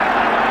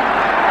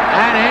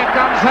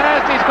comes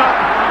Hurst. He's got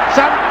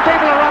some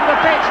people are on the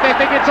pitch. They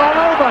think it's all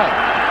over.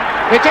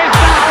 It is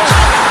now.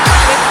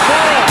 It's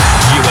clear.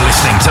 You are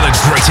listening to the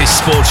greatest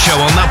sports show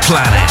on the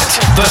planet,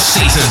 The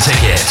Season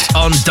Ticket,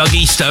 on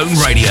Dougie Stone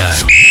Radio.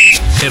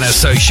 In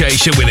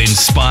association with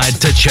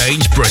Inspired to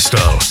Change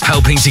Bristol,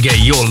 helping to get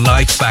your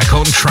life back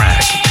on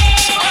track.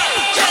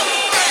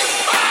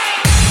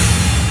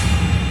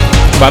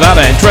 About that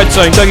then, Dread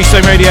Zone, Dougie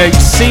Stone Radio,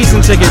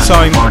 Season Ticket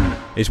time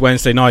is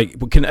Wednesday night.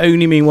 It can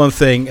only mean one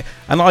thing,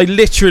 and I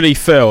literally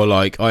feel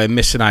like I am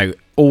missing out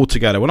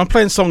altogether. When I'm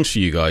playing songs for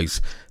you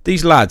guys,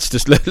 these lads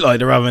just look like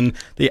they're having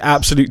the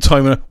absolute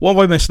time. What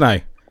have I missed now?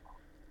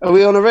 Are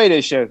we on a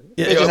radio show?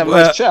 Yeah, just have a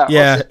nice chat.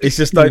 Yeah, it's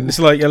just like it's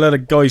like a lot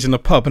of guys in the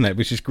pub, isn't it?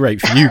 Which is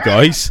great for you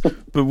guys.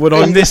 But when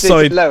I'm this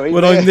side,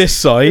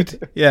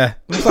 yeah.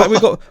 In fact,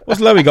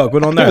 what's Lowey got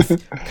going on there?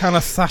 Kind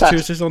of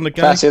Thatcher's is on the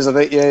go. Thatcher's, I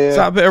think. Yeah. Is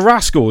that a bit of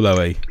Rascal,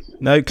 Lowey?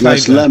 No,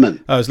 it's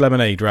lemon. Oh, it's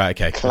lemonade, right?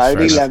 Okay,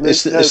 cloudy lemon.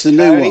 It's the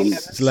new one.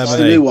 It's lemonade.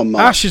 The new one,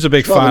 Mark. Ash is a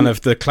big fan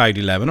of the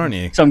cloudy lemon, aren't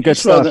you? Some good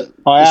stuff.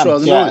 I am.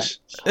 Rather nice.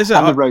 Is it?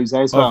 And the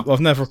rosé as well. I've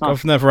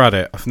never had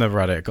it. I've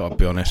got to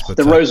be honest. But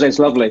the rosé is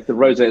lovely. The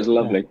rosé is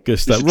lovely. Good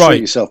stuff. You Right.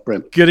 Treat yourself,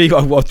 Brim. Good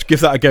evening. I'll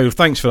give that a go.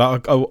 Thanks for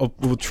that.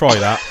 We'll try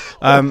that.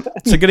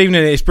 So good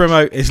evening. It's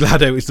Brimmo. It's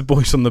Laddo. It's the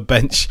boys on the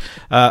bench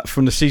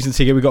from the Season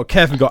Ticket. We've got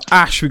Kev. We've got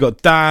Ash. We've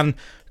got Dan.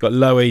 We've got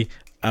Lowey.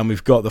 And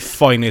we've got the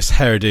finest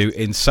hairdo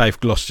in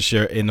South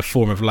Gloucestershire in the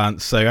form of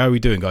Lance. So how are we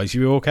doing, guys?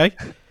 You okay?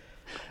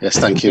 Yes,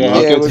 thank you,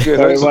 Mark. Yeah, we're good.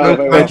 Very well.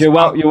 Thank you.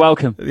 You're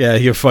welcome. Yeah,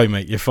 you're fine,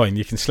 mate. You're fine.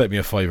 You can slip me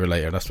a fiver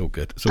later. That's all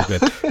good. It's all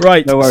good.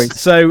 Right. No worries.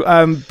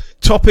 So,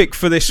 topic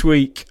for this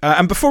week.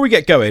 And before we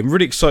get going,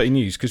 really exciting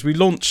news because we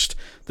launched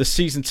the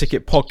Season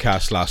Ticket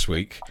podcast last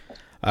week,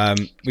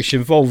 which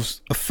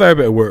involves a fair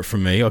bit of work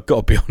from me. I've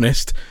got to be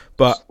honest.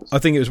 But I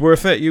think it was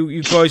worth it.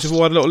 You guys have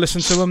all had a little listen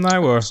to them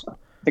now? Or? I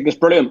think it's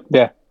brilliant.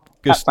 Yeah.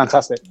 That's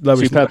fantastic.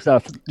 Superb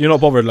stuff. You're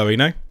not bothered, Lowey,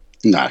 no?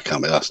 No, I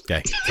can't be asked.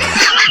 Okay.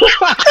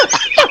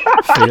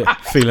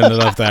 Feeling the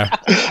love there.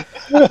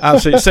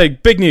 Absolutely. So,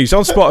 big news.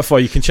 On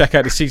Spotify, you can check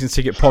out the Season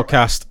Ticket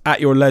podcast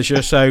at your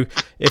leisure. So,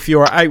 if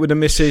you are out with the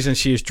missus and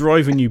she is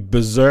driving you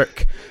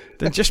berserk,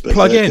 then just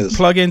plug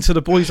into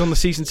the boys on the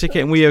Season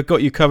Ticket and we have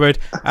got you covered.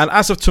 And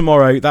as of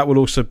tomorrow, that will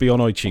also be on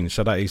iTunes.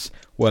 So, that is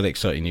well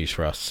exciting news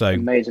for us. So,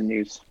 amazing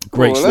news.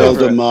 Great stuff. Well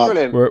done,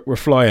 Mark. We're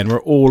flying.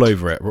 We're all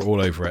over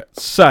it.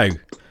 So,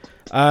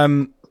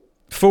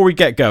 before we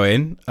get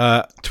going,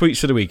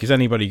 tweets of the week. Has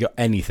anybody got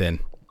anything?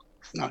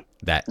 No.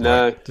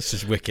 No. This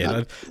is wicked.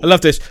 No. I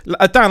love this.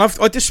 Dan,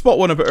 I did spot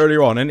one a bit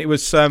earlier on, and it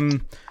was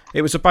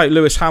about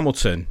Lewis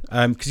Hamilton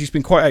because he's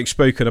been quite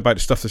outspoken about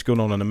the stuff that's going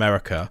on in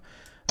America.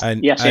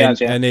 And yes, he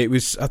has. Yeah. And it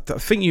was. I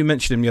think you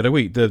mentioned him the other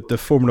week. The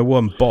Formula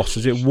One boss.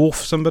 Is it Wolff?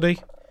 Somebody?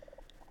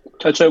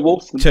 Toto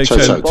Wolff.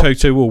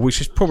 Toto Wolff,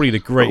 which is probably the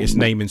greatest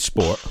name in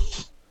sport.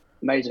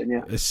 Amazing, yeah.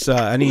 It's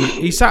and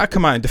he's had to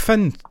come out and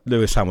defend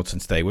Lewis Hamilton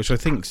today, which I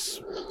think's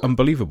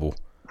unbelievable.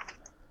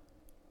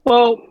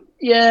 Well,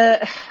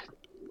 yeah,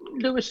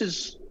 Lewis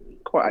is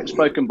quite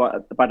outspoken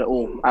about it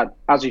all,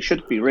 as he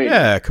should be, really.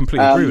 Yeah, I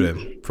completely agree with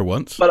him for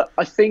once. But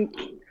I think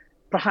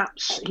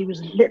perhaps he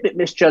was a little bit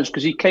misjudged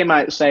because he came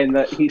out saying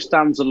that he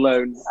stands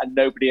alone and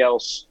nobody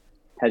else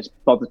has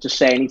bothered to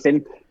say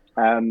anything.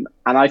 And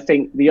I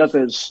think the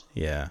others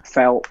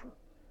felt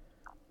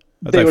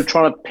they were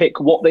trying to pick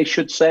what they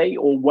should say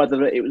or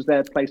whether it was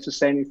their place to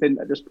say anything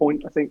at this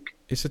point, I think.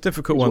 It's a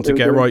difficult one to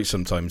get right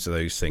sometimes,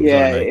 those things,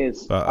 yeah, aren't they? It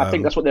is. But, I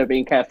think that's what they're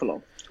being careful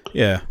of.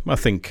 Yeah, I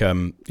think,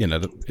 it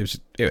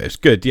was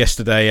good.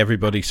 Yesterday,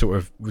 everybody sort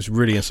of was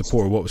really in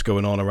support of what was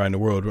going on around the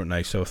world, weren't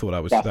they? So I thought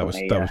that was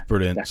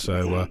brilliant. Definitely.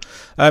 So,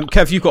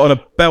 Kev, you've got on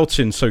a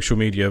belting social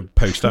media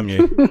post, haven't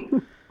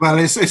you? Well,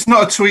 it's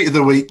not a tweet of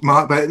the week,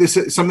 Mark, but this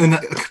is something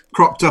that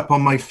cropped up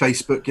on my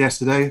Facebook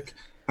yesterday.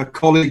 A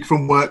colleague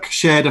from work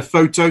shared a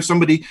photo.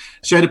 Somebody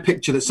shared a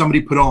picture that somebody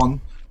put on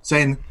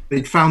saying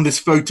they'd found this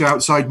photo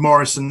outside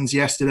Morrison's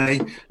yesterday,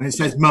 and it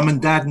says Mum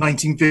and Dad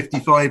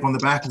 1955 on the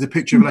back. There's a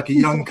picture of like a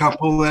young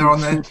couple there on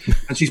there,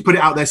 and she's put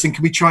it out there saying,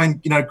 can we try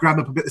and grab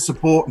up a bit of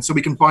support and so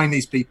we can find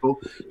these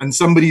people? And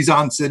somebody's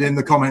answered in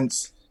the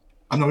comments,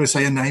 I'm not going to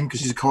say her name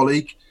because she's a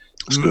colleague,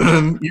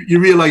 you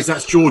realise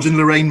that's George and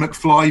Lorraine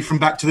McFly from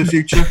Back to the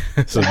Future.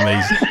 It's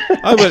amazing.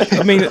 I don't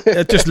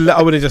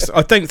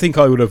think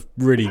I would have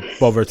really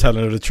bothered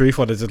telling her the truth.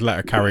 I'd have just let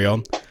her carry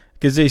on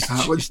because he's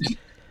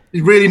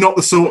really not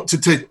the sort to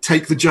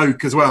take the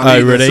joke as well.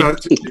 Oh, really? She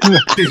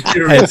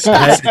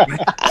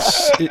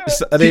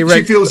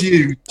feels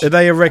used. Are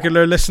they a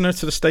regular listener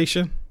to the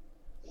station?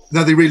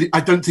 No,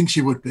 I don't think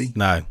she would be.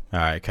 No. All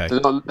right, okay.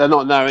 They're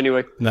not now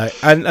anyway. No,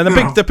 and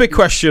the big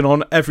question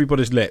on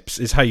everybody's lips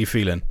is how you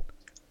feeling.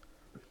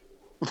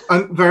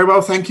 Very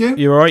well, thank you.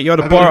 You're all right. You had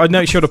a bar. I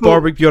noticed you had a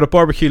barbecue. You had a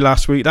barbecue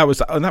last week. That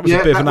was a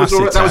bit of an acid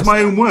test. That was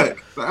my own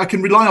work. I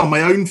can rely on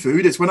my own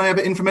food. It's when I have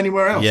it in from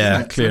anywhere else.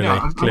 Yeah, clearly. So,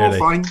 I'm all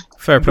fine.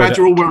 Fair play. Glad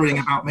you're all worrying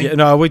about me. Yeah,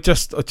 no, I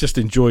just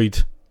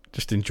enjoyed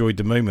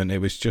the moment. It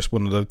was just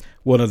one of the.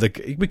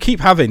 We keep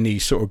having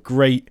these sort of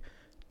great.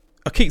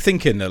 I keep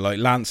thinking that like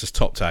Lance has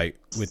topped out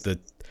with the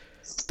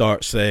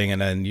darts thing,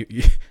 and then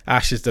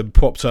Ash has then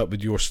popped up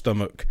with your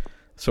stomach.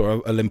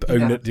 Sort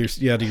of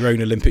you had your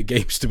own Olympic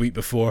Games to eat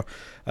before.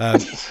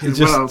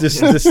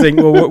 This thing.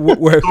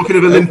 We're talking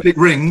of Olympic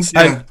rings,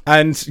 yeah,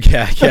 and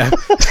yeah.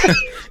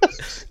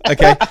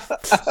 Okay,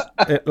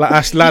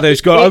 Ash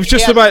Laddo's gone. I was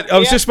just about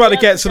to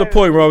get to the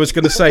point where I was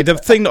going to say the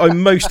thing that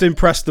I'm most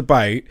impressed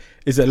about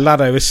is that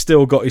Laddo has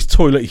still got his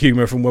toilet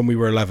humour from when we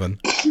were 11,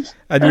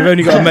 and you've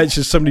only got to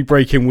mention somebody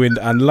breaking wind,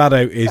 and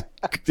Laddo is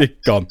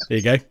gone. Here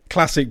you go,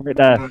 classic. Right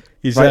there.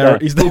 He's there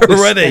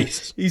already.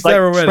 He's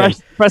there already.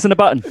 Pressing a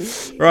button.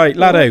 Right,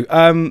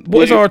 Laddo.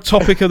 What is our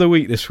topic of the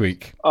week this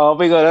week? Oh,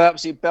 we got an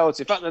absolute belt.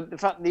 In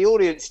fact, the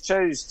audience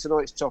chose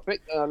tonight's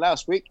topic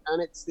last week,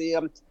 and it's the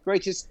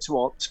greatest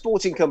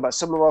sporting comebacks.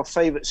 Some of our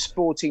favourite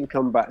sporting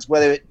comebacks,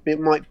 whether it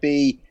might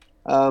be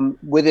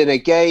within a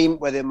game,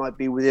 whether it might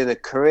be within a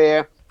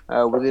career,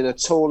 within a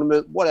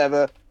tournament,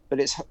 whatever. But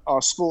it's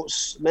our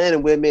sportsmen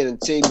and women and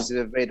teams that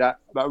have made that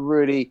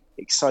really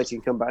exciting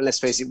comeback. And let's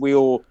face it, we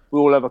all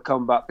have a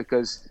comeback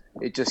because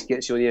it just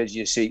gets you on the edge of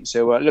your seat.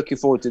 So looking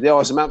forward to it. There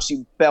are some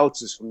absolute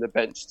belters from the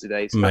bench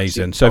today.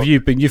 Amazing. So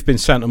you've been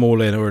sent them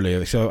all in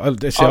earlier. So I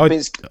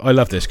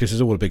love this because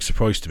it's all a big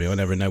surprise to me. I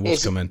never know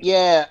what's coming.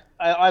 Yeah.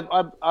 I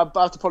have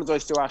to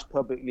apologise to Ash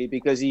publicly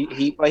because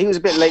he was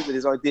a bit late with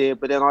his idea,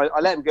 but then I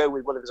let him go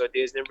with one of his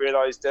ideas and then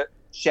realised that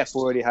Shep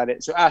already had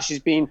it. So Ash has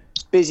been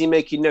busy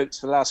making notes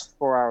for the last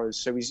 4 hours,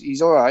 so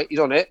he's all right. He's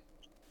on it.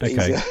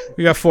 Okay,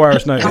 we got 4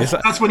 hours notice.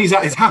 That's when he's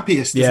at his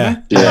happiest, isn't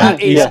it? Yeah.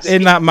 He's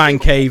in that man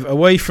cave,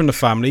 away from the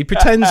family. He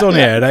pretends on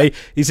here,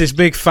 he's this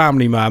big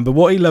family man, but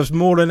what he loves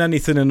more than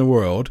anything in the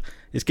world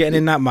is getting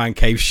in that man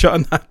cave,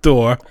 shutting that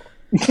door,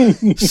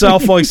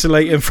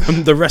 self-isolating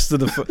from the rest of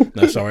the...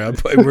 No, sorry, I'm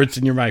putting words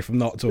in your mouth. I'm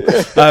not at all.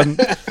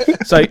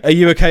 So, are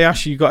you okay,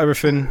 Ash? You got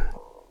everything?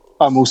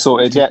 I'm all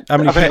sorted, yeah. How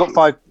many I've only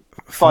got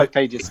five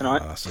pages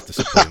tonight. Oh, that's a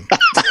disappointment.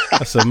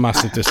 That's a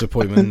massive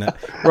disappointment, isn't it?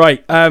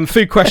 Right,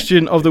 food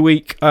question of the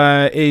week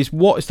is,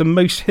 what is the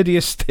most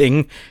hideous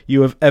thing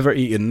you have ever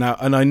eaten? Now,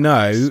 and I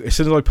know, as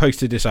soon as I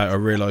posted this out, I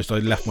realised I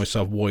left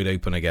myself wide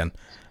open again.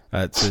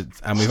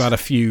 And we've had a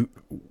few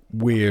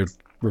weird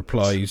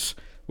replies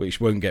which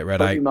won't get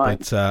read out.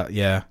 But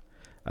yeah.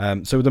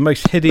 So the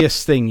most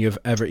hideous thing you've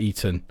ever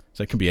eaten.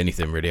 So it can be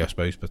anything really, I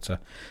suppose. But so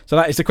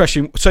that is the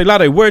question. So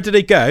Laddo, where do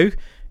they go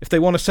if they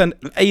want to send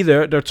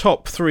either their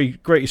top 3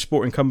 greatest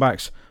sporting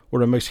comebacks or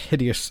the most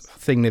hideous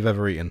thing they've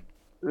ever eaten?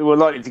 We're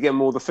likely to get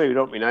more of the food,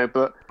 aren't we now?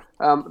 But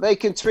they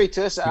can tweet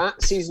us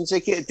at Season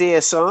Ticket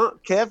DSR.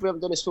 Kev, we haven't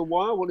done this for a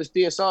while. What does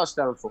DSR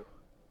stand for?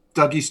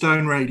 Dougie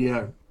Stone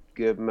Radio.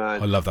 Good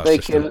man. I love that They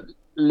system. can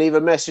leave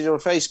a message on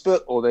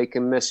Facebook, or they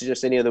can message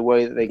us any other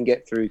way that they can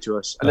get through to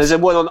us. And there's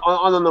one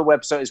on the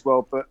website as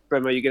well, but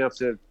Brimmo, you're going to have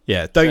to...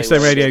 Yeah,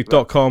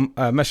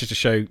 DougieStoneRadio.com, message the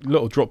show,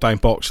 little drop-down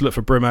box, look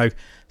for Brimmo,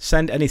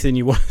 send anything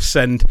you want to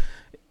send.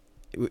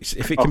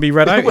 If it can be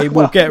read out, it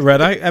will get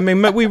read out. I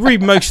mean, we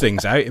read most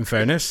things out, in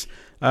fairness.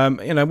 I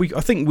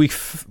think we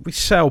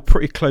sail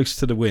pretty close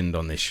to the wind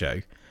on this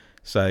show.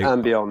 So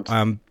and beyond.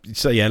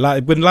 So yeah,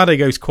 when Laddo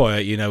goes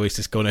quiet, he's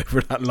just gone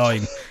over that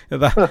line,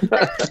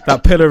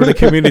 that pillar of the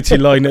community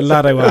line that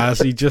Laddo has.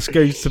 He just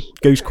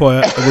goes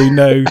quiet, and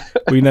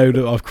we know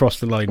that I've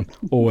crossed the line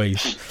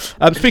always.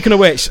 Speaking of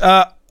which,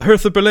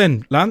 Hertha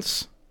Berlin,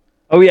 Lance.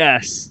 Oh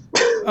yes,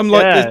 I'm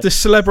like the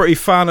celebrity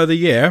fan of the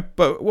year,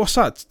 but what's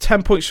that?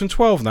 10 points from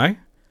 12 now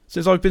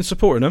since I've been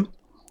supporting them.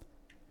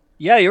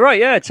 Yeah, you're right.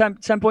 Yeah, 10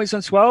 points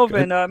on 12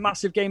 in a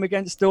massive game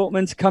against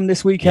Dortmund to come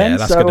this weekend. Yeah,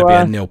 that's going to be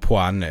a nil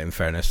point, in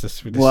fairness.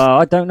 This... Well,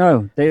 I don't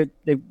know. They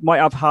might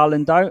have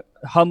Haaland out.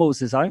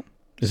 Hummels is out.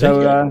 There's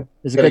a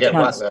good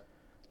chance.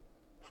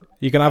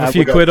 You going to have a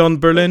few quid on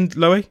Berlin,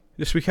 Lowey,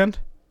 this weekend?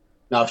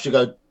 No, I should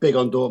go big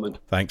on Dortmund.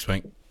 Thanks,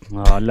 mate.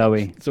 Oh,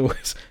 Lowey. It's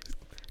always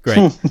great.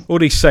 All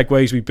these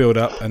segues we build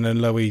up, and then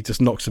Lowey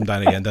just knocks them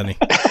down again, doesn't he?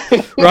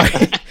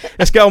 Right.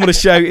 Let's get on with the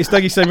show. It's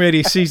Dougie Stone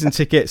Radio Season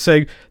Ticket.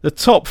 So the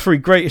top 3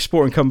 greatest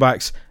sporting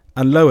comebacks.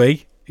 And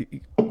Lowey,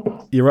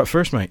 you're up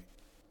first, mate.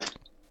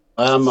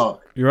 I am,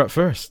 Mark. You're up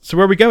first. So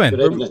where are we going?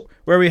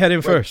 Where are we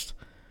heading first?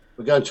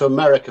 We're going to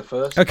America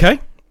first. Okay.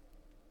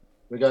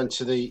 We're going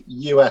to the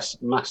US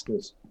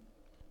Masters.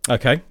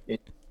 Okay.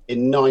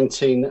 In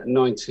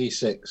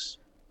 1996.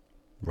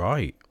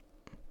 Right.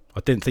 I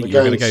didn't think you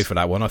were going to go for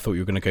that one. I thought you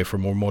were going to go for a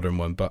more modern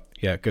one. But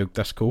yeah, go.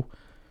 That's cool.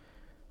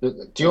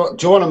 Do you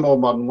want a more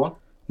modern one?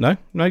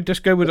 No,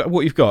 just go with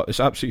what you've got. It's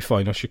absolutely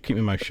fine. I should keep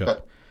my mouth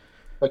shut.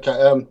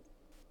 Okay.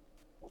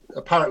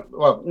 Apparently,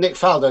 Nick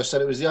Faldo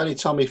said it was the only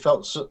time he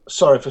felt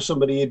sorry for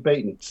somebody he'd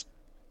beaten.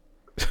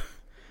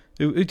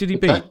 Who did he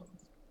beat?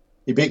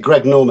 He beat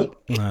Greg Norman.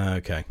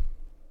 Okay.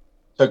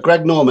 So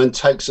Greg Norman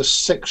takes a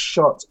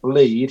 6-shot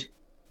lead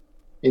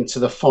into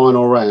the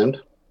final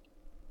round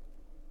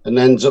and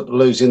ends up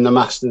losing the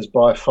Masters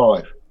by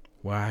 5.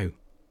 Wow.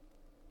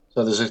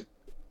 So there's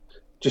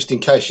just in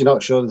case you're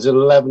not sure, there's an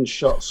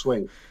 11-shot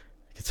swing.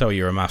 I can tell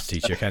you're a maths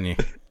teacher, can you?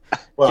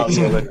 Well,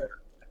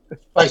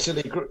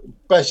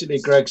 basically,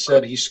 Greg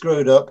said he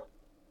screwed up.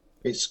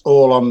 It's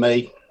all on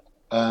me.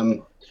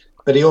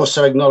 but he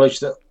also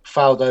acknowledged that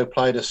Faldo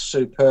played a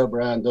superb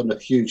round under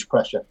huge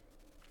pressure.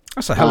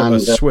 That's a hell of a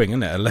swing,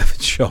 isn't it? 11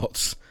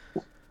 shots.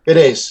 It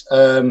is.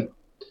 And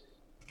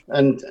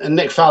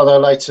Nick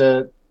Faldo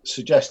later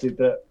suggested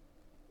that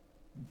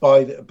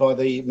by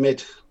the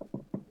mid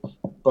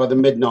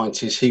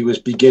 90s, he was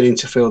beginning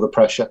to feel the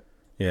pressure.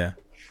 Yeah.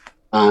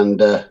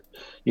 And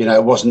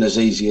it wasn't as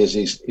easy as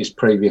his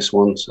previous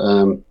ones.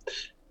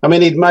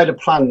 He'd made a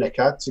plan, Nick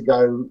had, to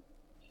go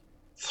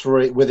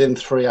within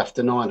 3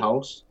 after 9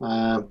 holes,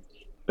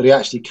 but he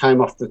actually came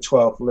off the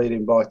 12th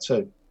leading by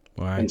 2.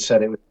 Wow. and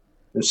said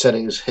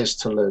it was his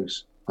to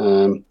lose.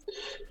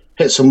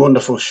 Hit some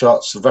wonderful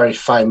shots, a very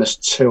famous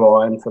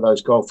 2-iron for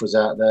those golfers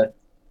out there,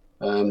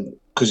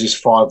 because his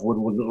 5 wood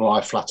wouldn't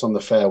lie flat on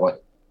the fairway.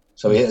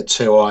 So he hit a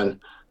 2-iron,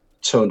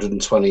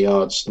 220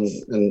 yards,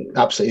 and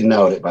absolutely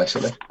nailed it,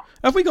 basically.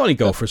 Have we got any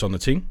golfers on the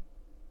team?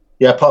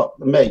 Yeah, apart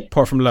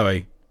from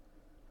Lowey.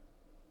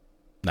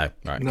 No,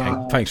 right. No.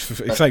 Okay.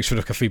 Thanks for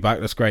the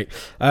feedback. That's great.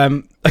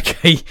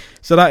 Okay,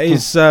 so that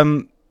is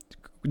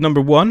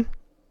number 1.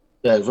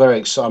 Yeah, very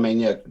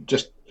exciting.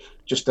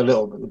 Just a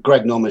little.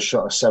 Greg Norman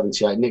shot a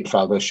 78. Nick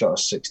Faldo shot a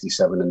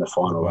 67 in the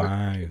final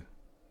round.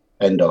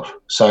 End of.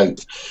 So,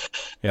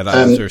 yeah,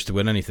 that deserves to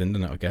win anything,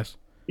 doesn't it? I guess.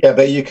 Yeah,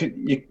 but you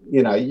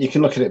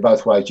can look at it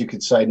both ways. You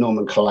could say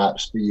Norman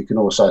collapsed, but you can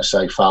also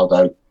say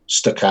Faldo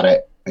stuck at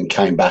it and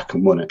came back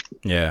and won it.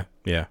 Yeah.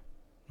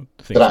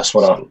 So that's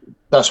what I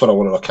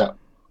want to look at.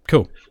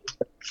 Cool.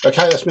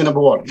 Okay, that's me number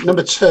 1.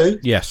 Number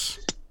 2. Yes.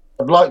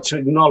 I'd like to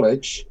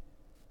acknowledge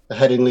the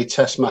Headingley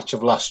Test match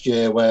of last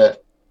year where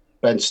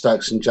Ben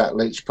Stokes and Jack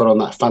Leach put on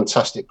that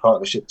fantastic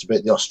partnership to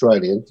beat the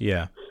Australians.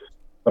 Yeah.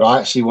 But I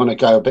actually want to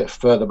go a bit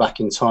further back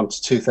in time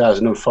to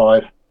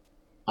 2005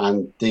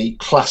 and the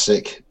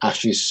classic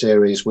Ashes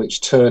series,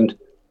 which turned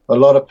a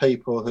lot of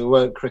people who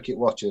weren't cricket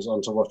watchers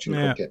onto watching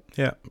cricket.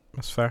 Yeah,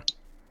 that's fair.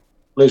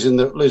 Losing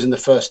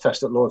the first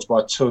test at Lord's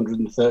by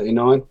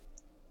 239.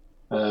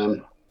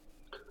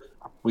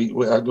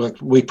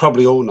 We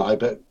probably all know,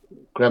 but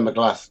Graham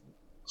McGrath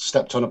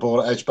stepped on a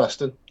ball at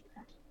Edgbaston.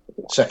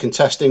 Second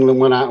test, England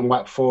went out and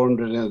whacked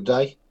 400 in a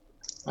day.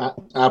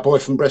 Our boy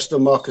from Bristol,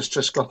 Marcus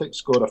Trescothick,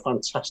 scored a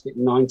fantastic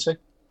 90.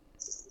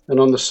 And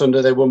on the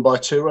Sunday, they won by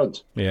 2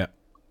 runs. Yeah.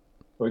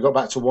 We got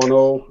back to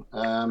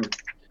 1-1.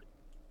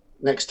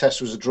 Next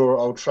test was a draw at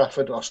Old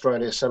Trafford.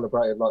 Australia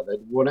celebrated like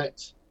they'd won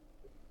it.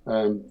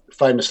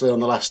 Famously, on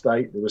the last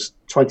day, there was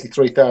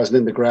 23,000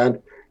 in the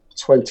ground,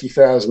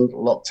 20,000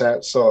 locked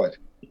outside.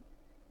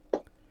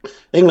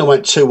 England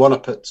went 2-1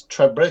 up at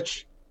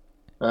Treadbridge,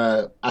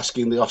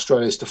 asking the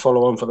Australians to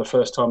follow on for the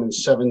first time in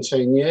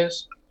 17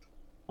 years,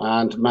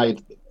 and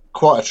made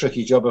quite a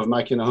tricky job of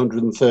making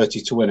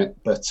 130 to win it,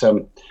 but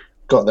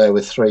got there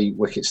with 3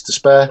 wickets to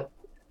spare.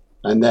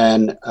 And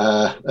then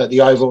at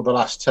the Oval, the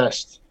last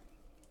test,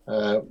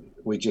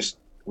 we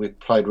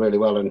played really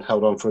well and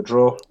held on for a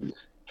draw.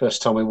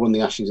 First time we won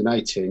the Ashes in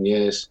 18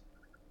 years.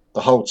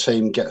 The whole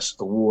team gets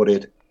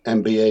awarded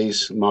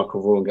MBEs.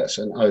 Michael Vaughan gets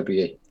an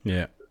OBE.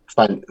 Yeah.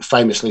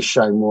 Famously,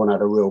 Shane Warne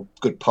had a real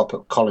good pop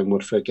at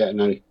Collingwood for getting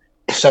only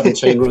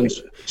 17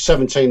 runs.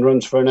 17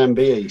 runs for an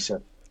MBE.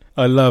 So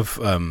I love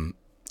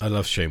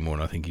Shane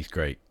Warne. I think he's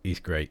great. He's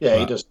great. Yeah,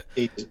 he does.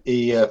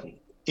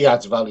 He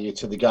adds value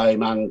to the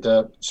game and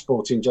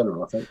sport in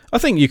general, I think. I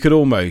think you could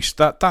almost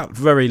that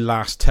very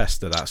last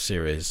test of that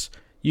series,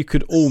 you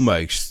could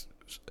almost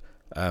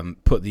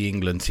put the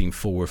England team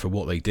forward for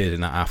what they did in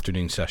that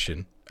afternoon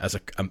session as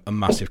a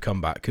massive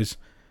comeback, because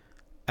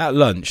at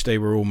lunch they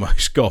were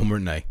almost gone,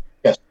 weren't they?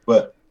 Yes,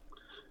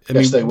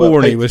 they were.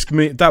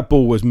 Warney that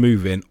ball was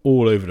moving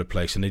all over the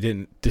place, and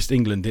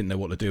England didn't know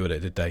what to do with it,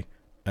 did they?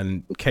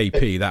 And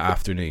KP that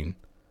afternoon.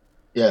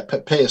 Yeah,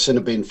 Peterson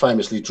had been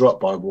famously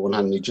dropped by Warne,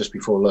 hadn't he, just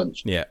before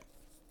lunch? Yeah.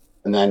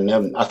 And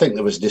then I think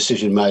there was a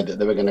decision made that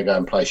they were going to go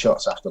and play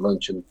shots after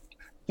lunch, and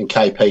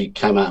KP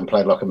came out and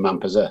played like a man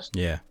possessed.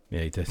 Yeah,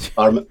 he did.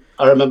 I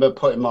remember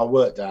putting my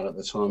work down at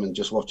the time and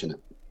just watching it.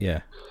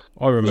 Yeah.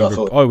 I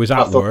remember I was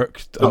at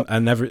work,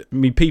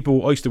 and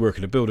people, I used to work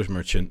at a builder's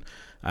merchant,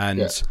 and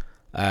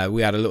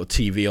we had a little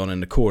TV on in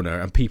the corner,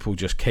 and people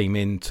just came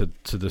into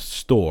the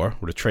store,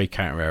 or the trade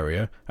counter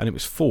area, and it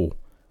was full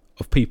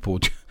of people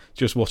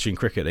just watching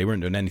cricket. They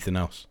weren't doing anything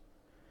else.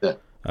 Yeah.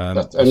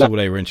 That's all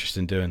they were interested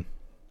in doing.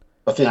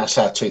 I think that's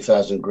how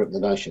 2000 gripped the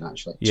nation,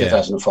 actually. Yeah.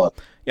 2005.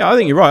 Yeah, I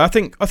think you're right.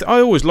 I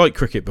always liked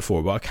cricket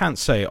before, but I can't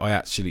say I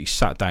actually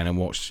sat down and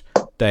watched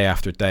day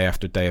after day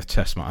after day of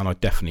Test match, and I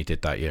definitely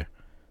did that year.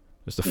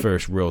 It was the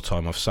first real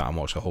time I've sat and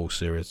watched a whole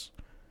series.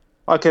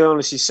 I can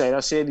honestly say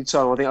that's the only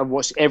time I think I've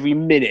watched every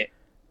minute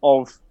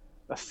of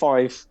a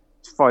five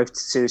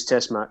series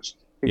Test match,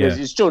 because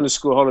it's during the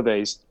school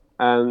holidays,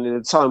 and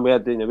at the time we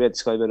had to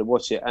go over and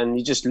watch it, and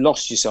you just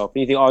lost yourself.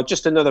 And you think,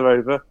 just another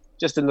over.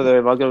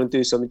 I'll go and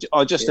do something.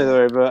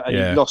 Another over, and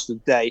you lost the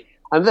day.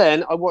 And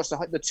then I watched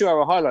the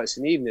 2-hour highlights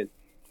in the evening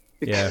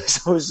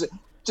because I was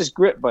just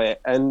gripped by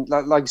it. And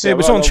like I said, it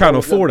was on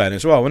Channel 4 then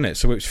as well, wasn't it?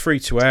 So it was free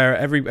to air.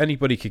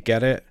 Anybody could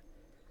get it.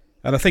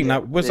 And I think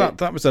that was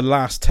the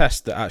last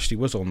test that actually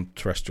was on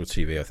terrestrial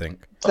TV. I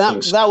think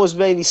that was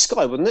mainly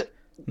Sky, wasn't it?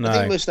 No. I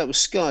think most of that was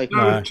Sky.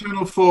 No,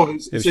 Channel 4.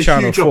 It was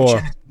Channel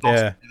 4.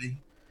 Yeah.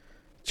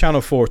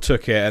 Channel 4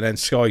 took it, and then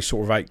Sky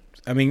sort of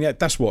I mean,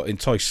 that's what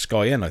enticed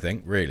Sky in, I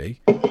think,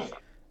 really.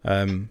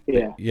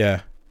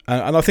 Yeah.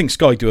 And I think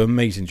Sky do an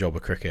amazing job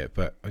of cricket,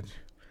 but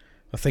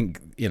I think,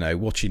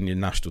 watching your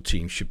national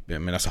team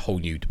that's a whole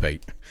new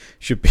debate.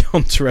 Should be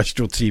on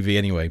terrestrial TV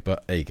anyway,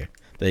 but there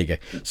you go.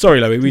 Sorry,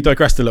 Lowey, we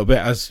digressed a little bit,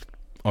 as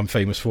I'm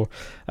famous for.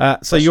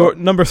 So you're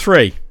number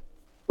 3.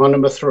 My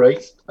number 3.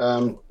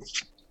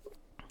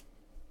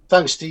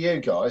 Thanks to you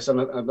guys,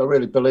 and I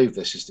really believe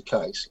this is the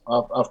case.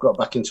 I've got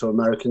back into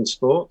American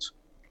sport,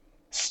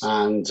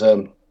 and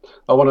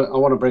I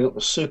want to bring up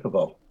the Super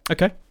Bowl.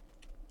 Okay.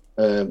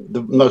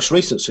 The most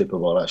recent Super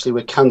Bowl, actually,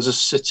 where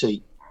Kansas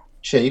City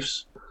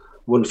Chiefs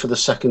won for the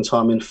second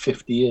time in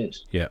 50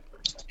 years. Yeah.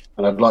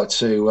 And I'd like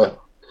to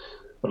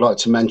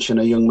mention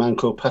a young man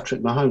called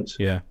Patrick Mahomes.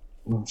 Yeah.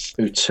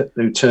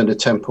 Who turned a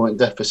 10-point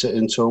deficit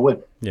into a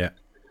win. Yeah.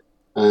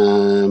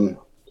 And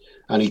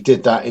he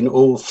did that in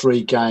all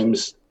 3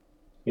 games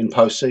in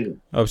postseason.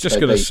 I was just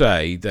going to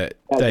say that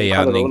they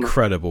had an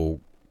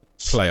incredible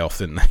playoff,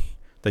 didn't they?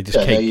 They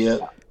just came.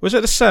 Was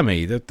it the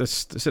semi? Is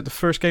it the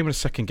first game or the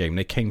second game?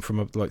 They came from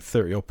like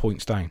 30-odd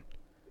points down.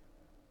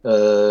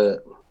 Do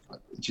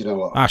you know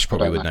what? Ash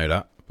probably would know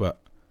that, but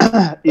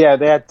yeah,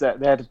 they had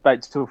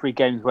about 2 or 3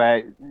 games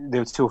where there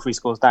was 2 or 3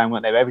 scores down,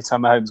 weren't they? Every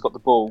time Mahomes got the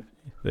ball,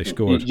 they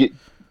scored.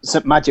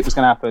 Some magic was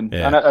going to happen.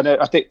 Yeah. And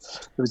I think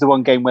there was the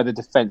one game where the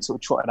defence sort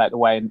of trotted out the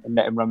way and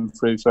let him run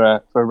through for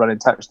a running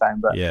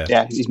touchdown. But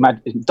yeah, he's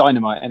mad, he's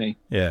dynamite, isn't he?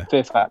 Yeah,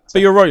 fair fact.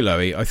 But you're right,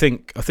 Lowey. I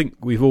think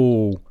we've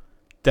all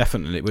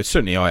definitely, well,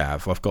 certainly I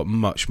have. I've got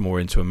much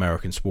more into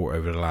American sport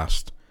over the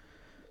last,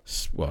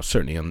 well,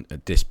 certainly on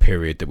this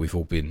period that we've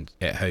all been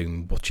at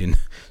home watching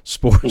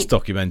sports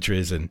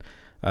documentaries, and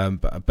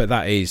but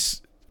that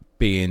is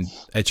being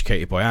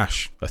educated by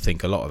Ash. I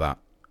think a lot of that.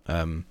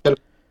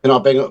 Can I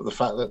bring up the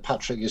fact that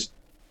Patrick is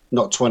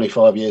not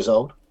 25 years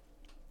old,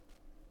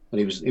 and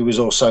he was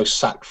also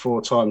sacked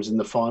 4 times in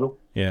the final.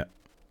 Yeah,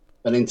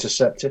 and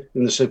intercepted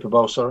in the Super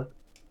Bowl. Sorry,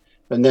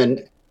 and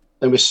then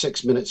with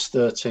 6 minutes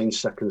 13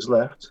 seconds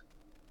left,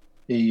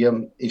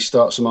 he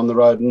starts them on the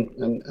road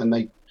and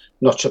they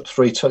notch up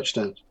 3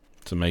 touchdowns.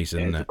 It's amazing,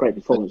 isn't it? Great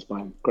performance by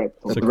him. Great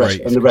performance.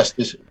 And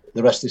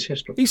the rest is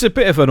history. He's a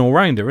bit of an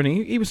all-rounder, isn't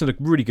he? He was a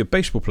really good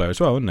baseball player as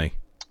well, wasn't he?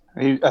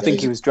 I think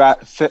he was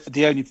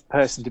the only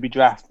person to be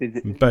drafted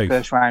in the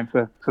first round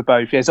for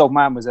both. Yeah, his old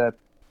man was a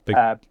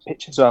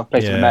pitcher as well,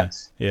 played for the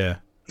Mets. Yeah.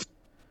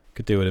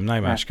 Could do with him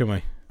now, Ash, couldn't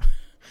we?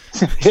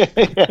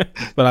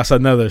 But that's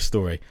another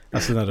story.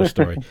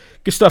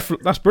 Good stuff.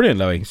 That's brilliant,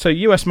 Lowey. So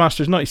US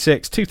Masters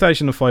 96,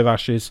 2005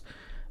 Ashes,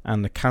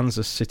 and the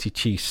Kansas City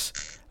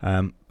Chiefs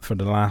for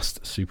the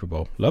last Super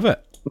Bowl. Love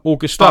it. All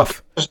good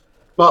stuff.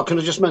 Mark, can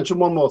I just mention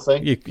one more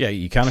thing? Yeah,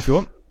 you can if you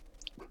want.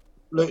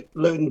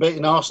 Luton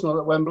beating Arsenal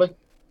at Wembley.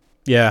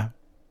 Yeah.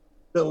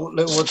 Little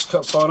Woods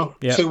Cup final.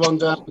 Yeah. 2-1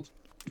 down.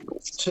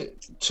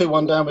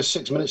 2-1 down with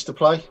 6 minutes to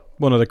play.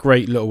 One of the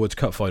great Little Woods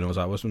Cup finals,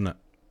 that wasn't it?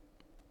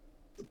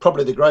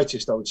 Probably the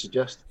greatest, I would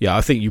suggest. Yeah,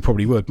 I think you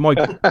probably would. My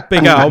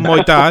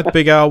dad,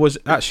 Big Al, was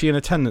actually in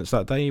attendance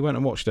that day. He went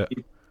and watched it.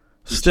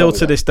 Still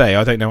to this day,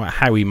 I don't know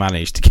how he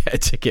managed to get a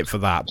ticket for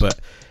that, but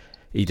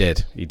he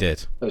did.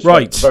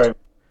 Right. Very,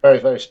 very,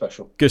 very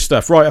special. Good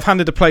stuff. Right, I've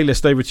handed the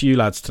playlist over to you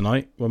lads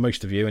tonight. Well,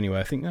 most of you anyway.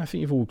 I think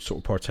you've all sort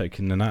of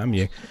partaken in that, haven't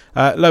you?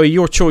 Lowey,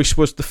 your choice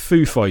was the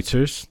Foo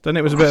Fighters. Then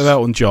it was a bit of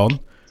Elton John,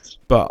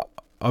 but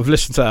I've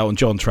listened to the Elton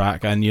John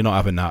track, and you're not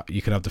having that.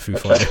 You can have the Foo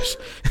Fighters.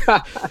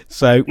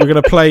 So we're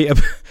going to play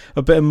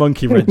a bit of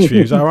Monkey Wrench for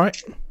you. Is that all right?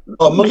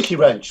 Oh, Monkey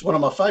Wrench, one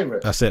of my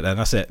favourites. That's it then.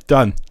 That's it.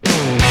 Done.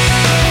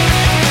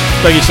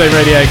 Dougie Stone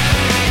Radio.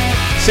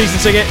 Season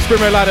tickets,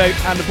 Brimmo, Laddo,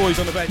 and the boys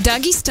on the bench.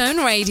 Dougie Stone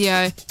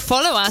Radio.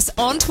 Follow us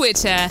on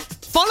Twitter.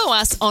 Follow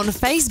us on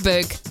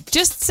Facebook.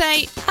 Just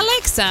say,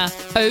 Alexa,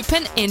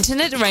 open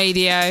internet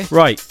radio.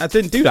 Right, I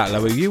didn't do that,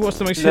 Lowey. What's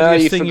the most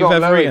hideous thing you've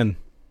ever eaten?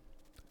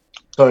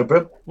 Sorry,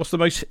 Brim? What's the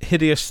most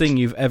hideous thing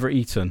you've ever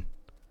eaten?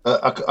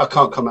 I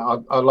can't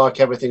comment. I like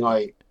everything I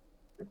eat.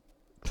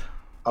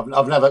 I've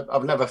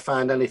never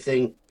found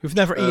anything. You've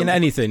never eaten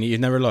anything that you've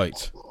never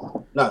liked?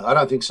 No, I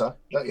don't think so.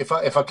 If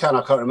I can,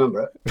 I can't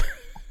remember it.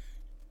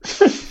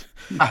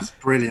 That's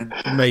brilliant.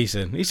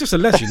 Amazing. He's just a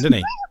legend, isn't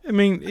he? I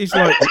mean, he's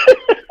like.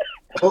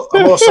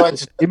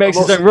 He makes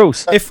his own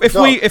rules.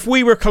 If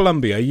we were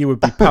Colombia, you would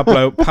be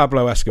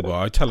Pablo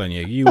Escobar. I'm telling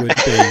you, you would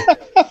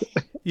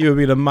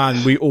be the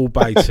man we all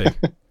bow to.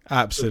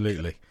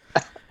 Absolutely.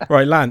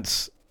 Right,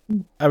 Lance,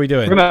 how are we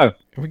doing? Not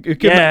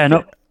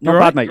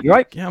bad, mate. You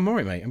right? Yeah, I'm all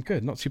right, mate. I'm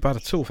good. Not too bad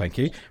at all, thank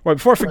you. Right,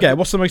 before I forget,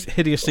 what's the most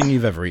hideous thing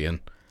you've ever eaten?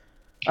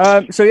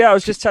 I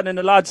was just telling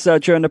the lads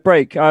during the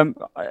break.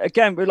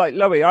 Again, we're like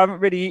Lowey. I haven't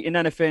really eaten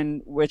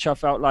anything which I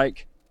felt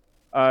like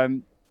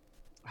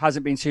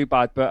hasn't been too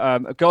bad.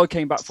 But a girl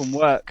came back from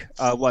work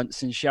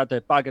once, and she had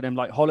a bag of them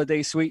like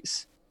holiday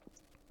sweets,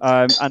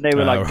 and they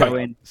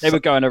were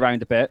going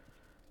around a bit.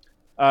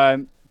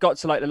 Got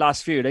to like the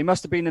last few. They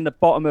must have been in the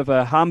bottom of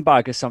a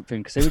handbag or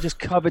something because they were just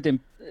covered in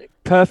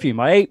perfume.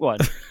 I ate one.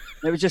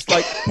 It was just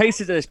like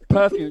tasted this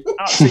perfume,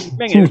 absolutely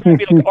thing. It was going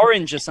to be like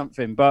orange or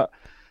something, but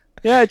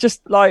yeah,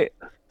 just like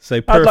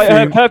so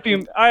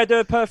perfume. I had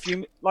a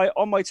perfume like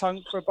on my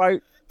tongue for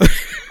about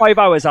 5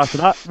 hours after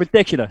that.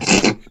 Ridiculous.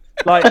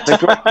 Like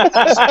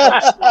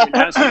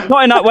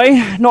not in that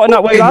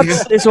way,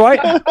 lads. It's all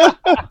right.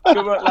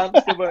 Good work,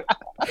 lads. Good work.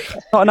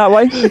 Not in that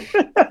way.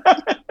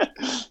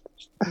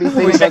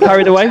 We get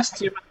carried away.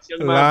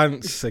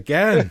 Lance,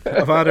 again.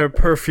 I've had a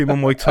perfume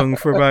on my tongue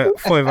for about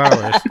 5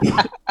 hours.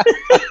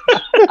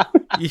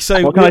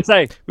 What can I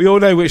say? We all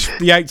know which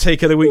the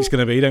outtake of the week's going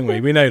to be, don't we?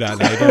 We know that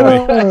now,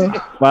 don't we?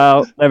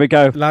 Well, there we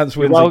go. Lance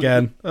wins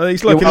again.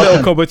 It's like a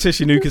little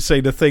competition who can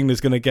say the thing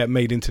that's going to get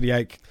made into the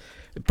out.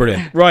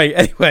 Brilliant. Right.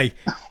 Anyway,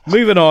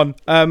 moving on.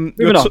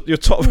 Your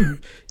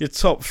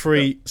top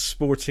three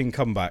sporting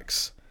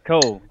comebacks.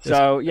 Cool.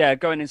 So yeah,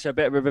 going into a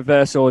bit of a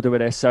reverse order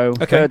with this. So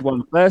third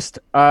one first.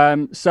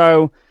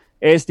 So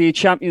it's the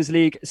Champions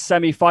League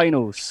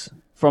semi-finals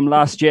from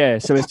last year.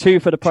 So it's 2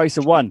 for the price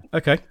of 1.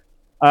 Okay.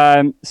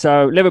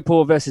 So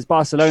Liverpool versus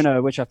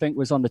Barcelona, which I think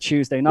was on the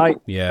Tuesday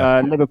night.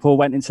 Yeah. Liverpool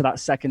went into that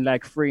second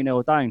leg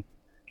 3-0 down.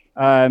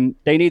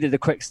 They needed a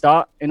quick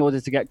start in order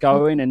to get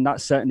going, and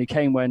that certainly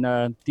came when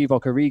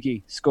Divock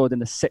Origi scored in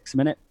the 6th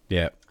minute.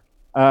 Yeah.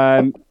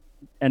 And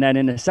then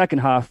in the second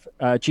half,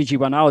 Gigi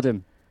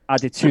Wijnaldum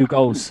added 2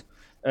 goals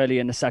early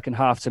in the second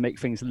half to make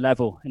things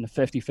level in the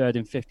 53rd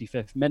and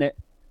 55th minute.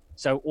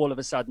 So all of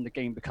a sudden, the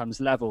game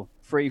becomes level,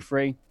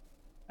 3-3.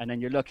 And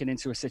then you're looking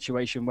into a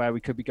situation where we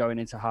could be going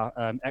into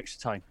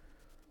extra time.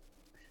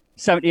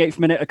 78th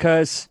minute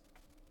occurs,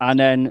 and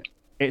then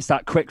it's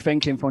that quick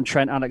thinking from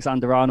Trent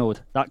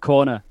Alexander-Arnold. That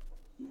corner,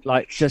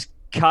 like, just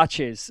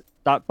catches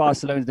that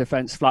Barcelona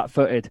defence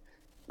flat-footed.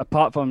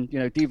 Apart from,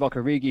 Divock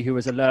Origi, who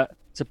was alert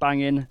to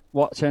bang in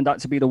what turned out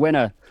to be the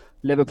winner.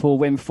 Liverpool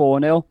win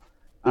 4-0,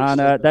 and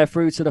they're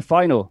through to the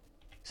final.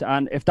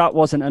 And if that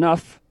wasn't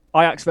enough,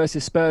 Ajax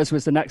versus Spurs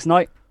was the next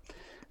night.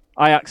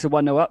 Ajax are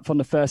 1-0 up from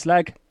the first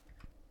leg.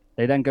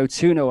 They then go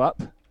 2-0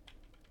 up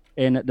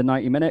in the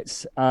 90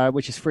 minutes,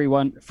 which is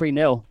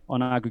 3-0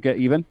 on aggregate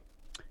even.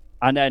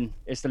 And then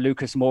it's the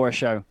Lucas Moura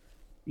show.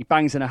 He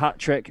bangs in a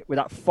hat-trick with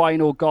that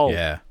final goal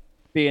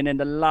being in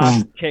the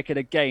last kick of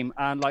the game.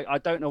 And, like, I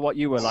don't know what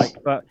you were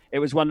like, but it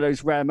was one of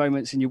those rare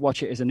moments, and you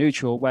watch it as a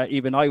neutral, where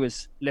even I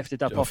was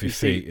lifted up off your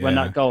seat when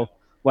that goal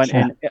went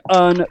in.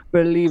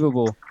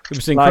 Unbelievable. It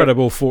was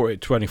incredible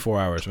 24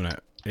 hours, wasn't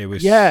it? It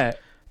was... Yeah.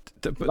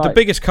 The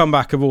biggest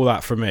comeback of all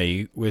that for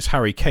me was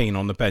Harry Kane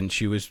on the bench,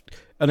 who was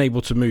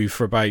unable to move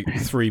for about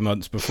 3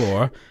 months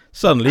before.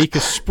 Suddenly he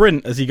could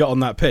sprint as he got on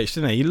that pitch,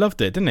 didn't he? He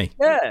loved it, didn't he?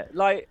 Yeah,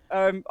 like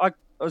I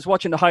was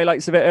watching the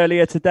highlights of it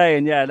earlier today,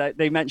 and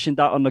they mentioned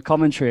that on the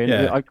commentary,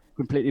 and I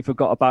completely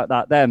forgot about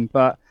that then.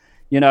 But,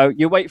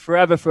 you wait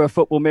forever for a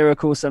football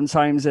miracle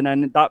sometimes, and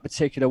then that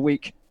particular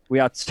week, we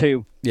had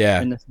 2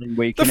 in the same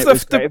week.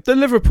 The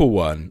Liverpool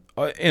one,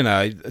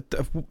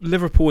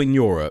 Liverpool in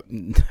Europe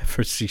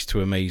never ceased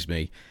to amaze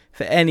me. If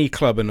any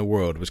club in the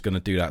world was going to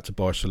do that to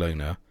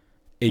Barcelona,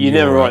 you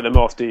never write them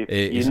off, do you?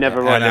 You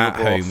never write them off.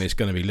 And at home, it's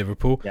going to be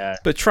Liverpool. Yeah,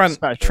 but Trent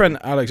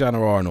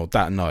Alexander-Arnold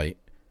that night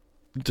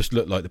just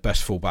looked like the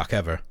best fullback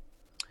ever.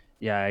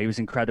 Yeah, he was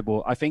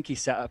incredible. I think he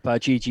set up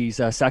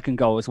Gigi's second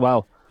goal as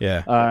well.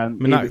 Yeah,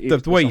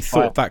 the way he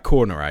thought that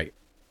corner out,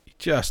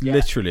 just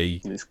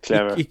literally, it's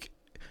clever.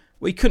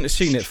 He couldn't have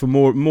seen it for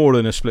more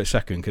than a split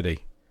second, could he?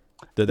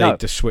 That they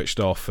just switched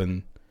off.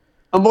 And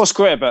what's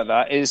great about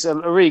that is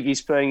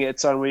Origi's playing at a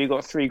time where you've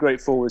got 3 great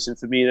forwards in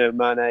Firmino,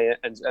 Mane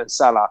and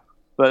Salah.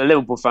 But the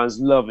Liverpool fans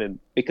love him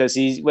because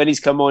when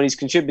he's come on, he's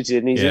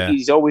contributed, and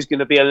he's always going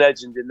to be a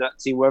legend in that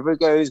team. Wherever it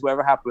goes,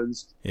 wherever it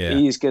happens,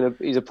 he's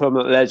a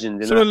permanent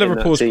legend. Some of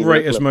Liverpool's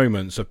greatest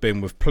moments have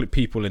been with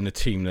people in the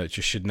team that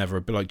just should never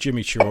be, like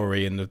Jimmy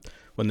Traore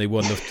when they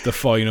won the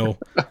final.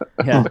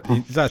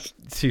 That's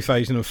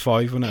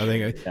 2005, wasn't it? I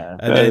think. Yeah.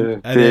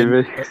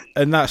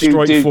 And that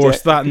strike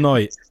force that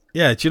night.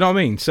 Yeah, do you know what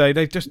I mean? So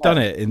they've just done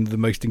it in the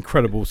most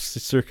incredible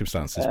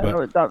circumstances.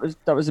 But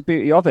that was the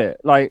beauty of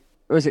it. Like,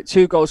 was it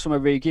 2 goals from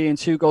Origi and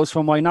 2 goals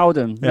from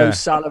Wijnaldum? Yeah. No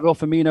Salah or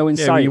Firmino in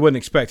sight. You wouldn't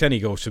expect any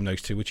goals from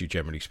those 2, would you,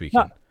 generally speaking?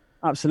 No,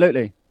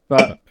 absolutely.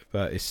 But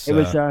it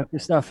was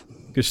good stuff.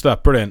 Good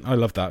stuff. Brilliant. I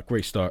love that.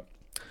 Great start.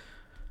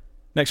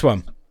 Next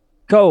one.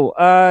 Cool.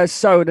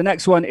 So the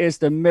next one is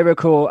the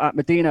Miracle at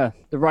Medina,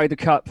 the Ryder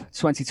Cup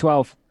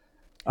 2012.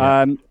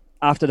 Yeah.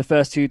 After the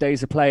first 2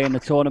 days of play in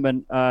the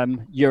tournament,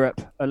 Europe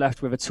are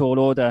left with a tall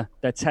order.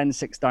 They're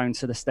 10-6 down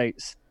to the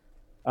States.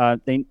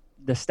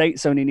 The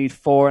States only need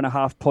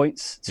 4.5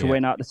 points to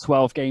win out the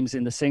 12 games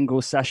in the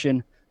singles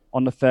session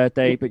on the third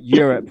day, but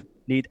Europe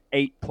need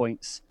 8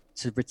 points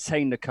to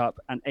retain the cup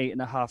and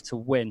 8.5 to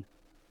win.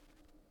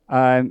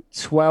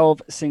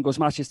 12 singles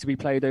matches to be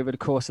played over the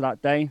course of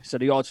that day, so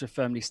the odds were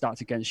firmly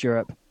stacked against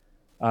Europe.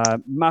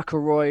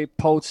 McIlroy,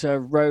 Poulter,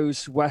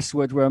 Rose,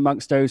 Westwood were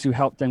amongst those who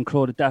helped them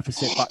claw the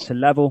deficit back to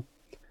level.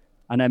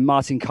 And then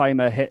Martin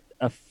Keimer hit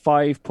a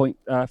 5-foot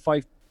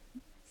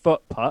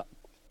putt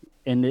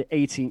in the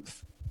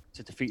 18th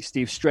to defeat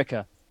Steve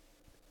Stricker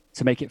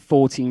to make it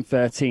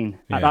 14-13.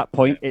 At that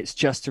point, it's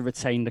just to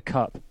retain the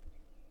cup.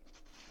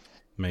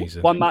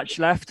 Amazing. One match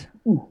left.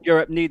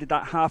 Europe needed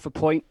that half a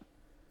point,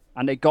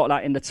 and they got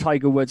that in the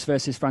Tiger Woods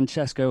versus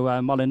Francesco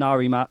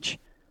Molinari match.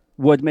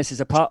 Wood misses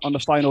a putt on the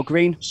final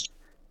green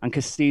and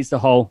concedes the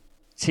hole.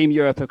 Team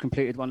Europe have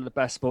completed one of the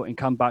best sporting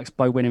comebacks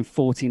by winning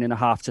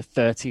 14.5 to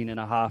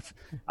 13.5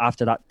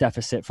 after that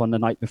deficit from the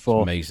night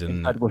before. Amazing.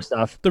 Incredible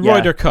stuff. The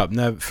Ryder Cup,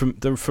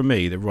 for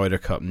me, the Ryder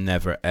Cup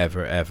never,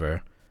 ever,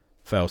 ever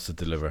fails to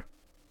deliver.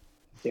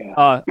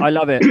 Yeah. I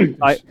love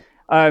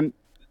it.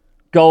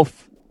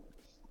 Golf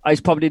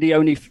is probably the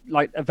only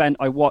event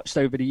I watched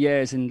over the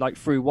years, and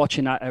through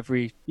watching that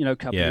every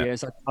couple of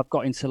years, I've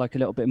got into a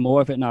little bit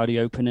more of it now. The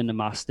Open and the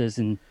Masters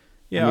and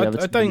I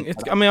don't.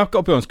 I've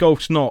got to be honest.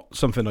 Golf's not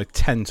something I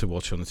tend to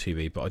watch on the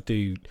TV, but I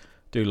do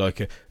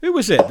like it. Who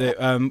was it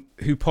that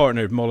who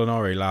partnered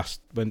Molinari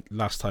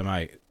last time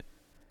out?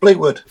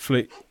 Fleetwood.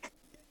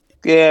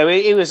 Yeah,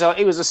 he was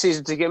a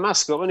season ticket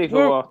mascot, wasn't he?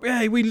 For a while?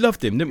 Yeah, we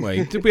loved him, didn't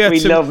we? Did we? We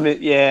loved it.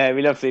 Yeah,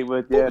 we loved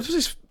Fleetwood. Yeah.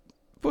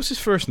 What's his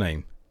first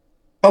name?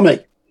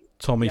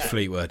 Tommy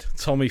Fleetwood.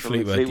 Tommy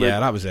Fleetwood. Yeah,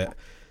 that was it.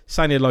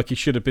 Sounded like he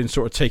should have been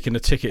sort of taking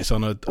the tickets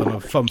on a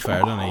fun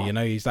fair, doesn't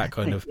he? He's that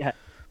kind of.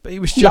 But he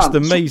was just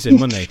amazing,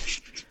 wasn't he?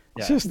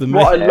 Just amazing.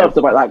 What I loved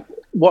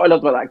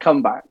about that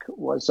comeback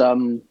was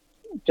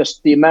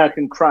just the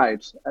American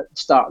crowd at the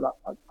start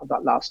of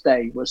that last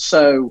day was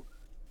so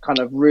kind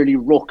of really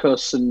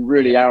raucous and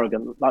really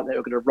arrogant, like they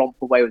were going to romp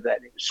away with it.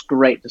 And it was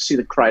great to see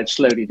the crowd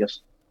slowly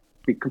just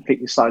be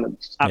completely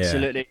silenced.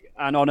 Absolutely.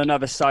 Yeah. And on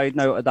another side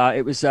note of that,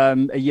 it was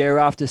a year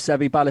after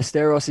Seve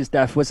Ballesteros'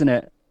 death, wasn't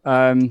it?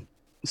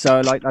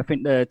 So I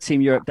think the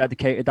Team Europe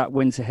dedicated that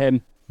win to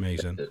him.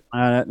 Amazing.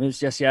 It was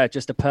just a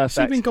perfect. Has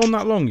it been gone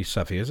that long, you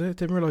Seve? Is it?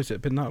 Didn't realise it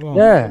had been that long.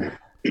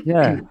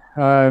 Yeah.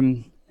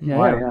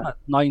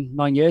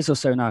 9 years or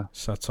so now.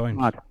 Sad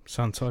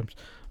times.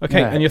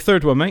 Okay, and your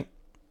third one, mate.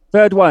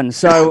 Third one.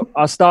 So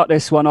I'll start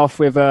this one off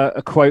with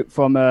a quote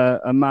from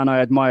a man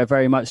I admire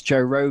very much, Joe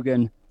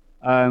Rogan,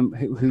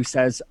 who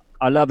says,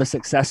 "I love a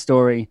success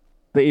story,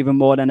 but even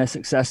more than a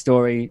success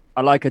story,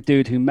 I like a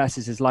dude who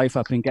messes his life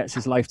up and gets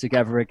his life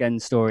together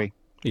again story."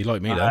 You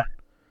like me, though.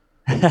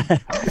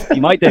 You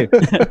might do.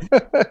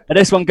 And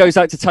this one goes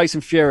out to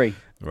Tyson Fury,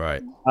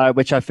 right?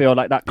 Which I feel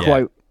like that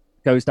quote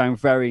goes down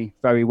very,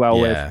 very well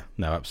with. Yeah,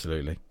 no,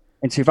 absolutely.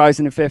 In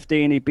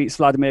 2015, he beats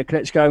Vladimir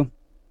Klitschko,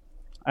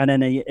 and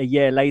then a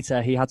year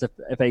later, he had to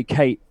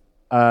vacate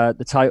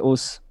the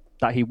titles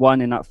that he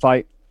won in that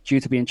fight due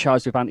to being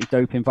charged with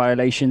anti-doping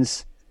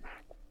violations.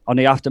 On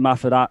the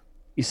aftermath of that,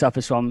 he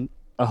suffers from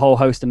a whole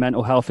host of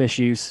mental health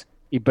issues.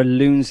 He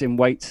balloons in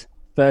weight,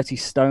 30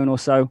 stone or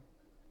so.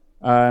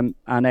 And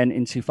then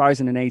in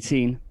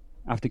 2018,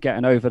 after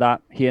getting over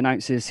that, he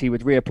announces he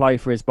would reapply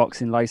for his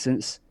boxing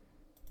license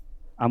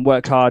and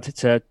work hard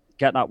to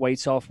get that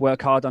weight off,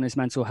 work hard on his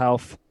mental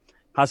health.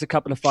 Has a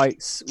couple of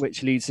fights,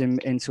 which leads him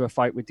into a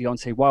fight with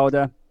Deontay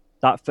Wilder.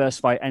 That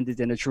first fight ended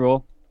in a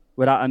draw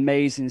with that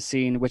amazing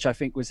scene, which I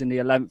think was in the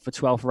 11th or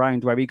 12th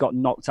round, where he got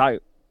knocked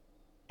out.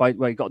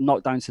 Where he got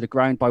knocked down to the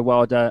ground by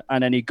Wilder,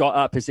 and then he got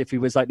up as if he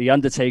was like the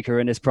Undertaker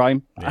in his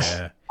prime.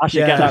 Yeah, I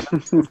should get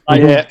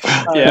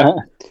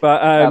that.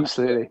 But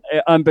absolutely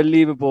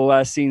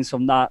unbelievable scenes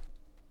from that.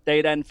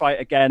 They then fight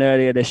again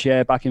earlier this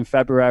year, back in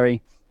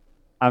February,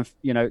 and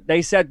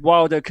they said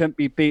Wilder couldn't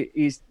be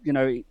beat.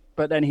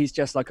 But then he's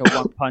just like a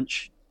one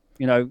punch.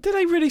 Did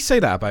they really say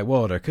that about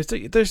Wilder? Because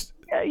there's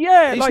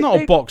he's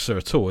not a boxer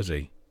at all, is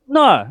he?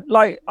 No,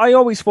 I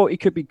always thought he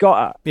could be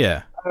got at.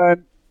 Yeah,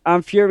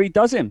 and Fury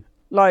does him.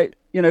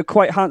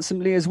 Quite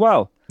handsomely as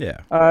well. Yeah.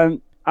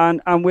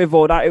 And with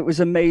all that, it was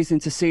amazing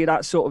to see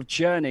that sort of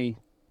journey,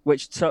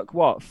 which took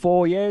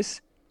 4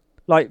 years,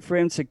 for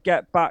him to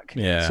get back to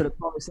the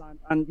promised land.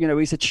 And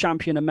he's a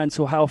champion of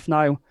mental health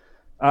now.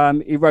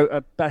 He wrote a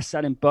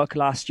best-selling book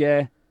last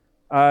year.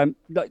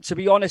 To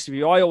be honest with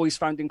you, I always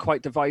found him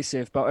quite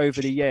divisive, but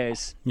over the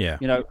years, I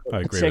agree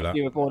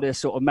particularly with all this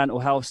sort of mental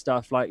health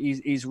stuff,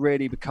 he's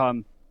really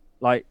become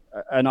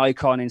an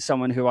icon in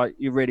someone who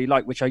you really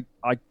like, which I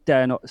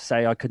dare not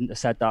say I couldn't have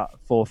said that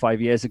 4 or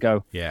 5 years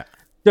ago. Yeah.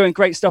 Doing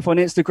great stuff on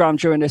Instagram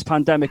during this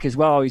pandemic as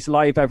well. He's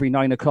live every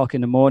 9 o'clock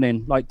in the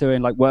morning,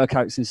 doing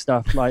workouts and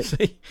stuff.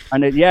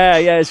 And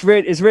it's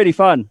really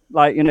fun.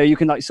 You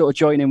can sort of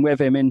join in with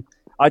him, and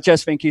I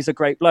just think he's a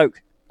great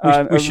bloke.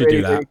 We should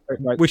do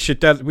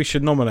that. We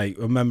should nominate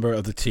a member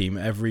of the team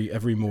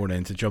every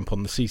morning to jump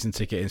on the season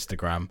ticket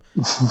Instagram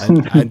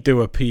and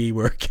do a PE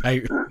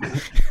workout.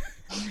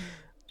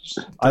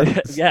 Well,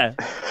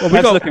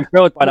 looking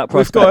thrilled by that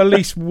prospect. We've got at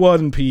least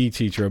one PE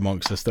teacher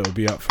amongst us that would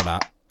be up for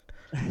that.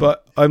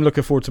 But I'm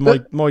looking forward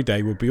to my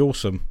day. Would be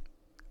awesome.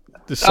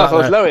 Just sat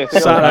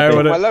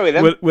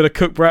there with a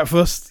cooked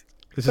breakfast.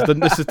 This is the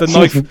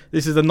knife.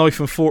 This is the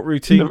knife and fork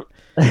routine.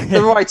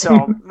 The right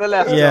arm, the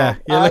left arm. Yeah.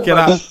 Look at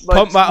that.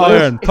 Pump that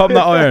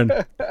iron.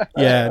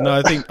 Yeah. No,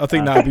 I think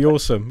that would be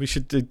awesome. We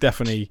should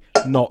definitely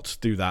not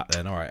do that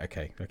then. All right.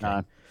 Okay.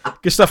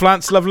 Good stuff,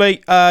 Lance.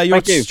 Lovely.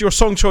 Your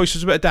song choice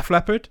was a bit of Def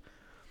Leppard.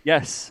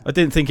 Yes. I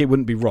didn't think it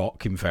wouldn't be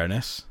rock, in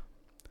fairness.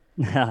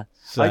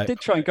 So, I did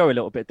try and go a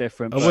little bit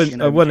different.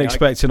 I wasn't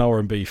expecting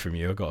R&B from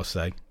you, I've got to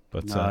say.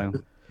 But no.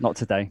 not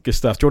today. Good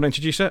stuff. Do you want to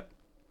introduce it?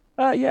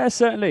 Yeah,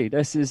 certainly.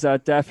 This is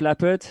Def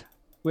Leppard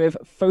with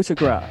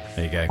Photograph.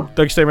 There you go.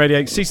 Dougie Stone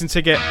Radio, season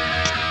ticket.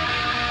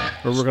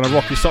 We're going to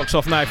rock your socks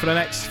off now for the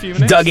next few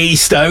minutes. Dougie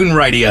Stone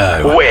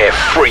Radio. We're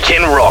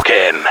freaking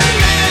rocking.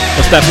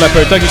 That's Def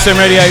Leppard, Dougie Stone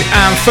Radio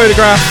and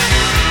Photograph.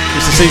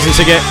 It's the season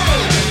ticket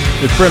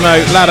with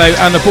Brimmo, Laddo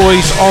and the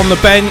boys on the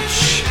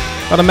bench.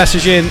 Got a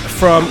message in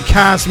from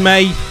Kaz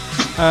May,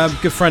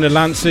 good friend of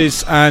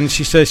Lance's, and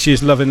she says she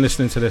is loving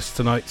listening to this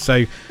tonight.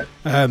 So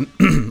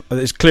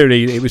it's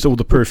clearly it was all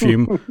the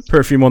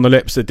perfume on the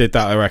lips that did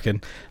that, I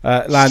reckon.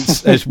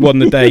 Lance has won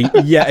the day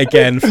yet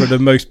again for the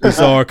most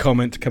bizarre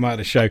comment to come out of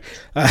the show.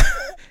 As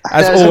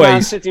There's always, a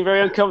man sitting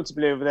very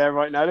uncomfortably over there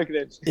right now. Look at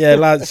it. Yeah,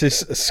 Lance is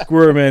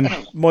squirming.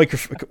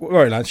 Microphone. All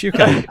right, Lance, you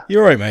okay?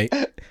 You're all right, mate.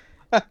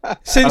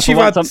 Since you've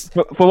had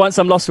for once,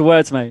 I'm lost for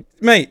words, mate.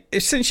 Mate,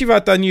 since you've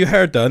had that new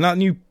hair done, that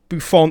new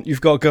bouffant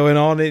you've got going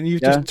on, and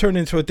you've just turned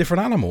into a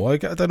different animal. I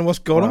don't know what's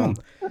going on.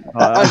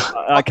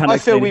 I can't. I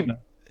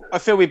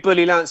feel we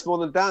bully Lance more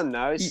than Dan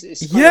now.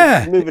 It's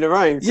moving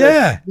around. So.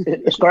 Yeah,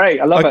 it's great.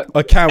 I love it.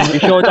 I can't. You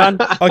sure, Dan?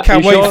 I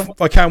can't wait. Sure?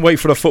 I can't wait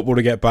for the football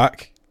to get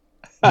back.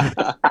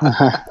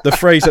 The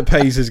phrase that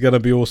pays is going to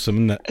be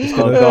awesome, isn't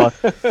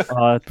it?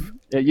 God.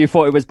 You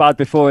thought it was bad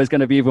before, it's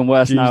going to be even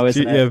worse now,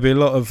 isn't it? Yeah, there'll be a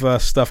lot of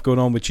stuff going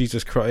on with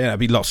Jesus Christ. Yeah, there'll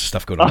be lots of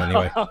stuff going on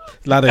anyway.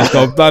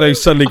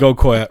 Laddo's suddenly gone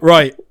quiet.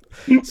 Right.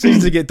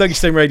 Season to get Dougie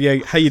Stone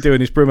Radio. How you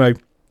doing? It's Brimmo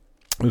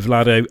with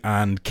Laddo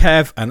and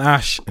Kev and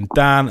Ash and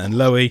Dan and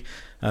Lowey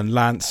and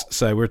Lance.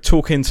 So we're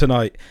talking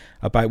tonight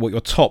about what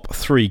your top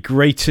 3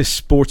 greatest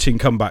sporting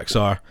comebacks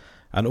are,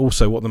 and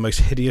also what the most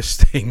hideous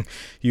thing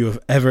you have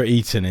ever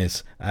eaten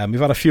is. We've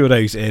had a few of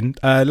those in.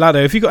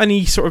 Laddo, have you got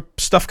any sort of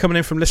stuff coming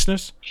in from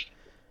listeners?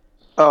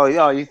 Oh,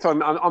 yeah, you told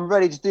me I'm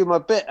ready to do my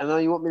bit, and now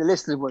you want me to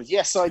list the words.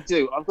 Yes, I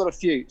do. I've got a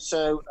few.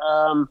 So,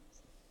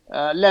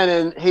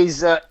 Lennon,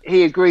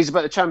 he agrees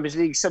about the Champions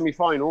League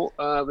semi-final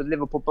with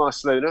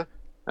Liverpool-Barcelona.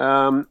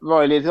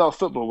 Riley, there are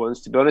football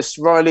ones, to be honest.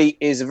 Riley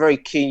is a very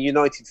keen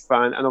United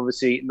fan, and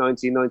obviously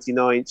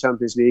 1999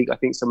 Champions League. I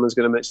think someone's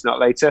going to mention that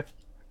later.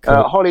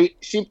 Cool. Holly,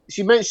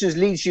 she mentions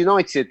Leeds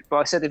United, but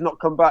I said they've not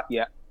come back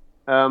yet.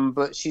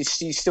 But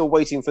she's still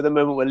waiting for the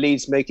moment where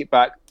Leeds make it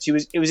back.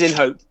 It was in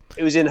hope.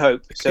 It was in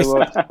hope.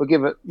 So we'll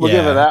give her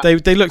that.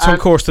 They looked on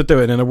course to do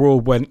it, and the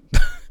world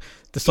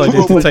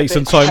decided to take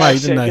some time out,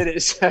 didn't they?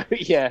 So,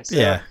 yeah.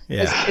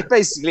 It's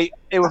basically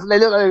they look like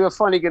they were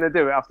finally going to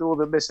do it after all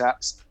the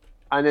mishaps,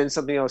 and then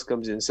something else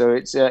comes in. So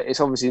it's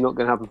obviously not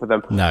going to happen for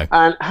them. No.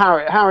 And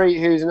Harry,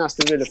 who's an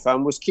Aston Villa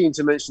fan, was keen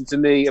to mention to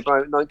me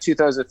about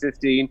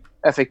 2015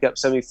 FA Cup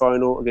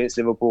semi-final against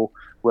Liverpool,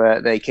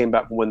 where they came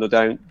back from 1-0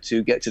 down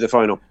to get to the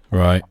final.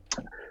 Right.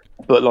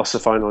 But lost the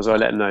final, as I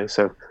let them know.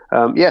 So,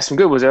 some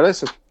good ones there.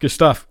 Listen. Good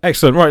stuff.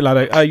 Excellent. Right,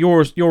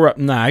 Laddo, you're up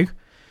now.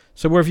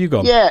 So where have you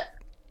gone? Yeah.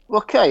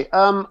 Okay.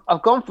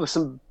 I've gone for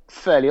some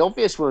fairly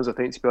obvious ones, I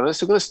think, to be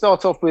honest. I'm going to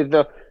start off with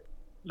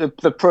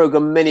the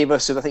programme many of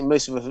us, I think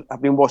most of us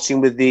have been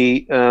watching, with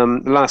the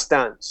Last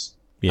Dance.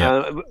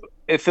 Yeah.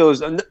 It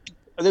feels...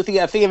 I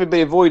think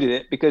everybody avoided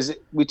it because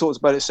we talked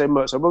about it so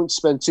much. I won't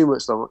spend too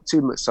much time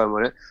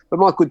on it. But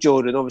Michael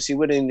Jordan, obviously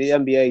winning the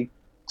NBA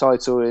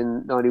title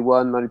in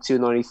 91, 92,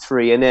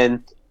 93, and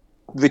then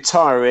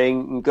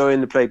retiring and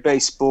going to play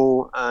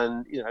baseball,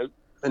 and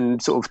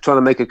and sort of trying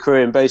to make a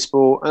career in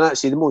baseball. And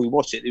actually, the more you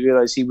watch it, you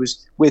realise he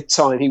was, with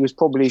time, he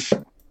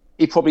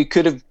probably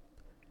could have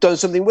done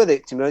something with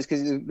it, to be honest,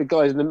 because the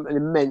guy's an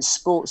immense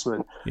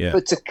sportsman. Yeah.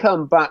 But to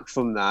come back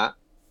from that,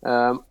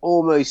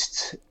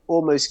 almost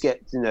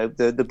get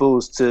the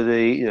Bulls to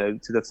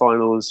the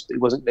finals.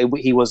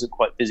 He wasn't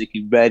quite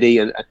physically ready,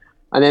 and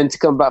then to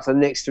come back for the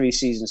next 3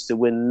 seasons to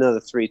win another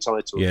 3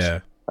 titles.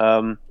 Yeah.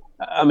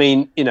 I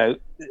mean,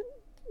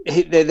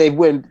 they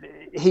win.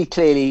 He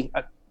clearly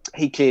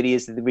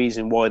is the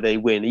reason why they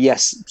win.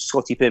 Yes,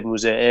 Scottie Pippen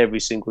was there every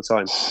single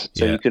time,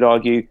 so you could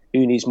argue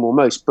who needs more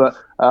most, but.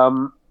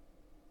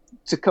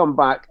 To come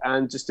back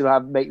and just to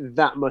make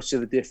that much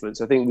of a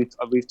difference. I think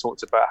we've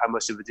talked about how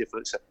much of a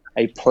difference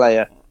a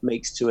player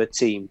makes to a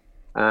team,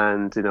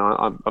 and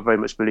I very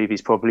much believe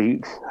he's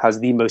probably has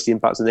the most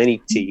impact on any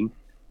team.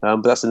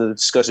 But that's another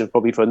discussion,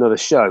 probably for another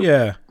show.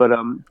 Yeah. But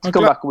I'm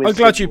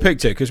glad you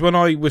picked it, because when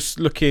I was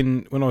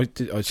looking,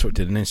 I sort of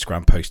did an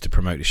Instagram post to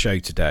promote the show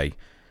today.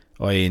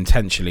 I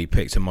intentionally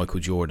picked a Michael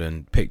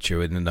Jordan picture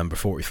with the number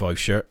 45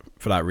 shirt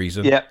for that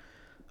reason. Yeah.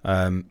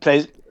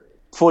 Plays.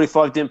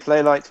 45 didn't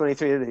play like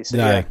 23, did he? So,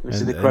 no, which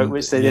is the quote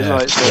which they didn't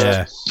like.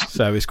 So,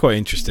 so it's quite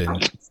interesting.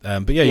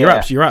 But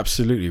you're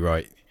absolutely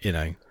right.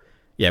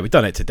 We've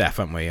done it to death,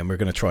 haven't we? And we're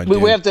going to try and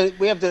we have done it.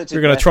 We're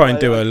going to try and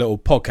do a little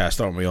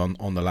podcast, aren't we,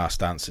 on the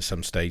Last Dance at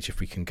some stage, if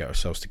we can get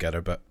ourselves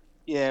together. But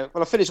yeah,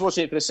 well, I finished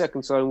watching it for the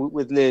second time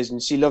with Liz,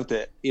 and she loved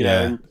it.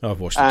 I've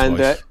watched it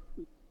twice.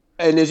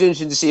 And it was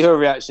interesting to see her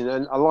reaction.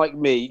 And like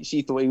me,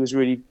 she thought he was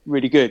really,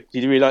 really good.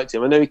 She really liked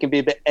him. I know he can be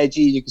a bit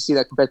edgy. You can see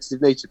that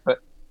competitive nature, but.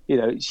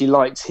 She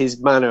liked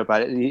his manner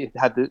about it. He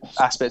had the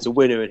aspect of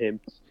winner in him.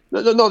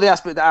 Not the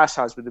aspect that Ash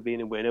has with the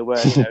being a winner, where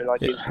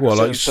like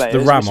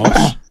the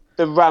Ramos.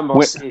 the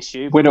Ramos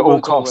issue. Win at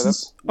all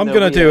costs. I'm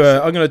going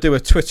to do a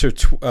Twitter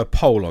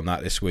poll on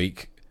that this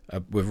week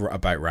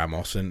about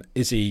Ramos, and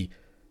is he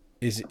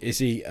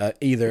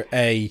either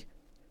A,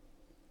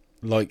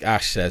 like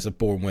Ash says, a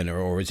born winner,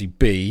 or is he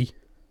B,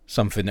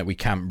 something that we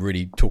can't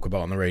really talk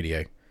about on the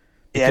radio?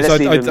 Because I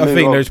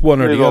think there's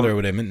one or the other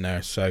with him, isn't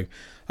there? So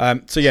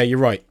yeah, you're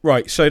right.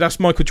 Right, so that's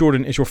Michael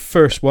Jordan is your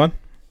first one.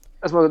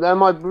 That's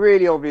my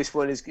really obvious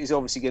one is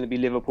obviously going to be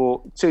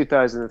Liverpool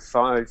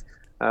 2005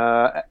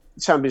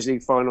 Champions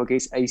League final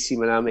against AC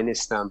Milan in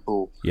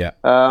Istanbul. Yeah.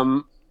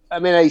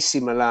 AC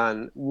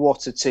Milan,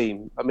 what a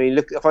team! I mean,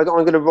 look, I'm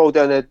going to roll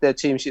down their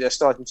team sheet, their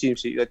starting team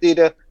sheet. You got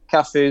Dida,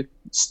 Cafu,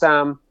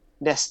 Stam,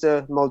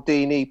 Nesta,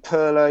 Maldini,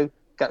 Pirlo,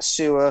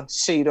 Gatsua,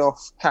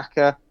 Seedorf,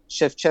 Kaka,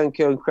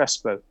 Shevchenko, and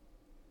Crespo.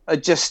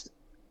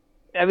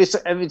 Every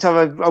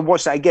time I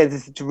watch that again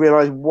to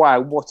realise, wow,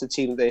 what a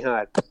team they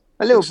had.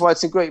 And Liverpool had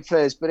some great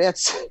players, but they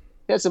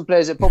had some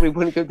players that probably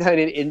wouldn't go down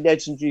in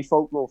legendary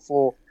folklore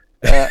for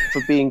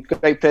being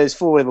great players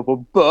for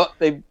Liverpool. But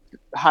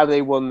how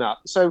they won that.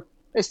 So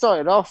they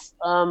started off.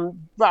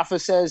 Rafa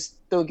says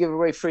don't give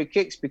away free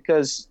kicks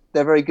because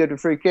they're very good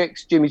with free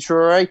kicks. Jimmy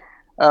Traore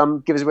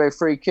gives away a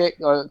free kick,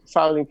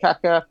 fouling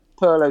Kaka.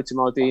 Pirlo to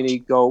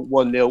Maldini, goal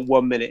 1-0,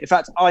 1 minute. In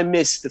fact, I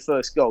missed the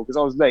first goal because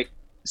I was late,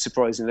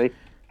 surprisingly,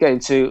 getting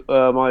to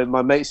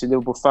my mates who are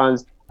Liverpool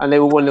fans, and they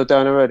were 1-0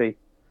 down already.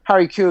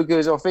 Harry Kewell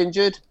goes off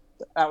injured.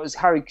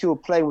 Harry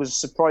Kewell playing was a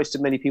surprise to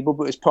many people,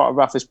 but it was part of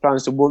Rafa's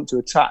plans to want to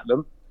attack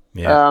them.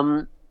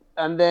 Yeah.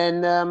 And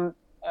then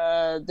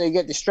they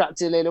get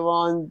distracted later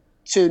on,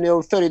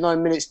 2-0,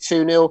 39 minutes,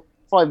 2-0.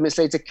 5 minutes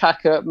later,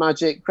 Kaka,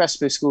 Magic,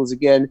 Crespo scores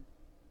again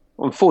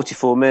on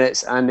 44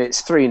 minutes, and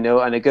it's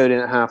 3-0, and they go in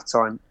at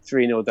half-time,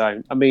 3-0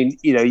 down. I mean,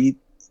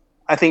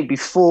 I think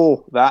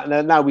before that,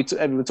 now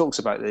everyone talks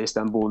about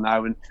Istanbul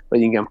now, and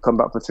when you can come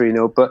back for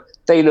 3-0, but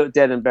they looked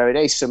dead and buried.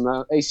 AC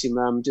Milan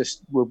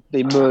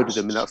they murdered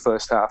them in that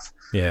first half.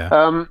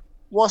 Yeah.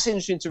 What's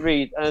interesting to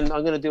read, and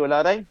I'm going to do a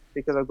Laddo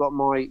because I've got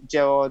my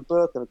Gerrard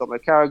book and I've got my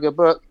Carragher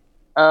book.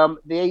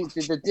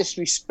 The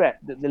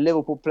disrespect that the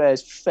Liverpool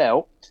players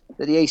felt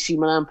that the AC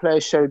Milan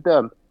players showed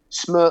them.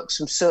 Smirks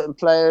from certain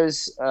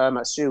players.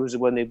 Matsui was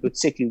when they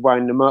particularly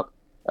wound them up.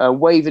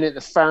 Waving at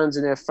the fans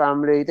and their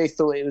family. They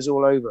thought it was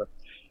all over.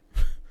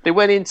 They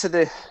went into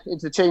the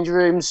change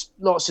rooms,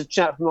 lots of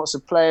chat from lots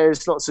of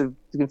players, lots of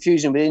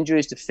confusion with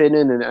injuries to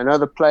Finnan and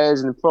other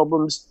players and the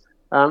problems.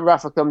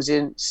 Rafa comes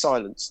in,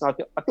 silence. I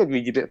could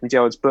read you a bit from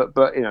Gerrard's book,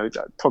 but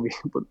probably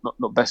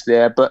not best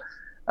there. But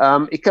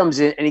he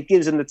comes in and he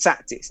gives them the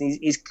tactics. And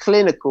he's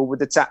clinical with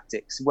the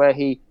tactics, where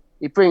he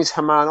brings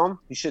Haman on.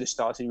 He should have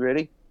started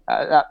really.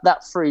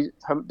 That free,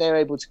 they're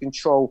able to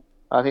control.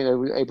 I think they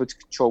were able to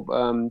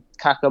control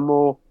Kaka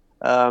more,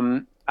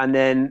 and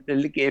then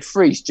it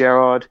frees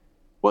Gerrard.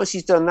 Once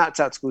he's done that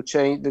tactical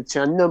change,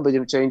 a number of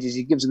different changes,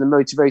 he gives them the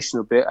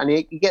motivational bit, and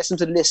he gets them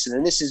to listen.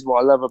 And this is what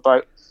I love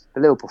about the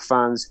Liverpool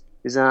fans,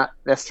 is that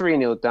they're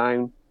 3-0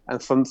 down,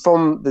 and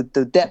from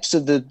the depths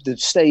of the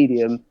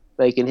stadium,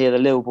 they can hear the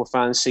Liverpool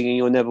fans singing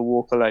 "You'll Never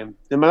Walk Alone."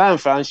 The Milan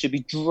fans should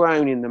be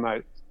drowning them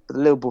out, but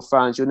the Liverpool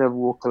fans, "You'll Never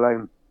Walk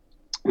Alone."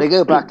 They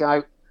go back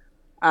out,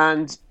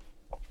 and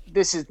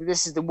this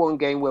is the one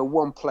game where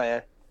one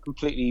player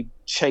completely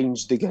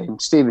changed the game.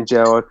 Steven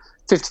Gerrard,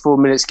 54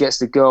 minutes gets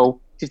the goal.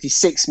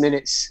 56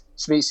 minutes,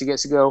 Smeetser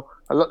gets a goal.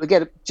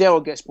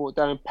 Gerrard gets brought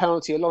down.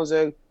 Penalty,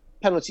 Alonso,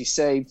 penalty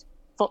saved.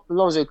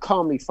 Alonso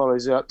calmly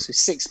follows up. So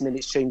 6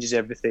 minutes changes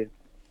everything.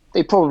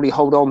 They probably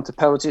hold on to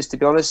penalties, to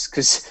be honest,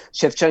 because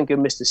Shevchenko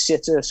missed a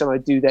sitter. Somehow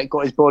Dudek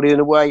got his body in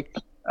the way.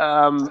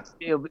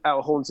 He'll be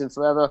out haunting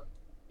forever.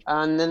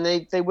 And then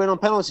they win on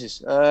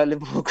penalties.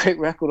 Liverpool, great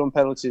record on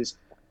penalties.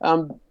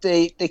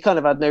 They kind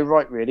of had no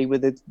right, really,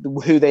 with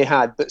who they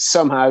had, but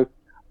somehow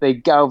they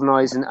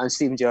galvanised and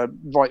Steven Gerrard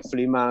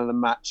rightfully man of the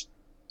match,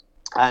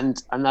 and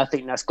I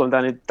think that's gone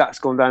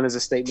down as a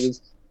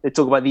statement. They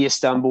talk about the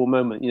Istanbul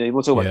moment. You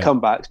want to talk about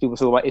comebacks. People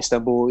talk about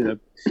Istanbul.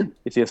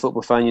 If you're a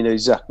football fan, you know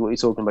exactly what you're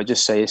talking about.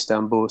 Just say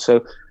Istanbul.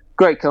 So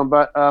great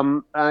comeback.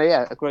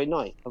 A great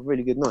night, a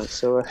really good night.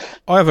 So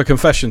I have a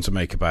confession to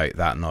make about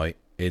that night.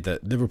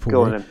 That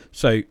Liverpool.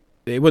 So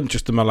it wasn't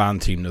just the Milan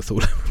team that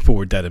thought Liverpool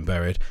were dead and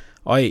buried.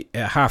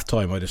 At half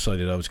time I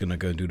decided I was going to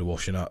go and do the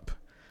washing up.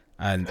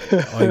 And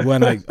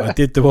I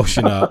did the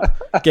washing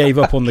up, gave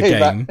up on the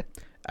game,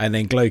 and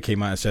then Glow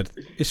came out and said,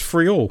 "It's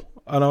 3-3."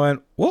 And I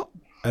went, "What?"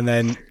 And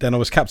then I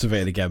was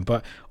captivated again.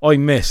 But I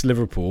miss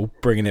Liverpool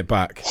bringing it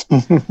back to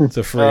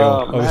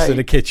 3-3. I was in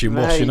the kitchen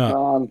washing up.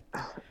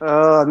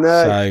 Oh,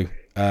 no.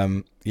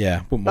 So,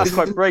 that's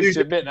quite brave to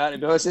admit that.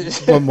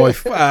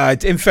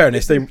 In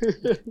fairness,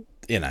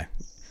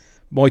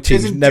 my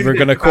team's never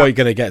quite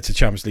going to get to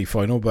Champions League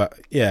final, but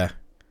yeah.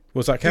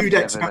 Was that Kevin?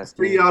 Dudek's about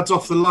 3 yards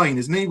off the line,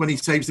 isn't he, when he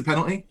saves the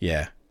penalty?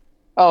 Yeah.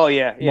 Oh,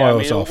 yeah.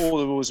 Miles off. All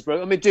the rules are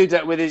broken. I mean,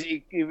 Dudek with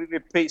he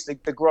repeats the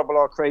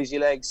Grobbelaar crazy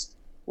legs,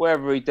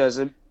 wherever he does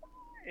it,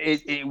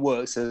 it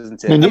works,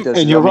 doesn't it?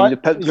 And you're right.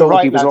 The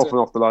goalkeepers off and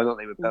off the line, aren't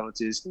they, with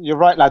penalties? You're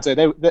right,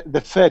 Laddo.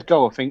 The third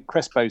goal, I think,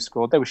 Crespo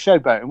scored. They were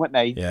showboating, weren't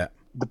they? Yeah.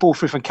 the ball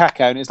through from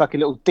Kakao, and it's like a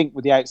little dink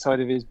with the outside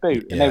of his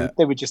boot, and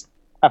they were just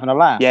having a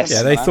laugh. Yes.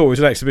 Yeah, they thought it was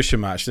an exhibition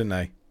match, didn't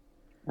they?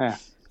 Yeah.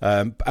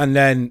 And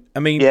then, I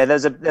mean,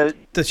 there's did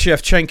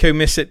Shevchenko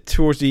miss it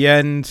towards the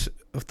end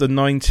of the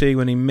 90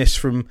 when he missed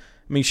from?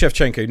 I mean,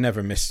 Shevchenko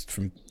never missed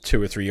from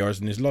 2 or 3 yards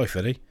in his life,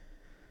 had he?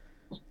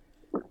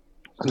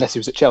 Unless he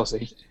was at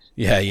Chelsea.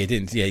 Yeah, he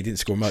didn't. Yeah, he didn't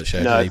score much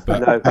there, no, did he? But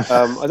no.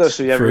 I don't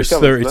see for his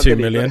 32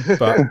 million.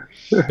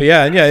 But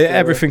yeah,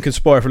 everything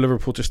conspired for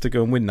Liverpool just to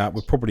go and win that.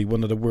 We're probably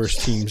one of the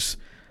worst teams,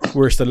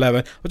 worst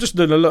 11. I just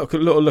did a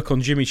little look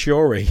on Jimmy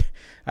Chiori,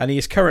 and he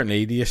is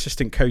currently the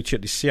assistant coach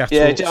at the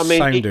Seattle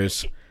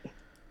Sounders.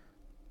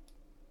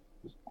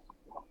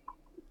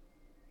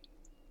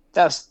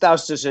 That's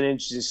just an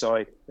interesting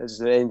side.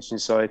 That's an interesting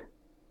side.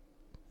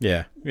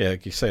 Yeah,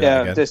 you say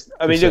that again.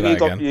 I mean,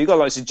 look, you got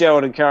like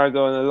Gerrard and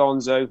Carragher and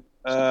Alonso.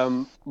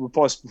 Will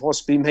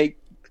possibly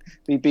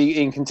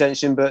be in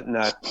contention, but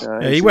no.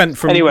 He went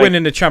from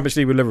winning the Champions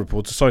League with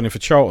Liverpool to signing for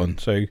Charlton,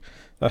 so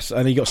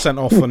and he got sent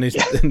off on his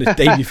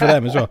debut for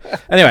them as well.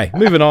 Anyway,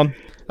 moving on.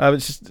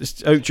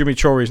 Jimmy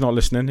Chiori is not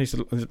listening. He's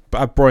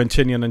add Brian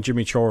Tinian and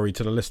Jimmy Chiori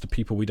to the list of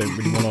people we don't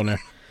really want on there.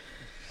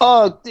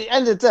 Oh, at the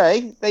end of the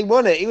day, they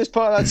won it. He was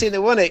part of that team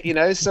that won it,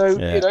 So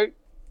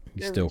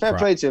fair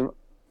play to him.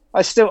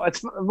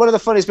 One of the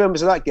funniest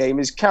moments of that game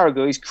is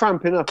Carragher. He's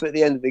cramping up at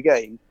the end of the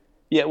game.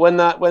 Yeah, when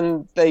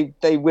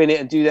they win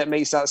it and do that,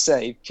 makes that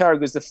save,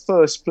 Carragher's the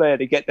first player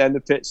to get down the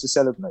pitch to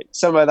celebrate.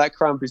 Somehow that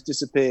cramp has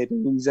disappeared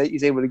and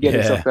he's able to get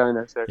himself down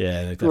there. So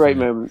great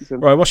moment.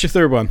 Right, what's your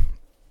third one?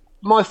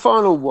 My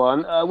final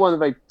one, one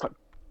of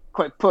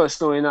quite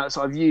personal in that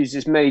I've used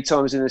this many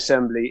times in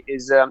assembly,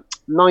 is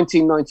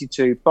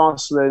 1992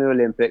 Barcelona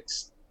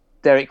Olympics.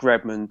 Derek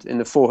Redmond in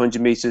the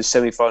 400 meters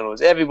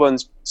semi-finals.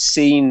 Everyone's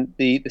seen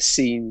the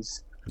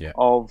scenes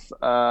of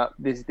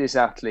this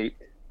athlete.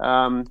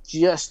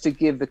 Just to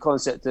give the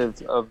concept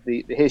of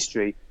the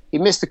history, he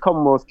missed the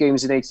Commonwealth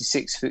Games in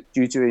 '86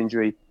 due to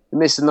injury. He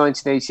missed the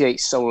 1988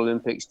 Seoul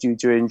Olympics due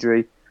to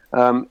injury.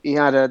 He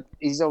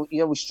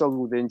always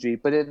struggled with injury,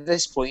 but at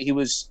this point he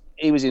was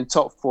in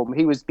top form.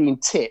 He was being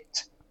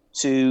tipped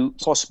to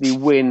possibly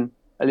win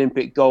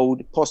Olympic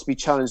gold, possibly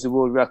challenge the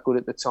world record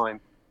at the time.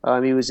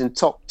 He was in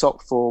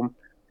top form.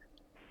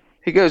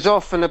 He goes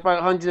off and about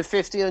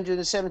 150,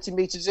 170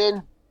 meters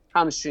in,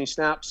 hamstring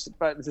snaps.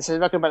 About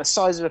the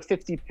size of a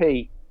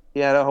 50p. He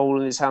had a hole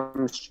in his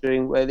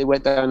hamstring where they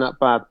went down that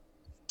bad.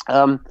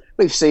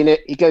 We've seen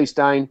it. He goes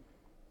down,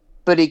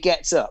 but he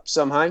gets up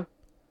somehow,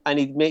 and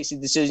he makes the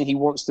decision he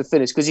wants to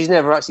finish because he's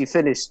never actually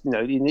finished.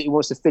 He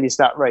wants to finish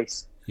that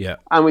race. Yeah.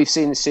 And we've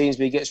seen the scenes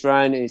where he gets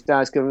round and his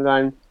dad's coming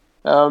down.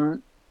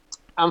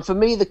 And for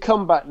me, the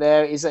comeback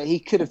there is that he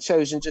could have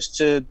chosen just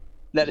to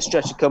let the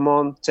stretcher come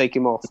on, take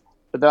him off.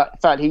 But that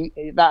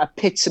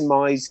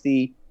epitomised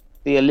the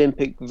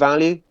Olympic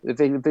value,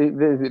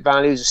 the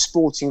values, the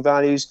sporting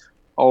values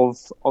of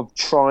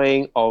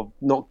trying, of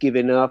not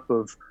giving up,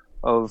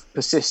 of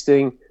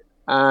persisting.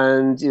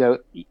 And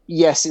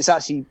yes, it's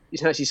actually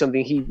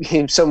something he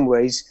in some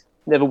ways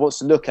never wants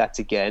to look at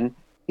again.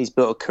 He's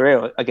built a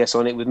career, I guess,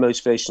 on it with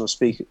motivational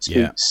speaks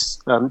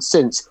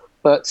since.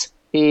 But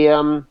he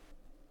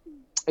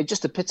it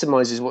just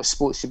epitomises what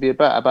sports should be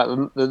about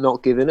the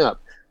not giving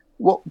up.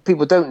 What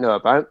people don't know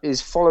about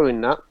is following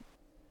that,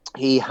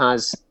 he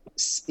has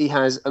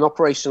an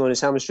operation on his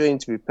hamstring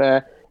to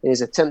prepare. In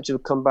his attempt to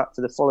come back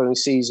for the following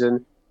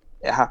season,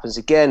 it happens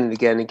again and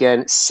again and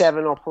again.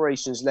 7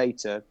 operations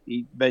later,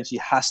 he eventually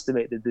has to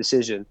make the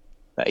decision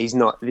that he's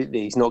not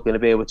going to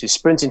be able to.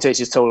 Sprinting takes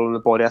his toll on the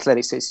body,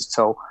 athletics takes its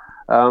toll.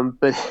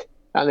 But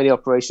that many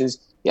operations.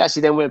 He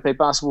actually then went and played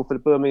basketball for the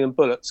Birmingham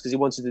Bullets because he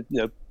wanted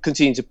to,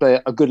 continue to play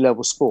a good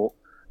level sport.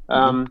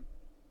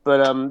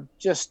 But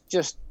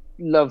just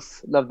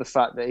love the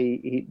fact that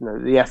he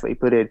the effort he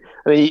put in.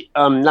 I mean,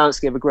 Lance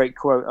gave a great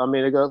quote. I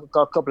mean, I got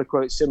a couple of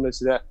quotes similar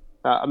to that.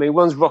 I mean,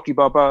 one's Rocky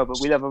Balboa, but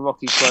we love a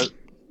Rocky quote.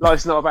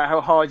 Life's not about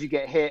how hard you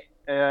get hit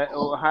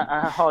or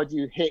how hard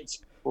you hit.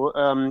 Or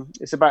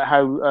it's about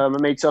how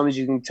many times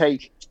you can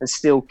take and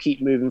still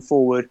keep moving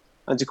forward.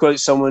 And to quote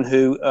someone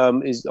who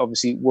is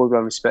obviously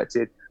worldwide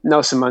respected,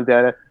 Nelson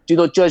Mandela, "Do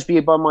not judge me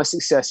by my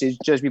successes,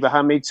 judge me by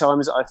how many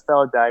times I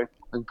fell down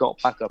and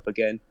got back up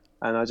again."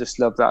 And I just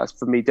love that.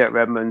 For me, Derek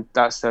Redmond,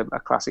 that's a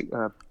classic.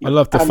 I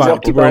love the fact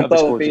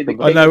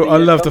I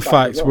love the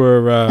fact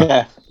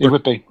we're it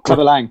would be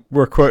Clubber Lang.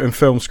 We're quoting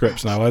film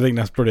scripts now. I think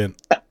that's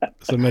brilliant.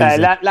 It's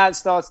amazing. Lance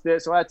started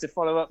it, so I had to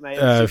follow up, mate.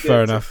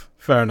 Fair enough.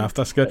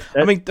 That's good.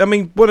 I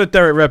mean, one of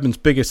Derek Redmond's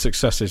biggest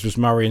successes was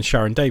marrying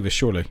Sharon Davis.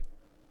 Surely,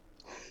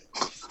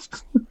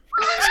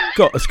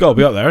 it's got to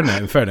be up there, isn't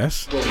it? In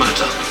fairness.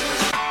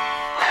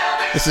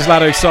 This is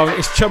Laddo's song.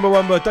 It's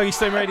Chumbawamba, Dougie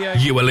Stone Radio.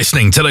 You are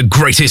listening to the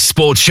greatest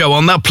sports show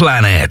on the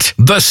planet,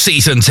 The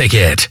Season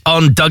Ticket,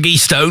 on Dougie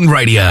Stone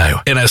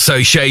Radio, in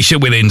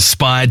association with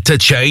Inspired to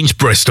Change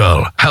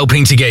Bristol,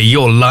 helping to get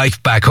your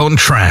life back on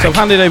track. So I've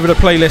handed over the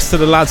playlist to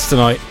the lads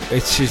tonight,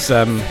 which is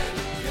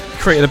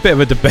created a bit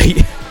of a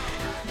debate.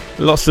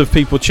 Lots of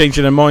people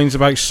changing their minds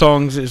about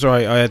songs. It's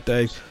right. I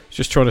was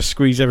just trying to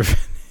squeeze everything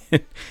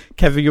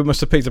Kevin, you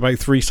must have picked about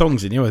 3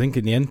 songs in you, I think,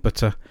 in the end,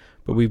 but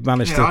we've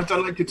managed to. I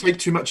don't like to take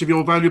too much of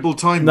your valuable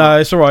time. No,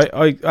 it's all right.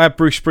 I had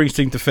Bruce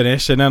Springsteen to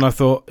finish, and then I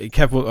thought,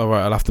 Kevin, all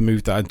right, I'll have to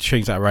move that and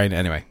change that around.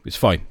 Anyway, it's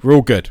fine. We're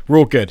all good.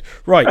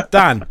 Right,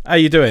 Dan, how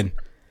you doing?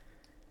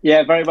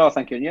 Yeah, very well,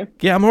 thank you. And you?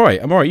 Yeah, I'm all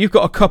right. You've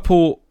got a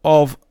couple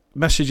of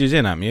messages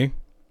in, haven't you?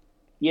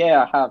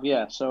 Yeah, I have.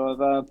 Yeah,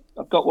 so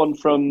I've got one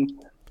from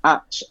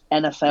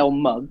 @NFL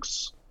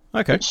Mugs.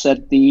 Okay. It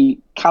said the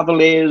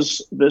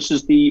Cavaliers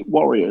versus the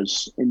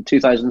Warriors in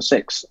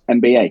 2006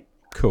 NBA.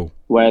 Cool.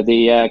 Where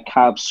the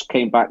Cavs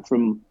came back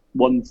from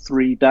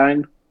 1-3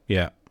 down.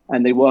 Yeah.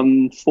 And they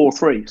won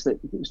 4-3. So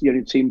it's the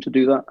only team to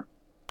do that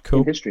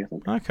in history, I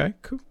think. Okay,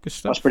 cool. Good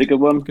stuff. That's a pretty good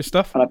one. Good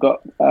stuff. And I've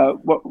got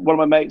one of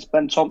my mates,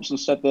 Ben Thompson,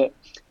 said that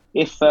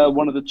if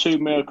one of the 2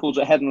 miracles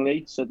at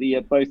Headingley, so the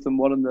Botham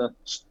one and the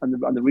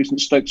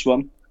recent Stokes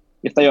one,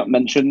 if they aren't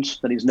mentioned,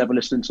 then he's never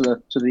listening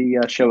to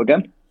the show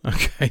again.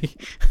 Okay.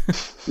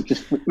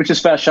 which is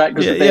fair shout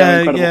because they are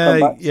incredible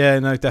comebacks. Yeah,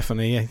 no,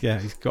 definitely. Yeah,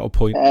 he's got a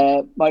point.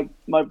 My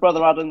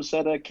brother Adam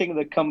said king of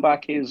the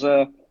comeback is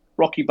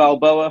Rocky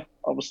Balboa,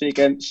 obviously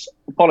against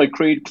Apollo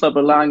Creed,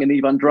 Clubber Lang, and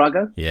Ivan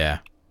Drago. Yeah,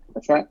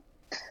 that's right.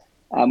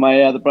 And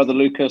my other brother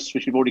Lucas,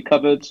 which we've already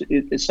covered,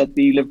 it said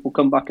the Liverpool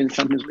comeback in the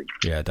Champions League.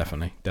 Yeah,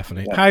 definitely.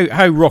 Yeah.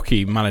 How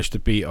Rocky managed to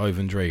beat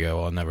Ivan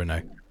Drago, I'll never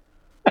know.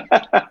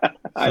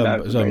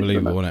 It was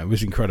unbelievable, wasn't it? It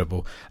was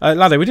incredible.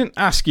 Laddo, we didn't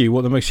ask you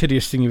what the most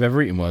hideous thing you've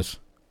ever eaten was.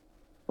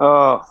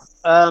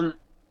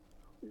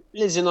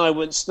 Liz and I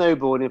went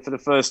snowboarding for the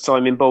first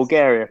time in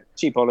Bulgaria.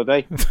 Cheap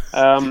holiday.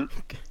 How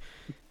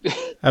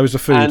was the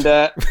food? And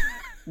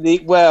the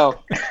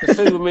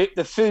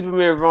food when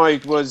we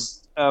arrived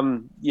was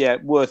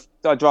worth.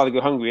 I'd rather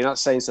go hungry, and that's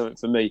saying something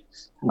for me.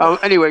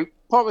 Anyway,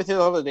 partway through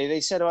the holiday, they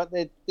said about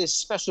this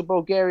special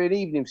Bulgarian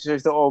evening. So we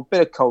thought,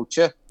 bit of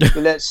culture.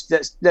 let's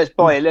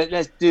buy it.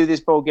 Let's do this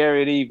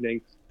Bulgarian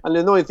evening. And the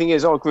annoying thing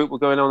is, our group were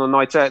going on a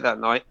night out that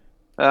night.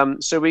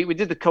 So we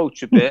did the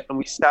culture bit, and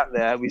we sat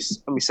there. We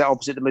sat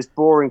opposite the most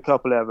boring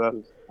couple ever.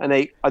 And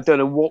I don't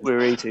know what we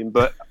were eating,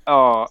 but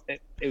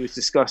it was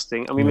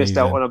disgusting, and we missed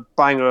out on a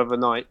banger of a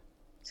night.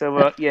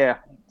 So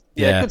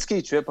good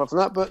ski trip apart from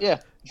that, but yeah.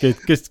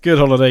 Good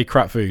holiday,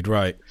 crap food,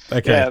 right?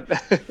 Okay. Yeah.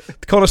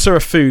 The connoisseur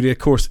of food, of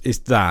course, is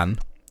Dan,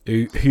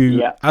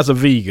 who as a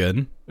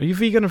vegan, are you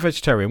vegan or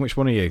vegetarian? Which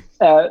one are you?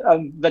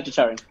 I'm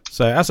vegetarian.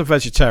 So as a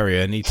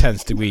vegetarian, he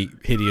tends to eat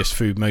hideous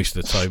food most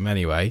of the time,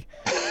 anyway.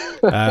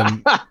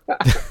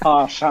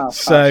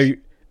 So,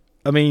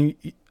 I mean,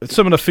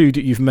 some of the food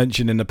that you've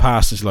mentioned in the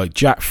past is like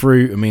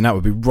jackfruit. I mean, that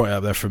would be right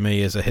up there for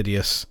me as a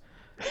hideous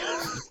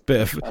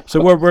bit of. So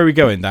where are we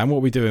going, Dan? What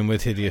are we doing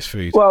with hideous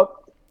food? Well,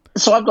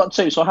 so I've got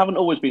 2. So I haven't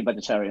always been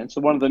vegetarian. So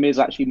one of them is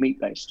actually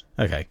meat-based.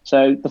 Okay.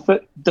 So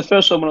the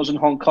first one when I was in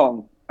Hong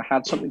Kong, I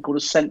had something called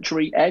a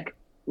century egg.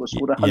 It was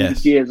called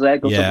 100 years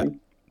egg or something.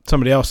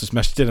 Somebody else has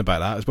messaged in about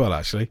that as well,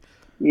 actually.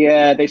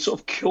 Yeah, they sort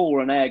of cure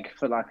an egg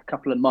for like a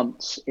couple of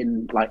months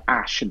in like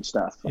ash and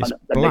stuff. It's and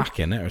black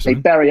in it or something? They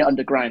bury it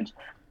underground.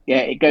 Yeah,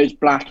 it goes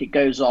black, it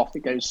goes off, it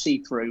goes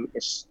see-through.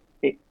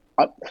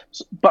 But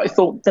I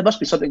thought there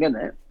must be something in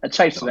it. I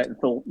tasted it and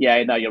thought,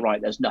 yeah, no, you're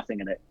right. There's nothing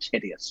in it. It's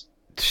hideous.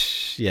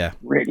 Yeah,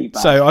 really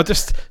bad.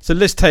 So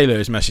Liz Taylor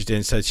has messaged in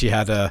and said she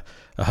had a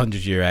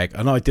 100-year egg,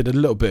 and I did a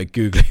little bit of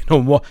googling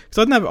on what,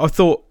 because I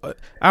thought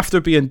after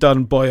being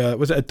done by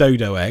was it a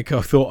dodo egg?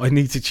 I thought I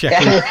need to check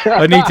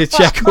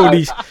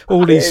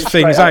all these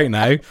things out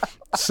now.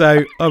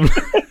 So I'm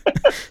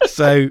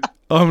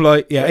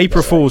like, yeah,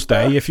 April Fool's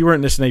Day. If you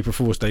weren't listening to April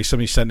Fool's Day,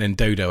 somebody sent in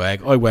dodo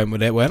egg. I went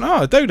with it.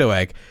 A dodo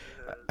egg.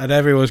 And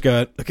everyone's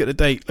going, look at the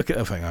date, look at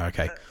the thing. Oh,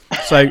 okay.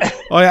 So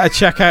I had to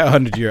check out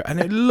 100-year,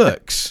 and it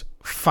looks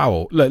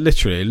foul.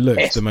 Literally, it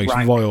looks the most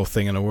vile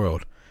thing in the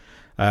world.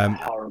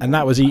 And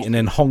that was eaten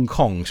in Hong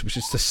Kong, which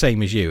is the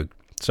same as you.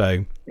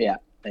 So yeah,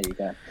 there you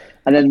go.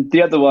 And then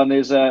the other one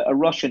is a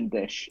Russian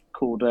dish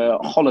called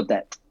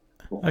holodet.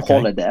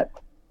 Holodet.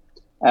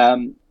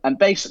 And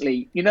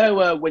basically,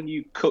 when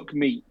you cook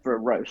meat for a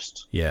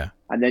roast,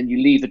 and then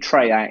you leave the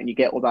tray out and you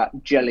get all that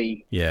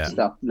jelly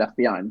stuff left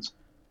behind.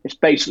 It's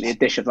basically a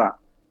dish of that.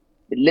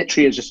 It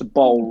literally is just a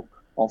bowl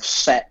of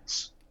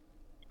set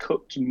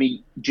cooked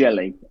meat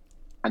jelly,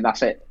 and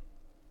that's it.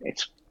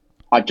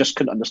 I just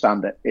couldn't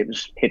understand it. It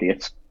was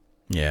hideous.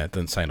 Yeah, it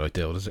doesn't sound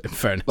ideal, does it? In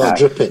fairness,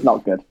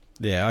 not good.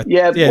 Yeah,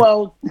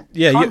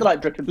 kind of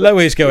like dripping.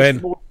 Lowey's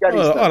going,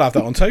 I'll have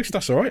that on toast.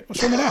 That's all right.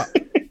 What's wrong with that?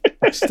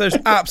 There's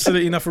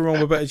absolutely nothing wrong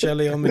with a bit of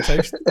jelly on the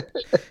toast.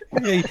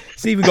 Yeah,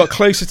 he's even got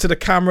closer to the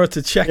camera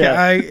to check it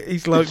out.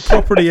 He's like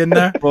properly in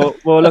there. We'll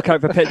look out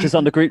for pictures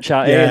on the group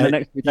chat in the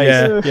next few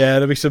days. Yeah,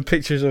 there'll be some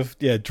pictures of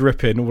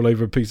dripping all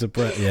over a piece of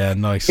bread. Yeah,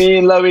 nice. Me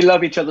and Lowey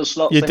love each other's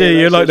slots. You do.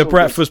 You're like the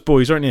breakfast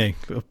boys, aren't you?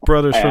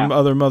 Brothers from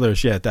other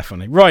mothers. Yeah,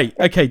 definitely. Right.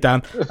 Okay,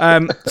 Dan.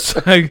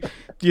 So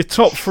your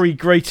top 3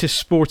 greatest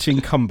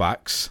sporting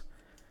comebacks.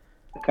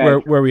 Okay.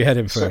 Where are we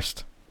heading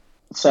first?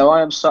 So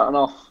I am starting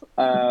off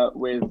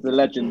with the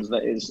legends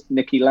that is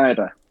Niki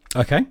Lauda.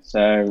 Okay.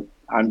 So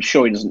I'm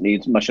sure he doesn't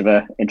need much of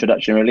an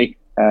introduction, really.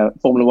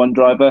 Formula One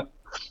driver.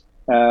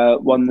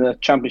 won the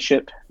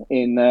championship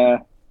in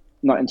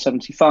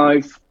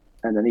 1975,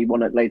 and then he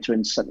won it later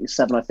in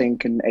 77, I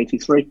think, and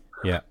 83.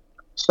 Yeah.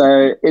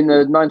 So in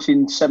the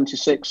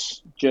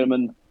 1976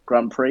 German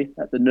Grand Prix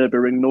at the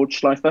Nürburgring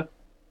Nordschleife,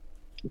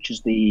 which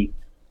is the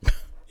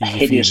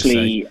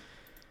hideously...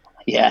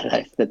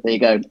 Yeah, there you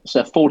go. It's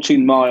a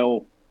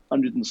 14-mile,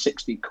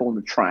 160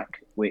 corner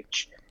track,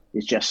 which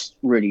is just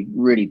really,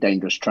 really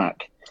dangerous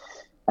track.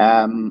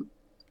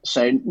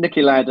 So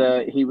Niki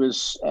Lauda, he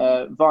was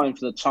vying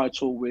for the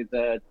title with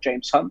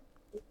James Hunt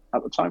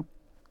at the time,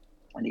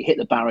 and he hit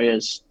the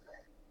barriers.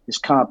 His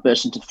car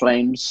burst into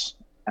flames,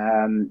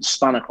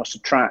 spun across the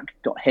track,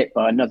 got hit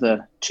by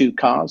another 2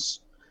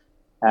 cars.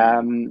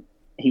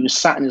 He was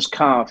sat in his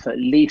car for at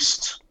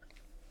least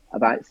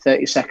about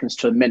 30 seconds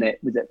to a minute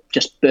with it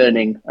just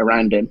burning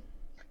around him.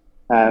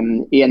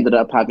 He ended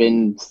up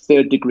having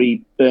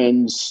 3rd-degree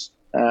burns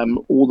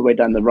all the way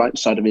down the right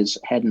side of his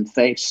head and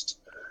face.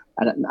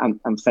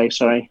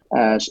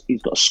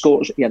 He's got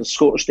he had a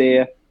scorched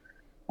ear.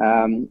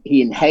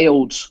 He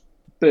inhaled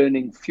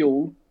burning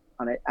fuel,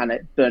 and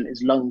it burnt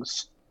his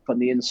lungs from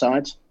the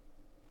inside.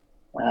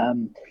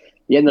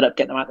 He ended up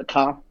getting him out of the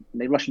car,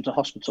 and they rushed him to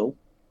hospital.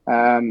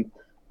 And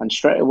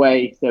straight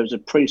away there was a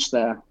priest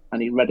there,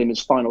 and he read him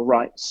his final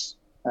rites,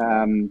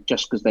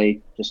 just because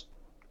they just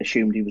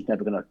assumed he was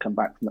never going to come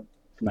back from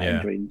that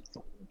injury and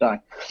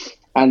die.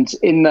 And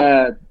in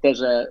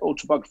there's an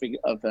autobiography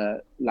of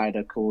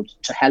Lauda called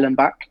To Hell and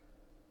Back,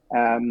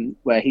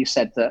 where he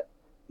said that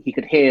he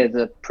could hear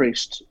the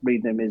priest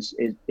reading him his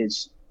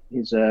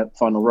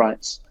final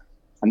rites,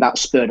 and that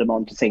spurred him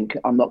on to think,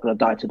 I'm not going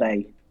to die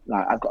today.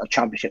 Like, I've got a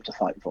championship to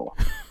fight for.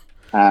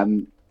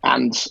 And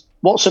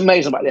what's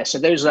amazing about this, so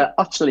those are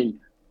utterly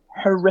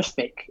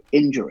horrific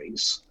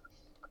injuries.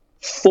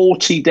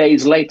 40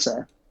 days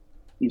later,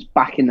 he's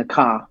back in the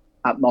car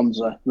at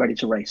Monza, ready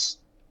to race.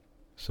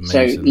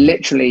 So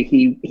literally,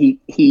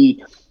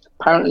 he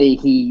apparently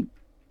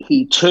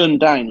he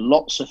turned down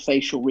lots of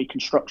facial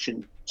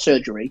reconstruction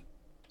surgery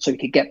so he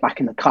could get back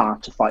in the car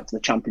to fight for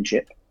the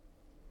championship.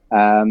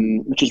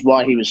 Which is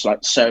why he was like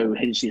so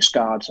hideously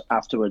scarred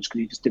afterwards, because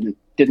he just didn't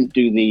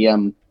do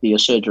the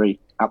surgery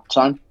at the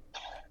time.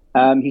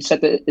 He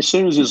said that as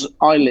soon as his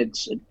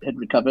eyelids had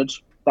recovered,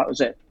 that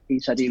was it. He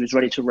said he was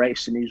ready to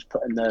race, and he was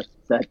putting the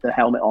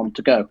helmet on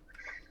to go.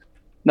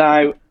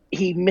 Now,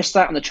 he missed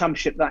out on the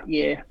championship that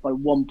year by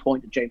 1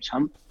 point at James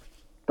Hunt,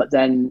 but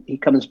then he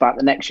comes back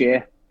the next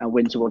year and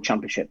wins the World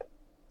Championship.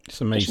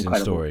 It's an amazing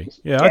story.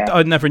 Yeah.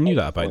 I never knew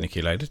that about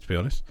Niki Lauda, to be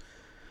honest.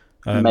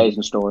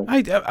 Amazing story.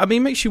 I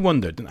mean, it makes you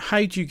wonder,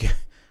 how do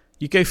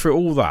you go through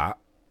all that?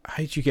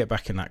 How do you get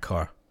back in that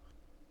car?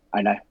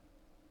 I know.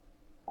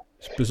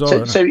 It's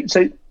bizarre.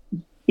 So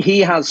he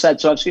has said,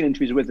 so I've seen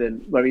interviews with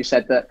him where he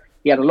said that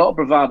he had a lot of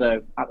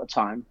bravado at the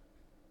time,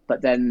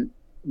 but then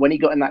when he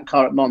got in that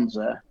car at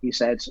Monza, he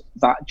said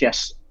that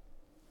just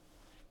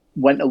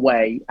went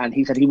away, and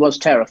he said he was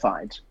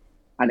terrified,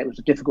 and it was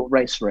a difficult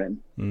race for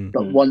him. Mm-hmm.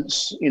 But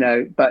once,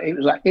 but it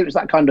was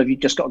that kind of, you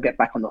just got to get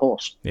back on the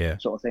horse,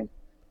 sort of thing.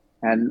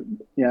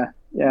 And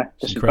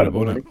just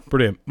incredible, really.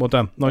 Brilliant. Well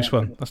done. Nice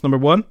one. That's number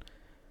 1.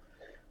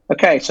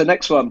 Okay, so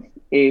next one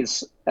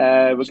is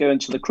we're going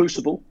to the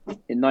Crucible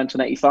in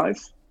 1985,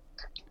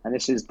 and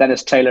this is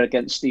Dennis Taylor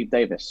against Steve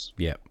Davis.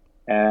 Yeah.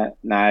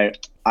 Now,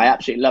 I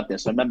absolutely love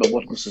this. I remember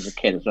watching this as a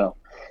kid as well.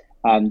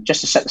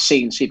 Just to set the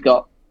scene, so you've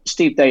got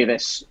Steve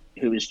Davis,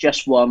 who has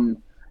just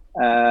won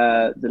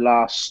the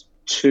last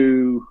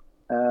 2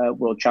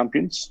 world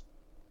champions,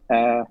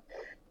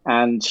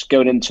 and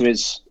going into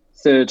his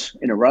 3rd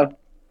in a row.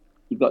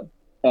 You've got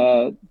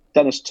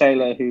Dennis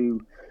Taylor,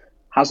 who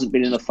hasn't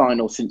been in a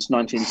final since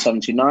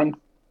 1979,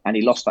 and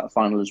he lost that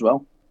final as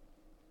well.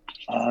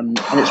 And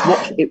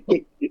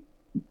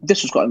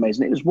this was quite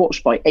amazing. It was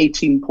watched by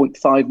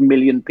 18.5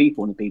 million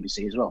people on the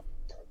BBC as well.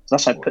 So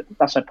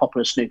that's how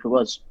popular snooker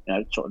was,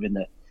 sort of in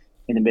the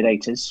mid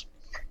 80s.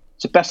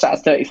 It's a best out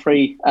of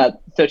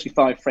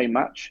 35 frame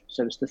match.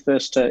 So it's the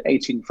first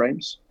 18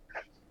 frames.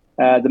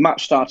 The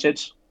match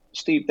started.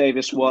 Steve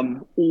Davis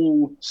won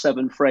all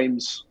 7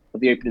 frames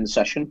of the opening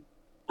session.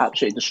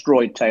 Absolutely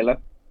destroyed Taylor.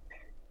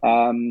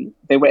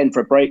 They went in for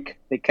a break.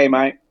 They came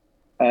out.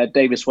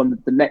 Davis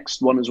won the next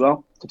one as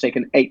well to take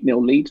an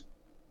 8-0 lead.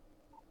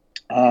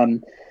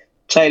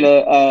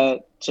 So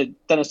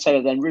Dennis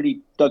Taylor then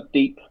really dug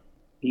deep.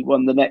 He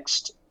won the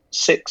next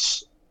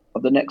 6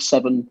 of the next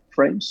 7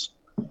 frames,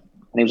 and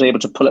he was able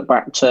to pull it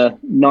back to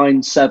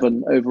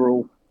 9-7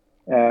 overall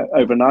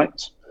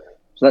overnight.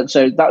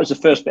 So that was the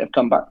first bit of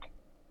comeback.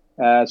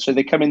 So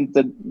they come in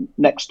the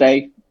next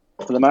day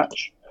for the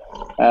match.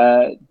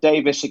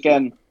 Davis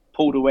again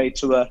pulled away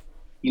to a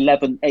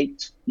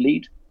 11-8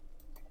 lead,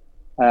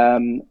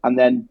 and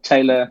then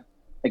Taylor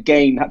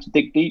again had to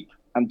dig deep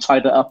and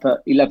tied it up at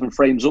 11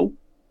 frames all.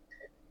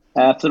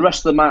 For the rest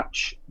of the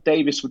match,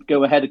 Davis would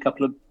go ahead a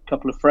couple of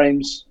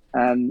frames,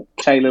 and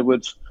Taylor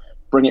would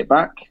bring it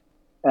back.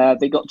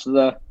 They got to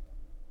the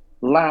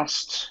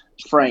last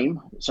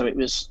frame, so it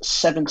was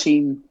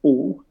 17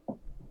 all,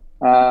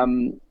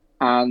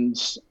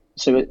 and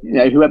So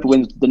whoever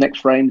wins the next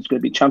frame is going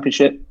to be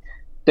championship.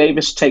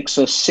 Davis takes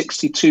a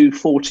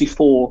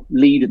 62-44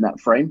 lead in that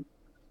frame.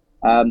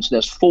 So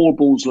there's 4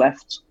 balls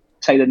left.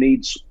 Taylor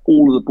needs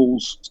all of the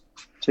balls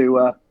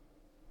to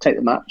take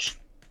the match.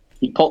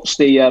 He pots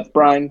the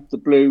brown, the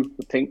blue,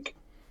 the pink.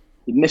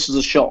 He misses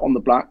a shot on the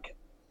black.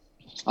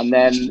 And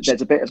then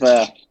there's a bit of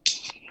a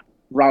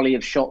rally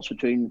of shots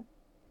between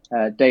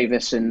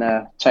Davis and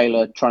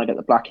Taylor trying to get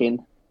the black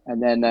in.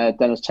 And then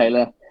Dennis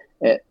Taylor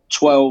at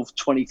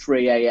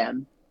 12:23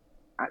 a.m.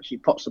 actually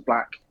pots the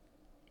black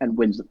and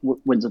wins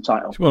the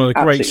title. It's one of the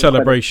great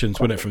celebrations,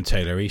 wasn't it, from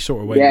Taylor? He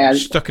sort of went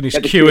stuck in his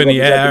cue in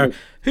the air.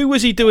 Who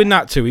was he doing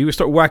that to? He was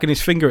sort of wagging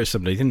his finger at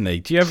somebody, didn't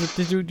he?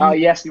 Oh,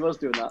 yes, he was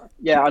doing that.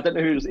 Yeah, I don't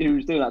know who he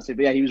was doing that to,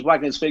 but yeah, he was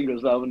wagging his finger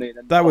as well, wasn't he?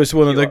 And that was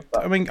one of the...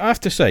 I mean, I have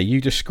to say, you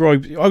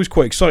described... I was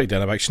quite excited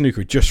then about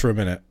snooker just for a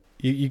minute.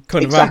 You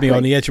kind of had me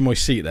on the edge of my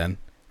seat then,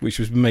 which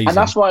was amazing. And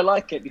that's why I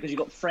like it, because you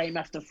got frame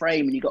after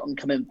frame and you got them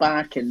coming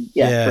back and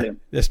brilliant.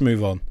 Let's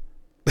move on.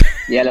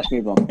 Yeah, let's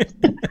move on.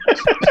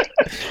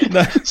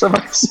 No.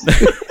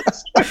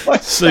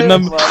 So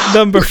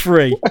number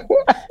 3.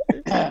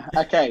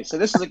 Okay, so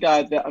this is a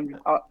guy that I'm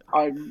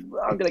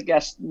going to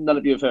guess none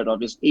of you have heard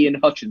of. Is Ian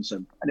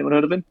Hutchinson. Anyone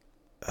heard of him?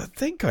 I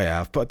think I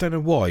have, but I don't know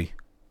why.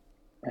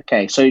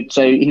 Okay, so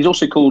he's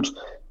also called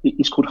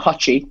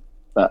Hutchie,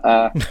 but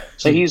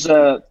so he's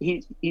a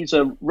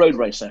road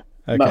racer,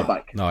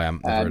 motorbike. No, I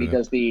am. He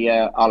does the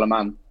Isle of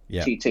Man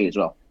TT as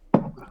well.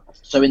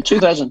 So in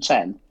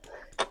 2010,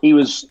 he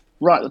was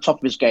right at the top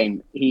of his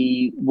game.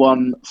 He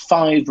won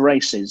 5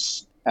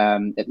 races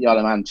at the Isle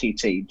of Man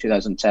TT in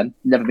 2010.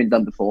 Never been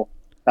done before.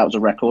 That was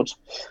a record.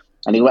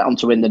 And he went on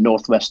to win the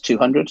Northwest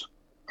 200.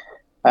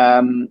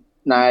 Now,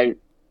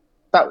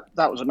 that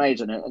was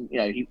amazing. And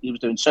he was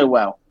doing so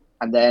well.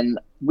 And then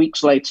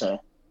weeks later,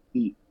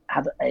 he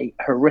had a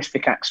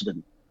horrific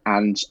accident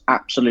and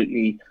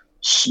absolutely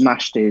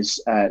smashed his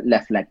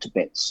left leg to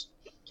bits.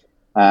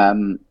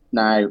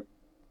 Now,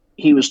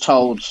 he was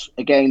told,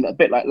 again, a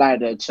bit like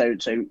Laddo, so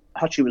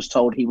Hutchie was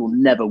told he will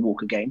never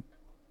walk again.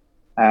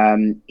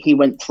 He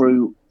went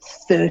through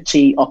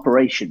 30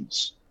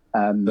 operations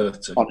on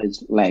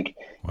his leg.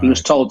 Wow. He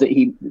was told that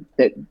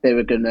they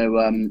were going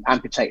to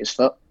amputate his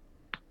foot.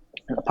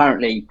 And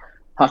apparently,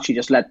 Hutchie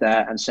just led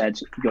there and said,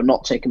 "You're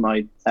not taking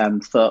my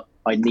foot.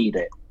 I need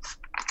it."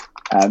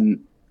 And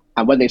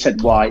when they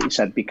said why, he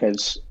said,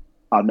 "Because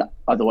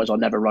otherwise I'll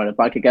never ride a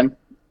bike again."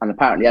 And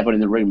apparently everyone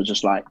in the room was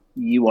just like,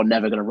 "You are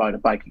never going to ride a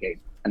bike again."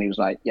 And he was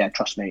like, "Yeah,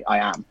 trust me, I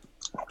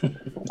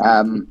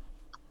am."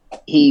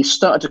 He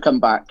started to come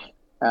back.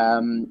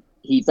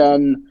 He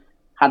then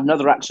had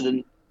another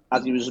accident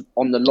as he was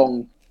on the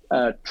long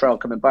trail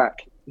coming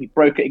back. He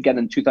broke it again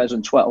in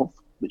 2012,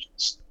 which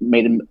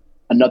made him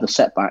another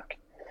setback.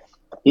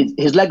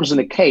 His leg was in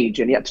a cage,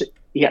 and they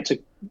had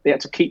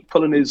to keep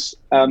pulling his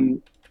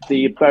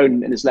the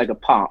bone in his leg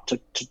apart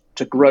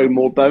to grow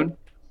more bone.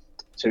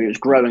 So he was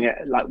growing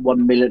it like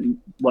 1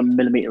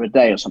 millimeter a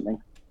day or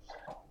something.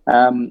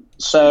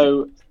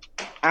 So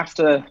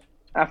after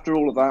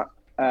all of that,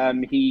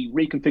 he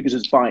reconfigures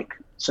his bike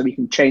so he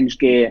can change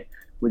gear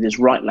with his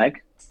right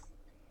leg.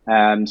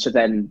 So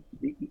then,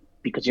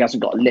 because he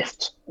hasn't got a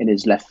lift in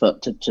his left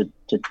foot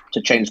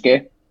to change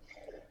gear,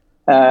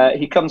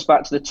 he comes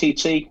back to the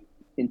TT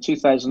in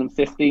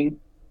 2015,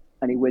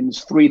 and he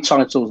wins 3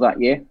 titles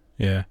that year.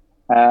 Yeah.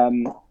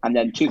 And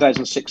then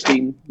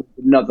 2016,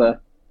 another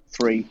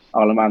 3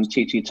 Isle of Man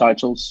TT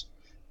titles,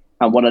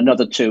 and won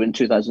another 2 in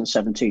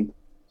 2017.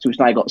 So he's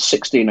now got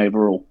 16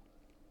 overall,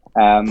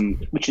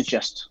 which is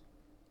just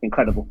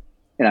incredible.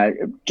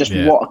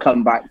 What a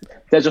comeback.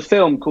 There's a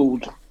film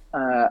called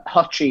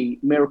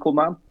Hutchie Miracle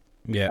Man.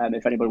 Yeah.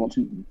 If anybody wants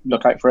to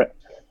look out for it.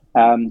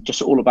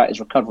 Just all about his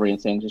recovery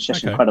and things. It's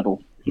just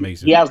incredible.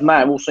 Amazing. He has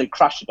now also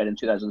crashed again in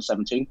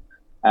 2017,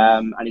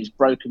 and he's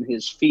broken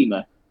his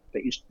femur,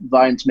 but he's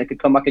vying to make a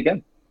comeback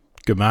again.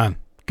 Good man.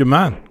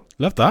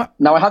 Love that.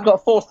 Now, I have got a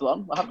fourth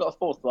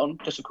one.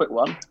 Just a quick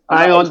one.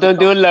 Hang on, don't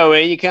do it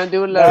Lowey. You can't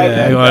do it Lowey.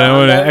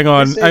 Yeah, hang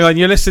on.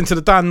 You're listening to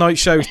the Dan Knight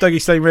Show. It's Dougie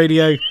Stone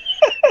Radio.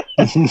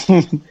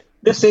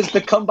 This is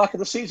the comeback of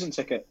the season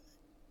ticket.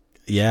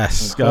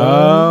 Yes.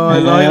 Oh, I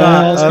like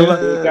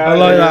that. I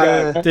like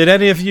that. Did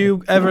any of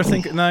you ever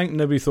think... No,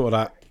 nobody thought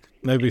of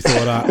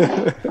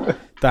that.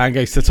 Dan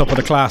goes to the top of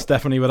the class,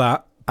 definitely with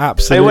that.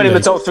 Absolutely. They went in the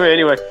top 3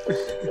 anyway.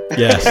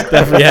 Yes,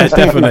 definitely. Yeah,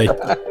 definitely.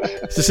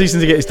 It's the season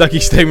to get. It's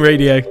Dougie Stone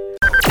Radio.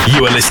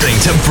 You are listening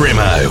to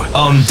Brimmo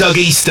on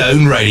Dougie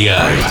Stone Radio.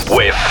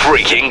 We're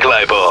freaking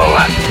global.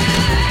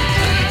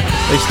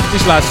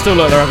 These lads still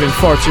look like they're having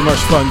far too much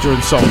fun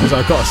during songs,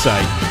 I've got to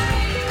say.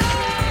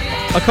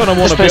 I kind of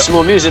want to play some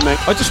more music, mate.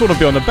 I just want to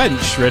be on the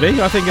bench,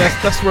 really. I think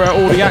that's where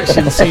all the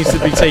action seems to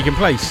be taking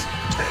place.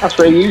 That's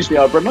where you usually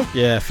are, Brimmo.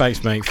 Yeah,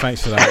 thanks, mate.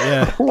 Thanks for that.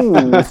 Yeah.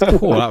 Ooh,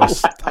 that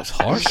was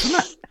harsh,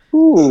 wasn't it?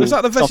 Ooh, was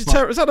that the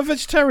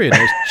vegetarian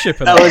that was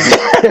chipping?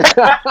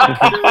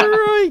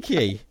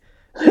 Crikey.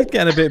 He's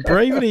getting a bit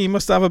brave, and he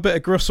must have a bit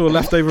of gristle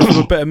left over from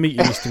a bit of meat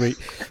he used to eat.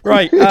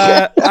 Right,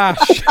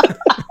 Ash.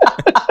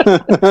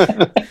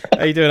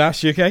 How you doing,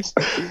 Ash? You okay?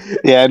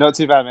 Yeah, not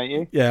too bad, mate.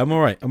 You? Yeah, I'm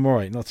all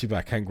right. Not too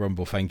bad. Can't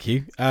grumble, thank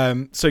you.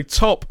 So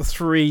top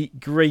 3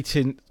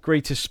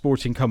 greatest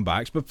sporting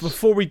comebacks. But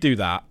before we do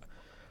that,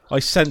 I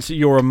sense that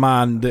you're a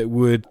man that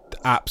would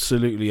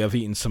absolutely have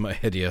eaten something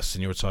hideous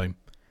in your time.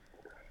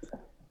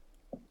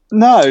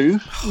 No,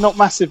 not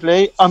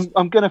massively. I'm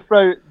going to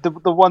throw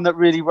the one that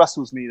really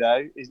rustles me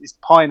though is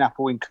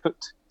pineapple in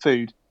cooked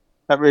food.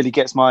 That really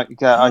gets my.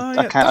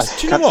 I can't.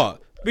 Do you know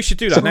what? We should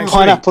do that next week.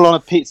 Pineapple on a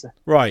pizza.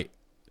 Right.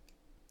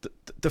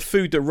 The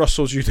food that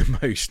rustles you the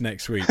most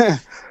next week.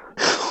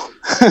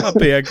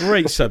 That'd be a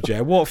great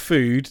subject. What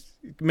food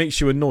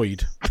makes you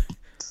annoyed?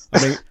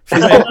 I mean, for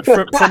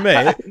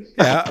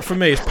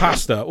me, it's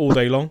pasta all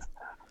day long.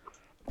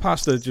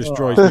 Pasta just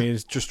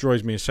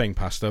drives me insane.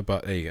 Pasta,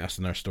 but hey, that's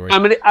another story. How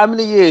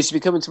many years have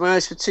you coming to my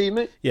house for tea,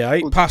 mate? Yeah, I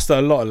eat pasta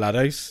a lot of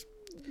Laddos.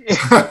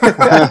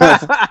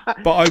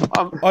 But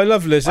I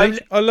love Lizzie.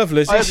 I love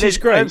Lizzie. She's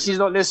great. I hope she's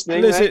not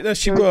listening. Lizzie,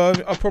 she will.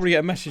 I'll probably get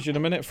a message in a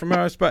minute from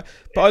her. But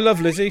I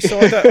love Lizzie, so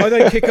I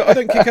don't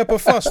kick up a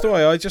fuss, do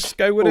I? I just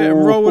go with it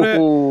and roll with it.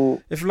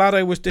 If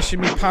Laddo was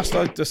dishing me pasta,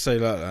 I'd just say,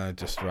 look, I'd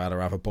just rather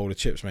have a bowl of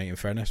chips, mate. In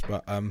fairness,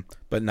 but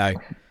no.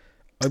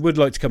 I would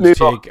like to come to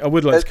tea. I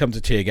would like to come to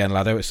tea again,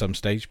 Laddo, at some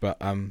stage. But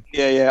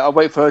yeah. I'll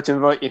wait for her to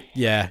invite you.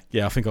 Yeah.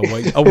 I think I'll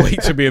wait. I'll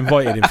wait to be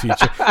invited in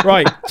future.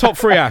 Right, top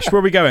 3, Ash. Where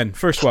are we going?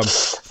 First one.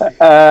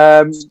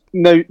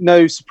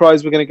 No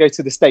surprise. We're going to go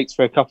to the States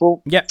for a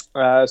couple. Yep.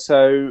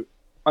 So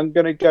I'm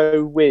going to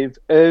go with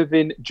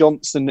Irvin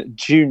Johnson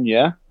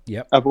Jr.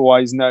 Yep.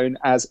 Otherwise known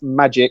as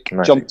Magic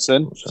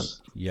Johnson.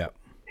 Yep.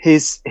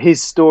 His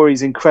story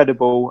is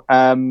incredible.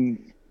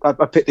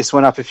 I picked this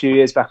one up a few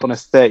years back on a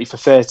 30 for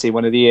 30,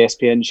 one of the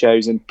ESPN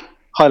shows, and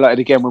highlighted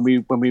again when we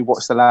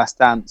watched The Last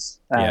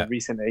Dance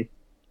recently.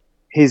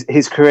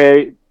 His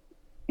career,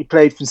 he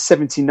played from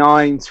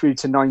 79 through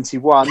to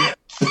 91.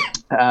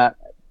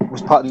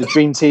 Was part of the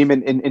dream team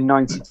in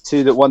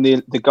 92 that won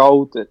the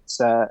gold at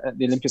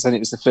the Olympics. I think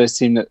it was the first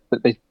team that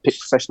they picked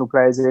professional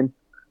players in.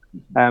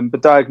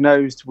 But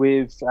diagnosed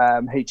with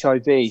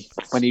HIV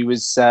when he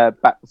was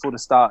back before the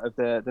start of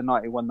the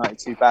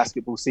 91-92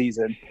 basketball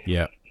season.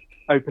 Yeah.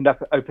 Opened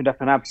up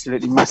an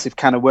absolutely massive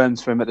can of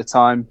worms for him at the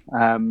time,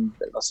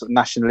 sort of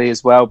nationally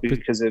as well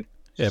because of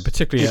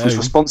particularly people's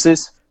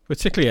responses.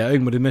 Particularly at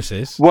home with the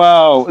missus.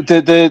 Well,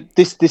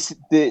 this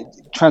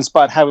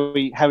transpired how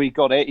he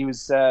got it. He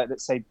was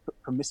let's say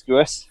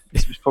promiscuous.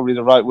 This was probably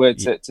the right word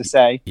to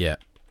say. Yeah.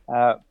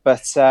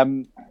 But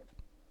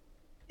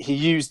he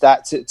used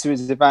that to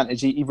his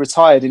advantage. He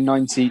retired in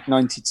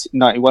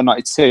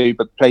 91-92,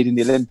 but played in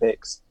the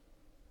Olympics.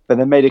 But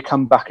then made a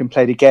comeback and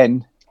played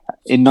again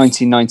in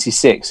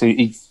 1996. So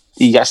he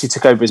actually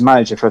took over as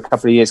manager for a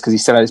couple of years because he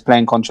still had his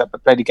playing contract,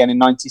 but played again in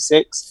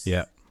 96.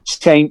 Yeah.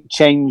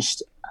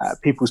 Changed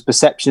people's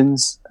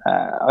perceptions.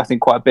 I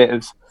think quite a bit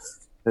of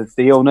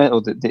the illness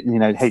or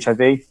the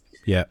HIV.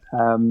 Yeah.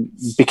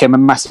 Became a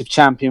massive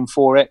champion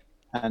for it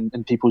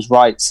and people's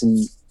rights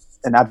and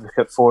an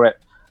advocate for it.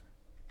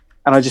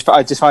 And I just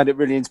find it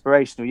really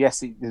inspirational.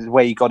 Yes, the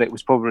way he got it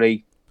was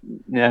probably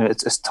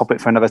it's a topic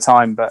for another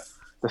time, but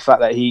the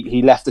fact that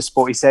he left the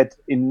sport, he said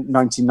in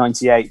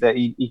 1998 that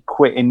he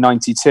quit in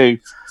 92,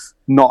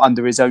 not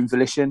under his own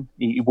volition.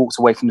 He walked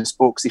away from the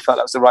sport because he felt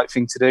that was the right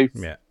thing to do.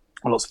 Yeah.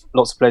 Lots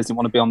of players didn't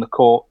want to be on the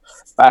court.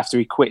 But after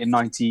he quit in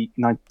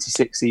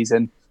 96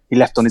 season, he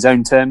left on his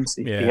own terms.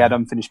 He had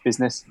unfinished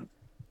business.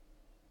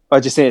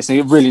 I just think it's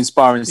a really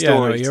inspiring story. Yeah,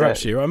 no, you're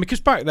absolutely right. I mean,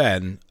 because back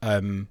then,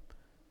 I'm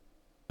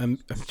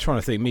trying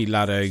to think,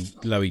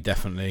 Lowey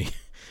definitely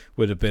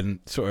would have been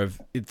sort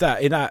of in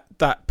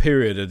that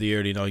period of the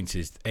early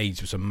 90s.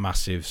 AIDS was a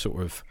massive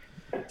sort of.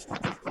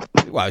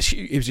 Well,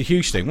 it was a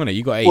huge thing, wasn't it?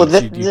 You got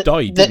AIDS, you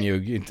died, didn't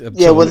you?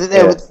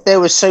 There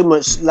was so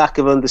much lack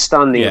of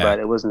understanding about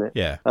it, wasn't it?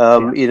 Yeah.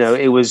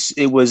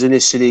 It was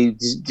initially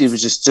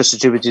just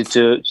attributed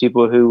to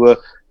people who were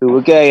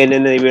gay, and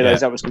then they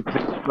realised that was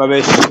complete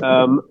rubbish.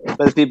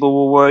 But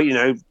people were,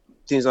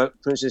 things like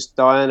Princess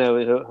Diana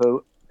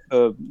who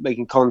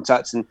making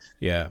contacts and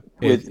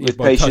with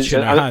patients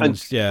and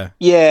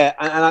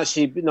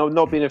actually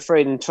not being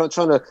afraid and trying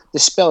to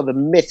dispel the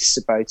myths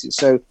about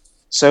it.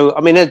 So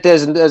I mean,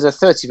 there's a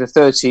 30 for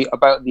 30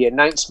 about the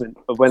announcement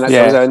of when that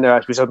goes out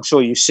there, which I'm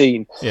sure you've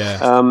seen.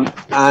 Yeah.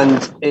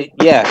 And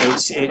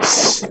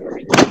it's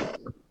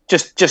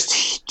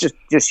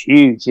just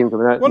huge.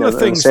 One of the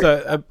things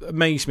that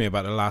amazed me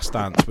about The Last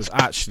Dance was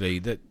actually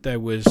that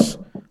there was.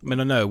 I mean,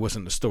 I know it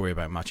wasn't the story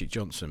about Magic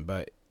Johnson,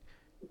 but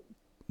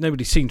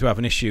nobody seemed to have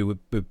an issue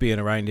with being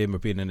around him or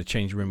being in a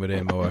changing room with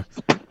him. Or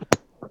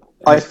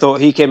I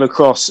thought he came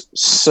across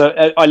so.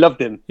 I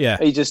loved him. Yeah,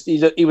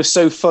 he was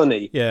so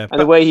funny. Yeah, and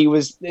the way he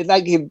was,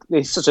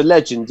 he's such a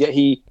legend. Yet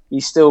he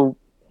still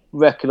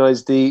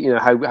recognised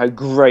how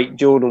great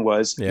Jordan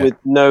was with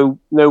no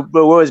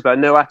worries about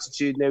it, no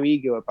attitude, no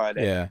ego about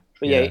it. Yeah.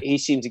 But he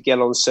seemed to get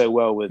on so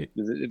well with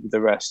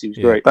the rest. He was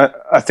great.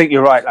 But I think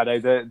you're right,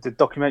 Laddo. The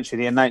documentary,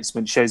 the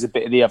announcement, shows a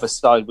bit of the other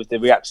side with the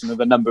reaction of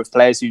a number of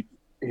players who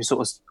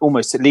sort of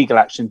almost took legal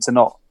action to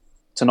not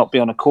not be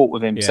on a court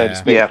with him, so to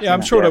speak. Yeah,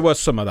 I'm sure there was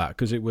some of that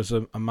because it was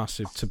a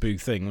massive taboo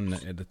thing,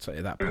 wasn't it,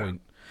 at that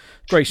point?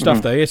 Great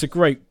stuff, though. It's a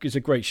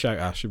great shout,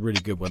 Ash. A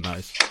really good one, that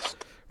is.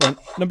 Right,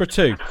 number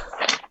 2.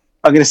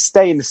 I'm going to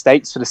stay in the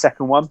States for the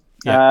second one.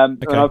 Yeah,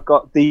 And I've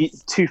got the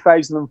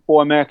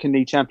 2004 American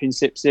League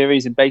Championship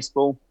Series in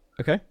baseball.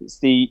 Okay. It's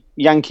the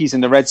Yankees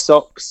and the Red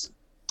Sox.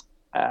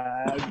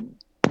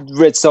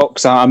 Red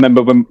Sox, I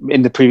remember when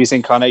in the previous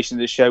incarnation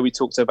of the show, we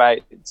talked about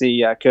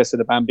the curse of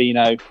the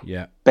Bambino,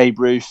 Babe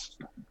Ruth.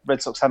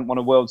 Red Sox hadn't won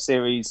a World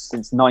Series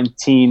since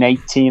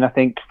 1918, I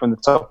think, from the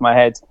top of my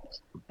head.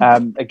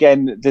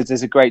 Again,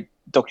 there's a great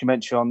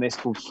documentary on this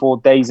called 4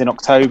 Days in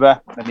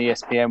October, an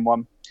ESPN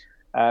one.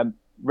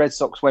 Red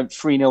Sox went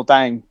 3-0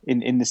 down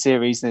in the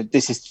series. And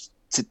this is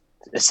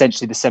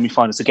essentially the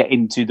semi-finals to get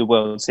into the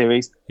World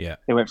Series. Yeah.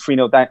 They went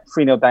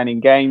 3-0 down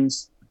in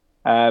games.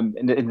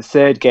 In the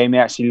third game, they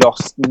actually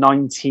lost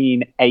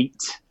 19-8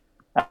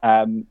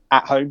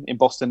 at home in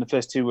Boston. The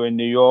first 2 were in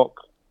New York,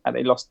 and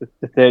they lost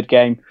the third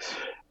game.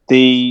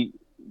 They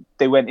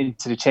went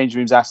into the change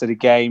rooms after the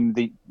game.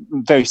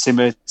 Very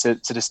similar to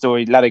the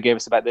story Laddo gave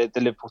us about the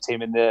Liverpool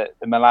team and the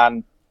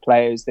Milan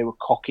players. They were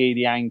cocky,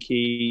 the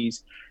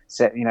Yankees,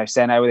 saying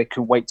how they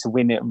couldn't wait to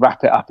win it,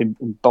 wrap it up in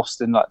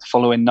Boston like the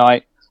following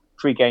night.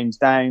 3 games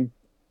down.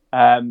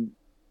 And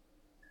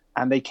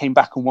they came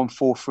back and won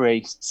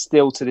 4-3.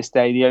 Still to this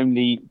day, the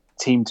only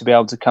team to be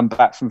able to come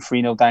back from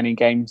 3-0 down in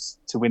games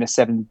to win a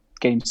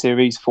 7-game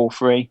series,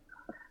 4-3.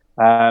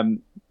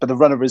 But the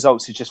run of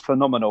results is just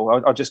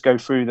phenomenal. I'll just go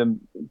through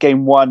them.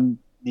 Game 1,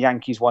 the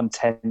Yankees won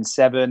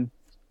 10-7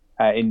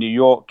 in New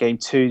York. Game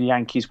 2, the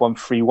Yankees won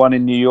 3-1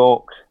 in New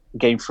York.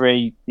 Game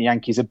 3, the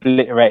Yankees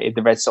obliterated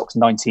the Red Sox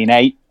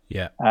 19-8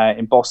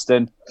 in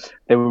Boston.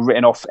 They were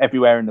written off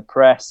everywhere in the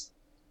press.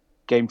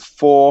 Game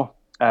 4,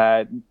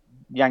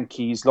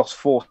 Yankees lost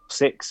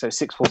 4-6, so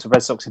 6-4 to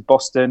Red Sox in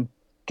Boston.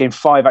 Game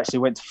 5 actually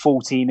went to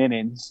 14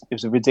 innings. It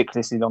was a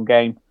ridiculously long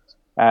game.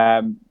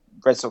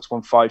 Red Sox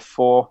won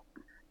 5-4.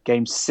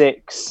 Game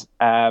 6,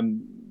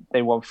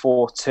 they won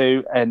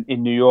 4-2 and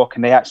in New York,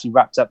 and they actually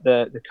wrapped up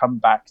the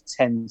comeback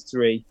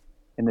 10-3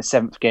 in the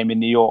 7th game in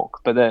New York.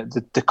 But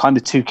the kind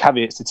of 2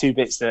 caveats, the 2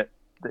 bits that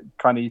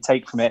kind of you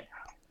take from it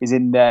is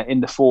in the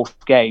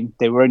 4th game,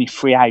 they were only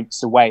 3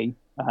 outs away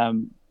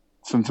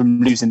from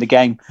losing the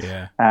game.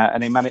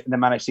 And they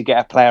managed to get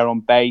a player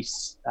on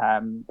base.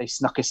 They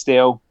snuck a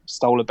steal,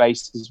 stole a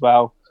base as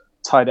well,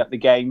 tied up the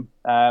game,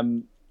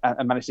 and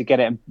managed to get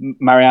it. And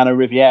Mariano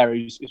Rivera,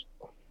 who's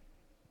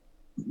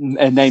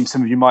a name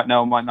some of you might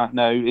know or might not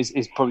know,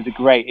 is probably the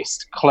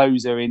greatest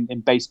closer in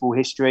baseball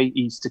history.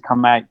 He used to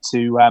come out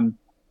to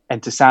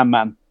Enter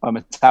Sandman by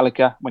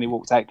Metallica when he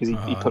walked out because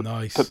he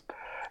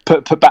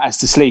put batters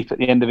to sleep at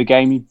the end of a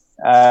game.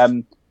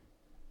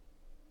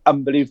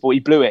 Unbelievable.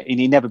 He blew it, and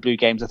he never blew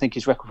games. I think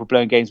his record for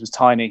blowing games was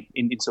tiny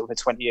in sort of a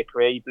 20-year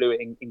career. He blew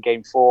it in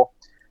game 4.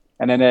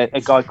 And then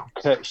a guy called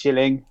Kurt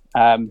Schilling,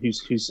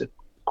 who's a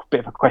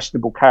bit of a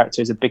questionable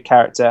character, is a big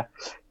character.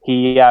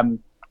 He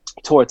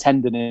tore a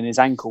tendon in his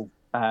ankle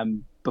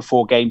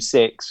before game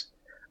 6,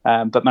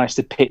 but managed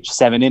to pitch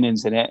 7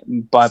 innings in it.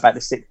 And by about the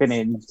 6th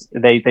inning,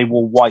 they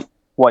wore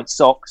white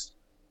socks.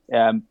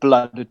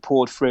 Blood had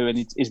poured through,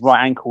 and his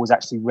right ankle was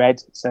actually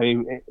red. So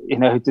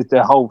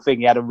the whole thing,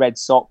 he had a red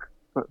sock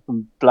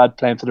from blood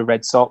playing for the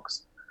Red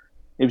Sox.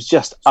 It was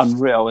just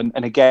unreal. And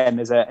again,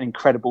 there's an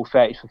incredible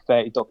 30 for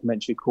 30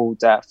 documentary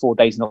called 4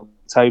 Days in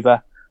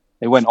October.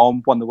 They went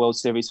on, won the World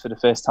Series for the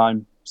first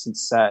time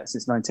since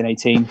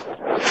 1918,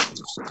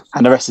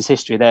 and the rest is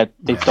history.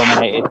 They've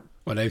dominated.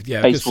 Well, I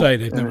could say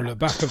they've never looked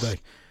back, have they?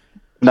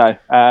 No,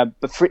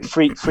 but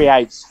three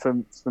outs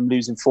from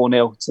losing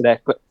 4-0 to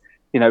their,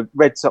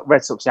 Red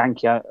Sox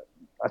Yankee. I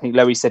think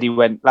Lowey said he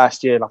went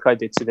last year, like I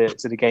did, to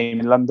the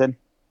game in London.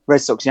 Red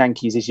Sox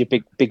Yankees is your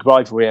big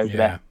rivalry over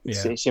there.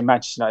 It's your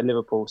Manchester United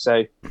Liverpool.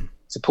 So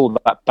to pull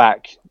that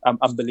back,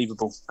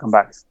 unbelievable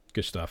comeback.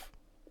 Good stuff.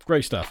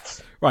 Great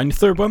stuff. Right, and your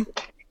third one?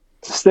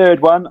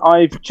 Third one,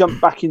 I've jumped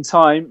back in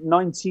time.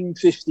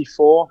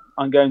 1954,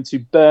 I'm going to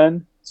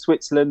Bern,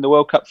 Switzerland, the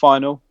World Cup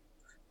final.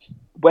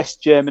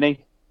 West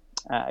Germany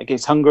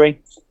against Hungary.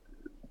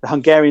 The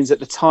Hungarians at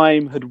the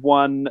time had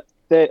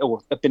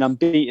had been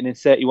unbeaten in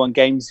 31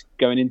 games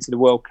going into the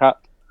World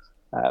Cup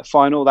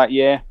final that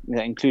year,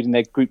 including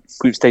their group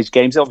stage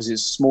games. Obviously,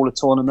 it's a smaller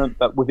tournament,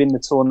 but within the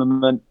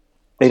tournament,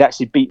 they'd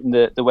actually beaten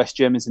the West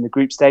Germans in the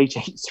group stage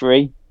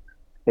 8-3.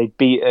 They'd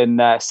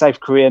beaten South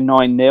Korea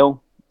 9-0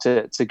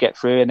 to get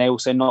through, and they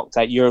also knocked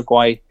out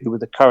Uruguay, who were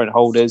the current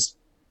holders,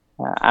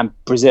 and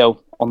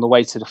Brazil on the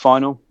way to the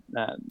final.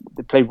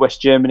 They played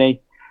West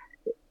Germany.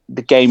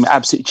 The game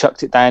absolutely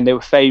chucked it down. They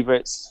were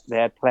favourites. They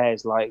had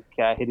players like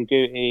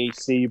Hidegkuti,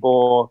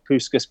 Sibor,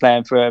 Puskas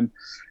playing for them.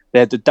 They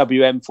had the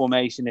WM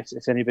formation.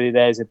 If anybody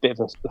there is a bit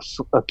of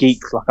a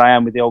geek like I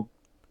am with the old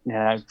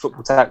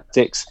football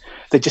tactics,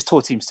 they just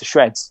tore teams to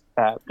shreds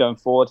going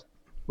forward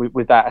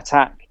with that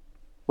attack.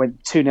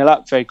 Went 2-0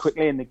 up very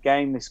quickly in the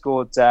game. They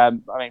scored,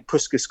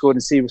 Puskas scored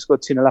and Sibor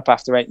scored 2-0 up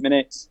after 8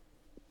 minutes.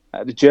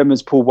 The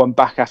Germans pulled one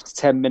back after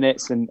 10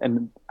 minutes,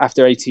 and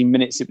after 18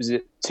 minutes it was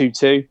at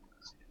 2-2.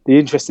 The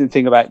interesting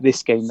thing about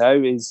this game,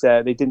 though, is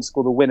they didn't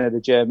score the winner,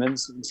 the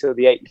Germans, until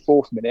the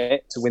 84th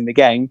minute to win the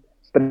game.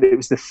 But it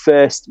was the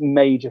first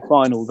major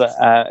final that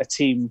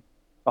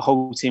a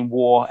whole team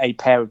wore a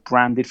pair of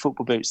branded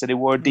football boots. So they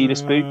wore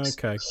Adidas boots.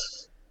 Okay.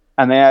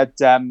 And they had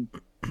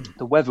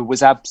the weather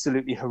was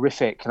absolutely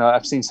horrific. And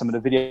I've seen some of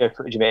the video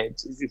footage of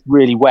it. It's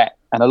really wet,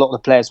 and a lot of the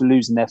players were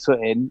losing their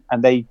footing,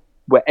 and they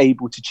were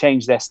able to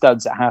change their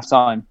studs at half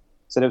time.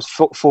 So there was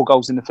 4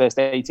 goals in the first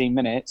 18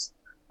 minutes.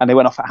 And they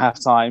went off at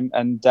half time,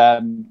 and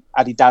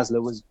Adi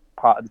Dazzler was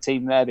part of the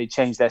team there. They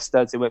changed their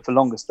studs. They went for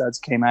longer studs,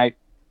 came out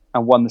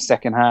and won the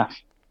second half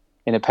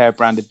in a pair of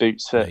branded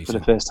boots for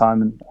the first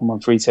time and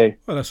won 3-2.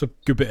 Well, that's a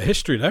good bit of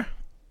history there.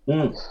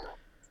 Mm.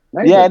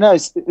 Yeah, no,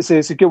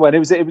 it's a good one.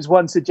 It was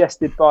one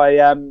suggested by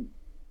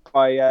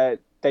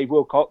Dave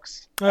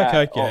Wilcox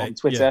on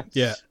Twitter.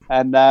 Yeah.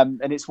 And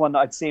it's one that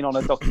I'd seen on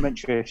a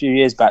documentary a few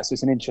years back, so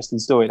it's an interesting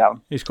story, that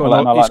one. He's quite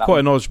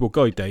a knowledgeable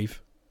guy,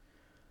 Dave.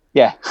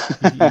 Yeah.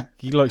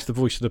 he likes the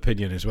voice of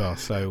opinion as well.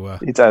 So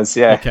he does,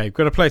 yeah. Okay, we're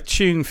going to play a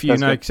tune for you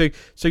now.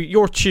 So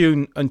your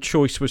tune and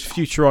choice was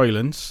Future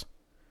Islands.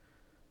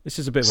 This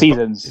is a bit of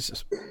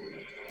Seasons.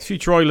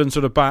 Future Islands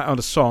are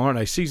the song, aren't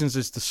they? Seasons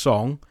is the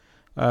song.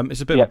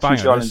 It's a bit of a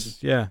banger.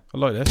 Yeah, I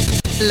like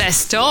this.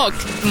 Let's talk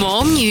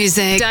more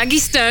music. Dougie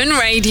Stone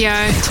Radio,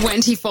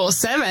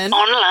 24/7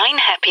 online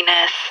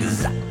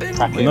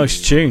happiness.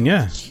 Nice tune,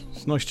 yeah.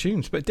 It's a nice tune.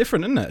 It's a bit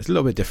different, isn't it? It's a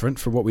little bit different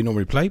from what we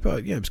normally play,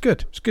 but yeah, it's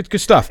good. It's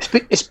good stuff.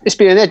 It's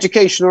been an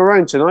educational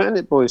round tonight, hasn't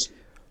it, boys?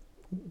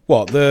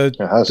 What,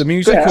 the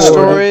music or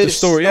stories, the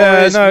story?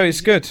 Yeah, no,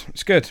 it's good.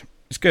 It's good.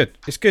 It's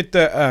good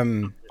that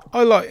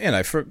I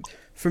like,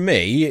 for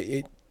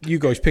me, you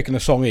guys picking a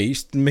song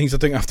each means I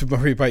don't have to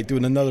worry about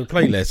doing another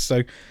playlist.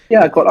 So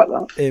yeah, I quite like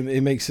that.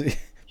 It makes it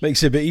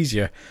a bit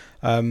easier.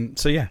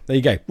 So yeah, there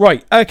you go.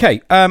 Right,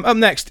 okay. Up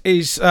next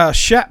is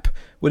Shep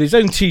with his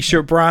own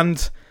T-shirt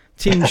brand,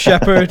 Team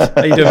Shepherd.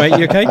 How you doing, mate?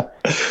 You okay?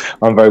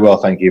 I'm very well,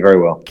 thank you.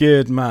 Very well.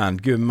 Good man.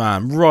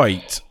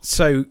 Right.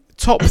 So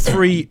top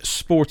 3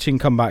 sporting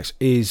comebacks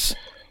is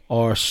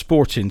our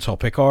sporting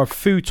topic. Our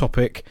food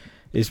topic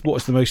is what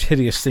is the most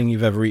hideous thing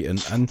you've ever eaten,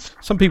 and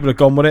some people have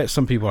gone with it,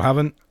 some people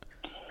haven't.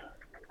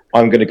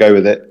 I'm going to go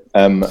with it.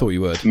 Thought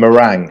you would.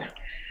 Meringue.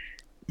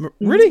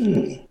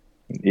 Really?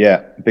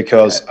 Yeah,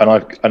 because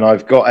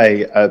I've got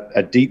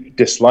a deep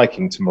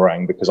disliking to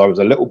meringue because I was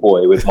a little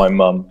boy with my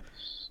mum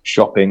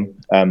shopping,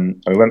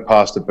 and we went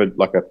past a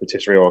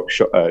patisserie or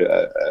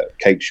a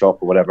cake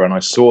shop or whatever, and I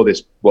saw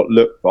this what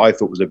I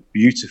thought was a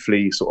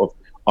beautifully sort of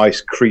ice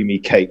creamy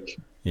cake.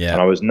 Yeah.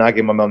 And I was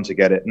nagging my mum to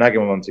get it.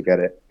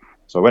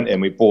 So I went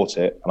in, we bought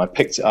it, and I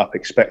picked it up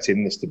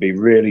expecting this to be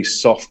really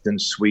soft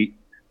and sweet.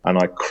 And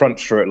I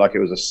crunched through it like it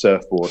was a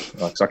surfboard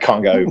because I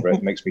can't get over it.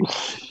 It makes me.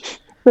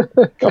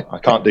 I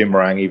can't do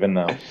meringue even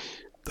now.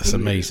 That's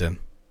amazing.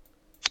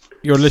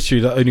 You're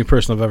literally the only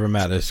person I've ever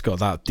met that's got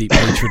that deep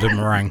hatred of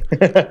meringue.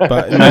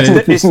 But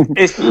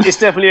it's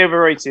definitely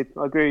overrated.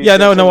 I agree. Yeah,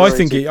 no. I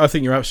think you're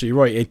absolutely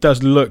right. It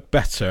does look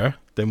better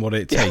than what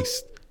it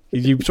tastes.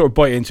 You sort of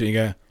bite into it and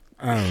you go,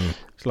 oh,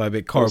 it's like a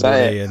bit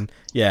carbonate and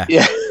yeah.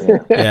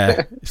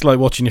 It's like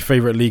watching your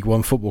favourite League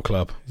One football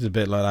club. It's a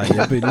bit like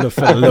that. You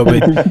feel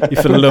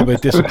a little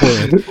bit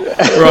disappointed.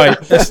 Right,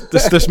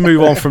 let's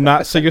move on from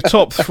that. So your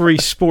top 3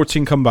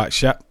 sporting comebacks,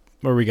 Shep.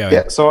 Where are we going?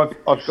 Yeah, so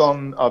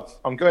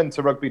I'm going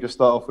to rugby to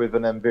start off with,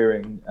 and then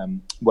veering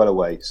well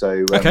away.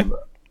 So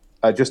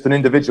just an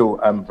individual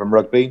from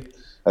rugby,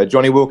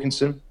 Johnny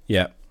Wilkinson.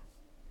 Yeah,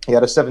 he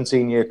had a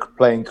 17-year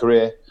playing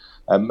career.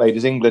 Made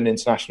his England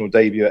international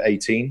debut at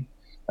 18.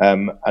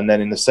 And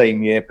then in the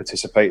same year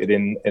participated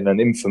in an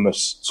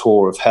infamous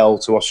tour of hell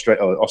to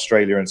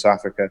Australia and South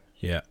Africa.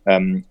 Yeah.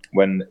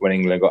 When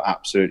England got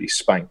absolutely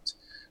spanked,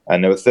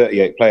 and there were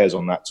 38 players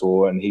on that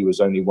tour, and he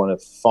was only one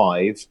of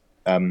 5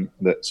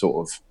 that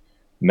sort of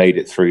made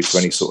it through to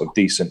any sort of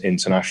decent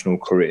international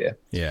career.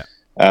 Yeah.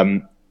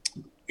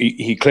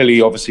 He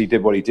clearly, obviously,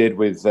 did what he did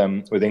with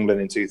England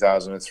in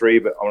 2003.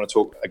 But I want to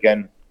talk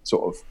again,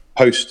 sort of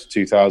post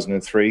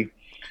 2003.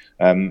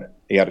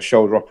 He had a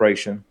shoulder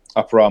operation,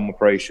 upper arm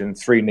operation,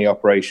 3 knee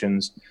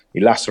operations. He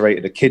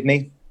lacerated a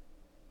kidney,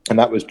 and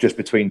that was just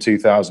between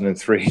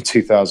 2003 and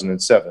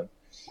 2007.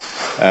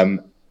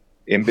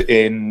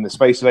 In the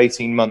space of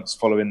 18 months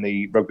following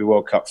the Rugby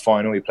World Cup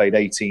final, he played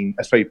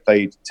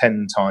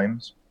 10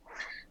 times.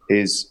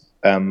 His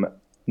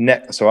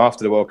so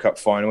after the World Cup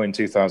final in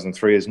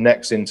 2003, his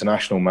next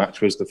international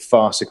match was the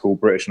farcical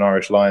British and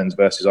Irish Lions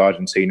versus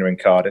Argentina in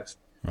Cardiff.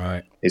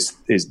 Right. Is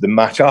the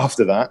match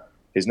after that?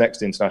 His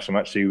next international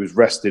match, he was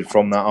rested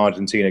from that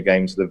Argentina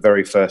game to the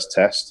very first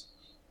test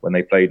when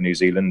they played New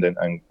Zealand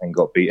and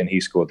got beaten. He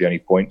scored the only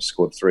points,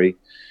 scored 3.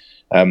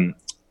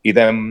 He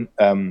then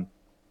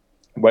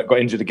got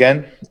injured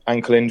again,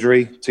 ankle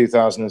injury,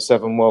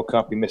 2007 World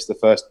Cup. He missed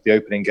the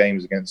opening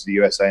games against the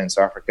USA and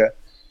South Africa.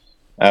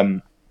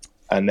 And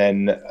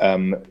then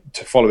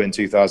to follow in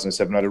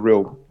 2007, had a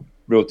real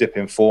dip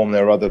in form.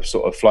 There were other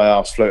sort of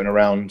fly-halves floating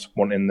around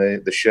wanting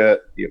the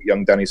shirt,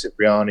 young Danny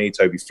Cipriani,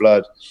 Toby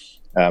Flood,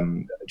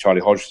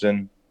 Charlie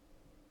Hodgson.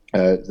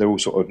 They're all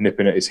sort of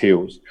nipping at his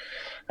heels.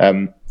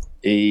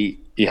 He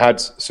had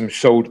some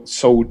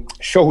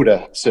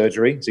shoulder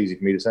surgery. It's easy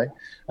for me to say.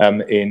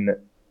 In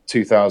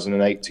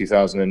 2008,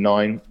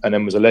 2009, and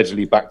then was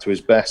allegedly back to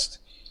his best,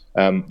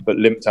 but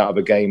limped out of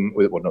a game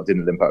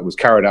didn't limp out. Was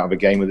carried out of a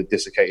game with a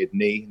dislocated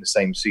knee in the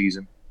same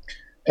season.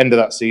 End of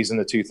that season,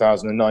 the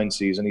 2009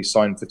 season, he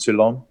signed for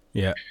Toulon.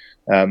 Yeah,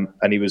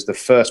 and he was the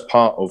first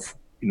part of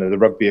the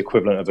rugby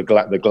equivalent of the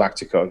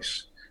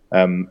Galacticos.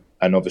 And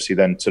obviously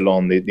then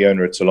Toulon, the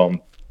owner of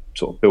Toulon,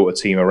 sort of built a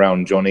team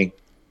around Johnny.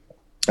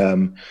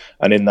 And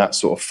in that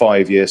sort of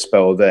 5-year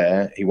spell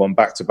there, he won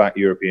back-to-back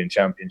European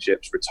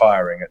Championships,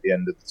 retiring at the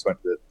end of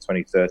the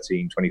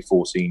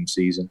 2013-2014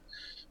 season.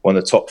 Won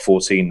the top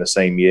 14 the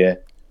same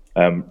year.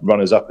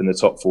 Runners-up in the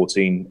top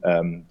 14,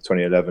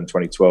 2011,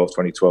 2012,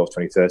 2012,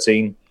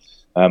 2013.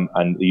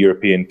 And the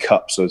European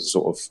Cups was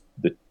sort of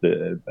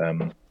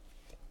the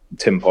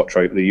Tim Pot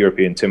Trophy, the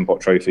European Tim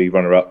Pot Trophy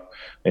runner-up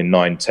in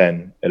 9,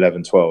 10,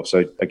 11, 12.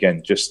 So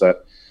again, just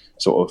that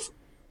sort of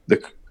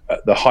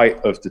the height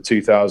of the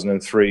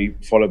 2003,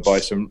 followed by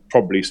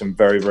probably some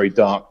very, very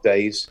dark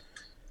days.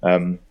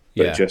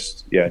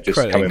 Just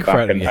coming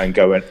back and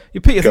going.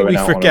 Peter, I think we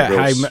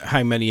forget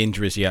how many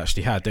injuries he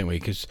actually had, don't we?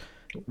 Because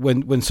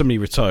when somebody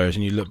retires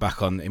and we look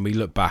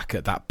back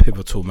at that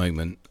pivotal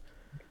moment,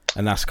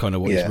 and that's kind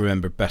of what he's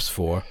remembered best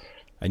for,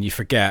 and you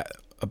forget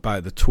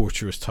about the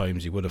torturous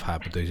times he would have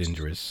had with those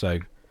injuries. So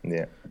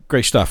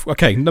great stuff.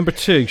 Okay, number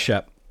 2,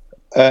 Shep.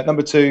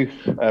 Number 2,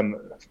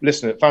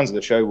 fans of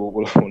the show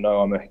will know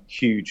I'm a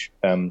huge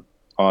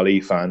Ali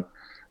fan.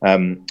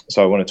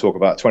 So I want to talk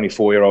about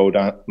 24-year-old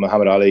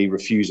Muhammad Ali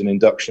refusing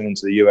induction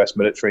into the US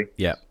military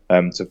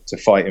to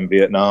fight in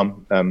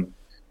Vietnam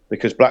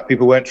because black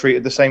people weren't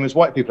treated the same as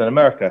white people in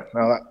America.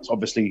 Now that's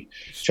obviously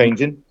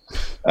changing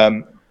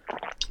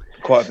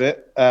quite a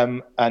bit.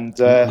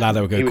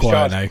 Laddo will go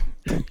quiet now.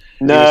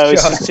 No,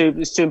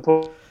 it's too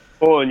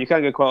important. You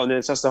can't go quiet on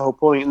this. That's the whole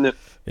point, isn't it?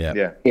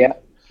 Yeah,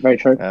 very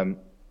true.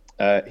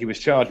 He was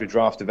charged with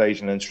draft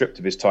evasion and stripped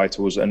of his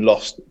titles and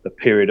lost the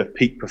period of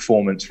peak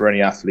performance for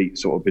any athlete,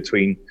 sort of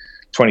between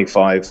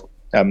 25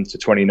 to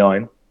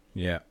 29.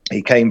 Yeah,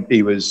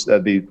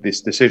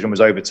 this decision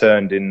was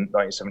overturned in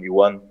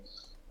 1971,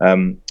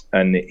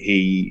 and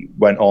he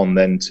went on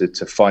then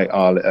to fight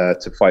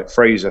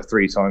Fraser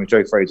 3 times,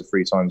 Joe Fraser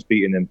 3 times,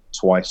 beating him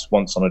twice,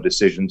 once on a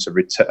decision to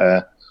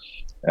return,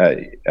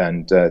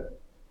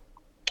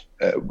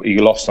 he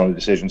lost on a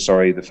decision.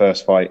 Sorry, the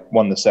first fight,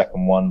 won the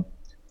second one,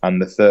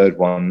 and the third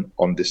one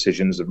on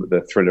decisions,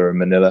 the Thriller in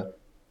Manila.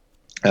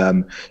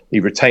 He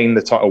retained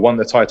the title, won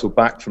the title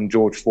back from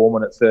George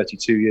Foreman at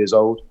 32 years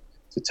old.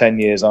 So 10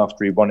 years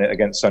after he won it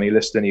against Sonny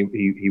Liston,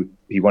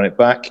 he won it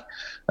back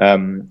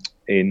in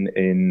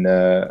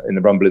the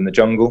Rumble in the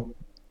Jungle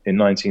in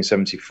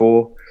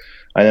 1974.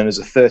 And then as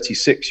a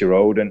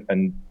 36-year-old,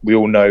 and we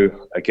all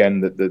know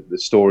again that the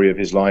story of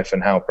his life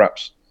and how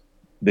perhaps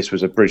this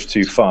was a bridge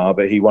too far,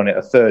 but he won it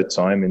a third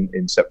time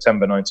in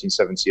September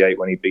 1978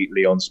 when he beat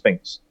Leon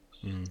Spinks.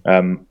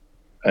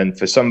 And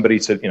for somebody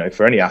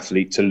for any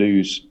athlete to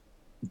lose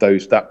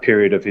that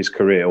period of his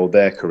career or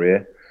their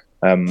career,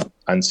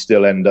 and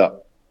still end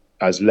up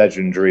as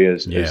legendary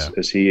as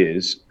he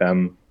is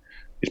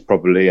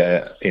probably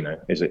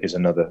is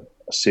another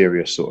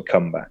serious sort of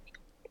comeback.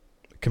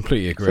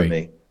 Completely agree. For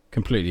me.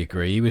 Completely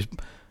agree. He was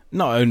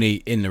not only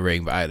in the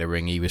ring but out of the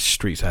ring. He was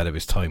streets ahead of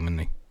his time,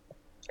 wasn't he?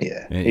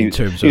 Yeah, in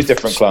terms he was of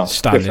different class,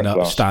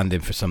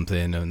 standing for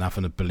something and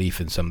having a belief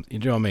in something. You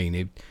know what I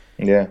mean?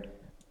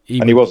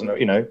 He wasn't.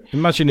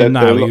 Imagine him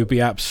now. He would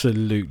be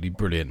absolutely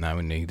brilliant now,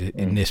 wouldn't he?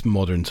 In this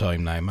modern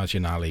time now.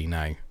 Imagine Ali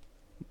now.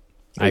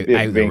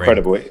 It'd be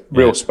incredible.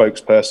 Real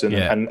spokesperson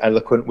and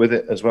eloquent with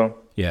it as well.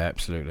 Yeah,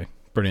 absolutely.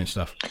 Brilliant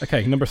stuff.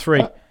 Okay, number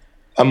 3.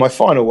 And my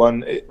final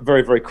one,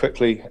 very, very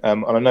quickly,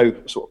 and I know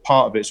sort of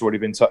part of it's already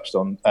been touched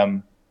on,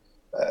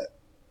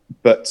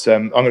 but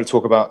I'm going to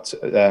talk about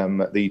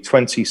the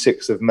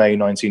 26th of May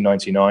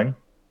 1999,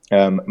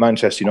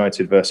 Manchester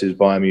United versus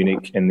Bayern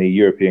Munich in the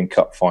European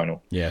Cup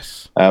final.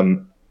 Yes.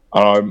 And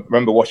I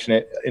remember watching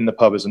it in the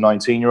pub as a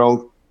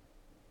 19-year-old.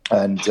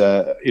 And,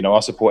 I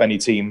support any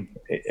team,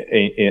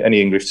 any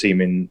English team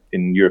in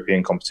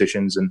European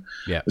competitions. And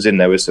I was in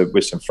there with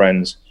some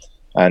friends.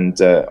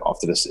 And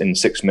after this, in the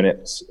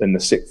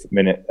 6th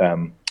minute,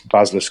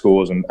 Basler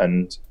scores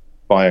and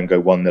Bayern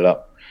go 1-0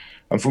 up.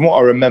 And from what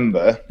I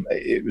remember,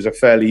 it was a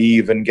fairly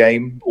even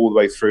game all the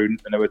way through,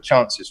 and there were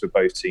chances for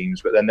both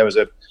teams. But then there was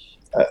an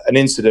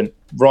incident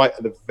right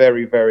at the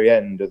very, very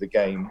end of the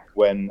game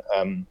when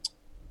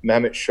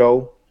Mehmet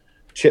Scholl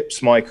chipped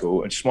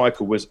Schmeichel, and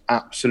Schmeichel was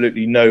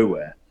absolutely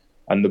nowhere.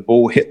 And the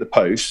ball hit the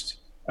post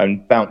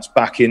and bounced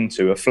back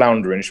into a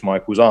flounder in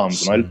Schmeichel's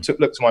arms. And I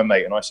looked to my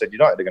mate and I said,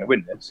 United are going to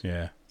win this.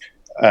 Yeah.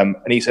 And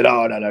he said,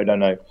 oh,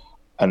 no.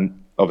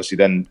 And obviously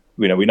then,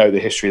 we know the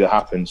history that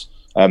happens.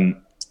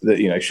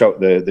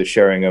 The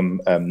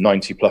Sheringham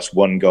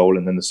 90+1 goal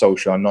and then the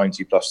Solskjaer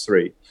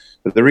 90+3.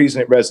 But the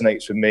reason it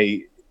resonates with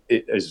me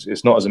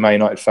it's not as a Man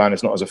United fan,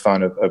 it's not as a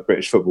fan of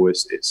British football.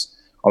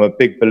 I'm a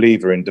big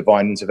believer in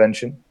divine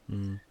intervention.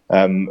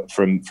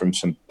 from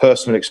some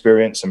personal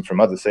experience and from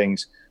other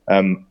things.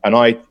 And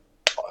I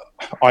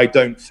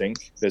don't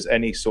think there's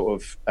any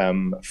sort of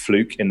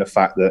fluke in the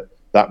fact that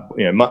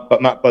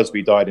Matt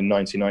Busby died in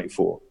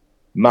 1994,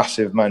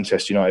 massive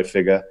Manchester United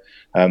figure.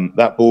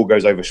 That ball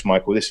goes over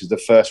Schmeichel. This is the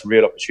first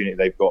real opportunity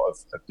they've got of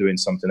doing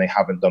something they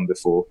haven't done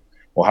before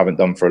or haven't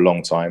done for a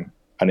long time,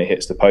 and it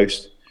hits the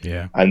post.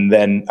 Yeah, and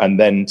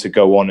then to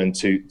go on and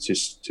to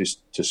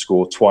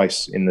score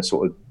twice in the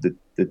sort of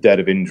the dead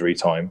of injury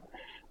time.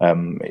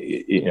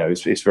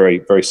 It's very,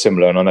 very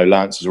similar. And I know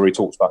Lance has already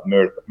talked about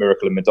the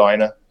miracle of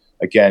Medina.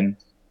 Again,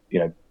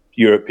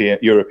 European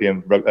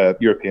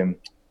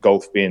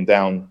golf being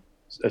down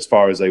as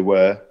far as they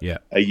were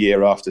a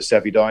year after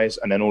Sevi dies,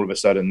 and then all of a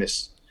sudden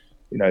this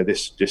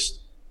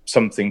just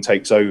something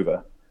takes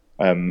over.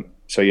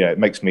 So it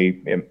makes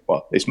me,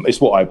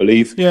 it's what I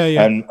believe,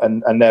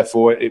 and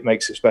therefore it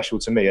makes it special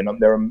to me. And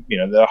there are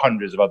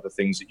hundreds of other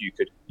things that you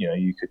could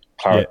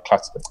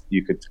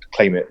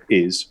claim it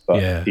is,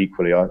 but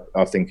equally I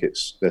think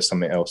there's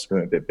something else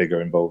a bit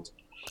bigger involved.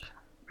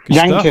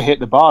 Yanka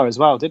hit the bar as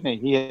well, didn't he?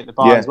 He hit the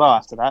bar as well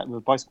after that with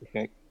a bicycle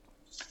kick.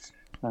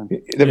 You look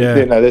at the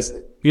game. That's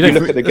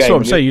what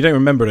I'm saying. You don't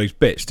remember those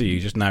bits, do you?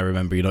 You just now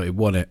remember United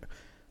won it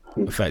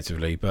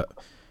effectively, but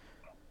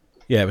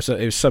it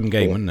was some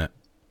game, wasn't it?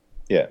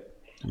 Yeah,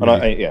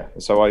 really.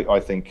 And so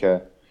I think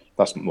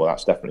that's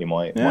definitely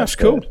my. Yeah, that's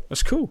cool.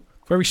 That's cool.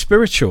 Very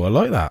spiritual. I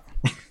like that.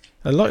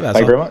 Thank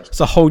you very much. It's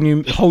a whole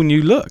new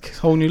look.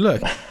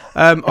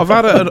 I've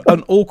had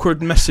an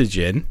awkward message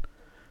in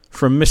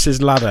from Mrs.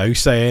 Laddo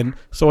saying,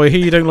 "So I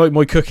hear you don't like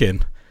my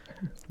cooking.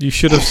 You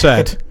should have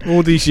said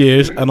all these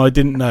years, and I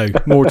didn't know.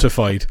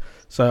 Mortified.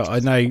 So I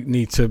now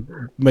need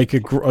to make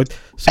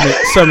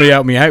somebody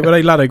help me out. But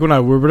hey, Laddo, go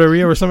now. We're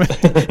here or something.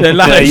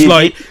 Laddo's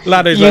no,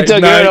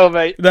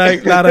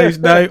 Laddo's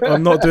no.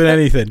 I'm not doing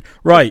anything.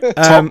 Right.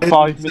 Top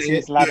 5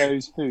 Mrs.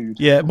 Laddo's food.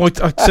 Yeah.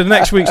 So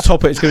next week's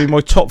topic is going to be my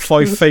top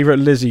 5 favourite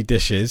Lizzie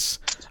dishes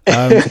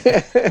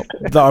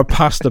that are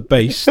pasta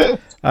based.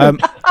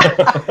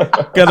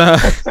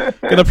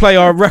 Gonna play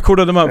our record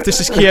of the month.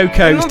 This is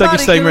Kyoko. It's Dougie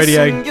Stone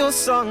Radio.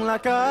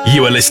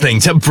 You are listening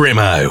to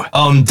Brimmo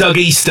on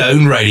Dougie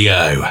Stone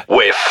Radio.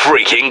 We're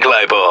freaking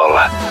global.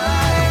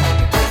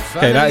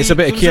 Okay, that is a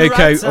bit of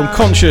Kyoko. I'm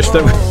conscious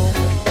that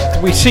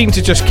we seem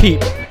to just keep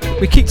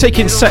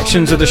taking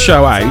sections of the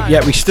show out,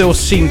 yet we still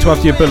seem to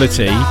have the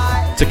ability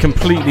to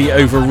completely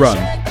overrun.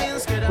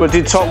 We'll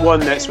do top 1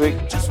 next week.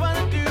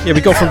 Yeah,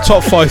 we got from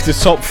top 5 to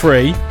top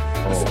 3.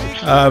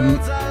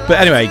 But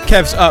anyway,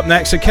 Kev's up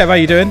next. So Kev, how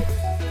you doing?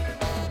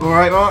 All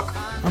right, Mark.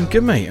 I'm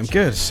good, mate. I'm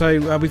good.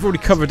 So we've already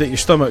covered that your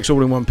stomach's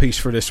all in one piece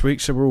for this week,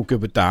 so we're all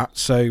good with that.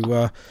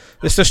 So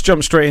let's just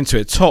jump straight into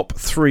it. Top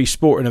 3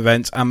 sporting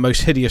events and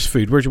most hideous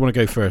food. Where do you want to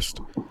go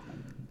first?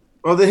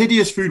 Well, the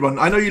hideous food one.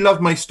 I know you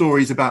love my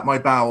stories about my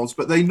bowels,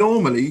 but they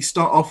normally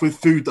start off with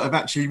food that I've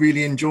actually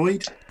really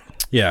enjoyed.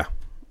 Yeah.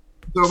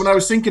 So when I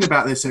was thinking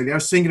about this earlier, I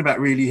was thinking about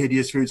really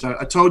hideous foods.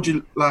 I told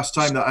you last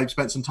time that I've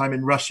spent some time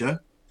in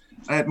Russia.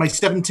 I had my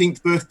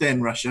 17th birthday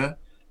in Russia.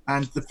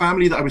 And the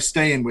family that I was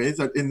staying with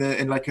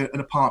in like an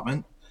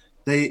apartment,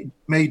 they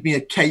made me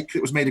a cake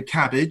that was made of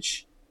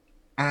cabbage,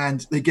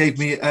 and they gave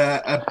me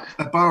a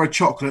bar of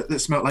chocolate that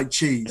smelled like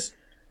cheese.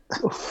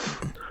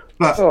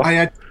 But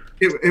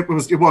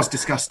it was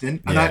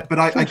disgusting, and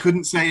I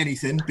couldn't say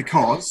anything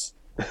because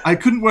I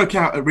couldn't work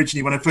out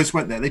originally when I first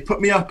went there. They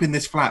put me up in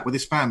this flat with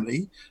this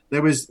family.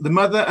 There was the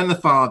mother and the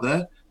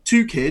father,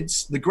 2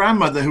 kids. The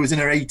grandmother, who was in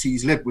her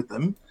 80s, lived with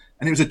them.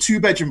 And it was a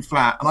 2-bedroom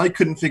flat, and I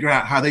couldn't figure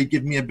out how they'd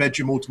give me a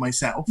bedroom all to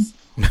myself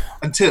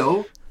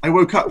until I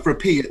woke up for a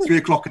pee at 3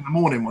 o'clock in the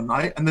morning one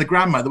night, and the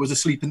grandmother was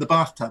asleep in the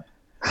bathtub.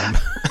 So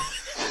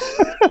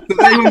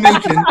they were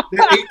making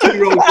their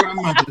 80-year-old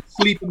grandmother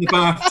sleep in the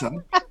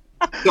bathtub.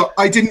 So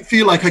I didn't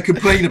feel like I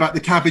complained about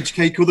the cabbage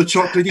cake or the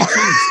chocolatey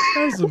cheese.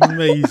 That's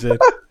amazing.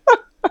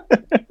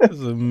 That's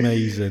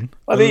amazing.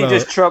 I think you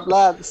just trump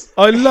Lance.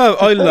 I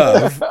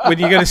love when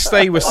you're going to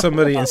stay with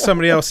somebody in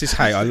somebody else's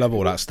house. I love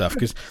all that stuff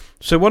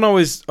so when I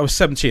was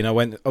 17, I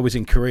was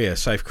in Korea,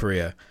 South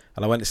Korea,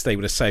 and I went to stay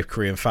with a South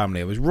Korean family.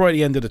 It was right at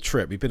the end of the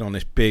trip. We'd been on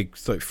this big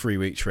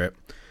 3-week trip,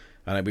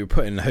 and we were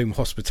put in home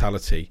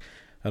hospitality.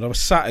 And I was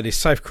sat at his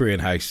South Korean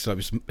house. So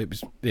it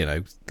was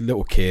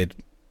little kid,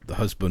 the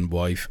husband,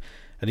 wife,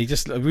 and we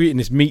were eating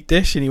this meat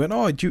dish, and he went,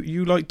 "Oh, do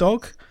you like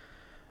dog?"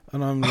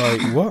 And I'm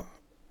like, "What?"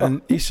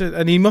 And he said,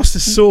 and he must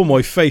have saw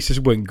my face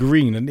just went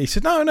green, and he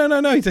said, "No."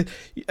 He said,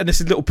 and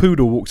this little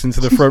poodle walks into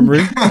the front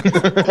room.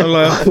 I'm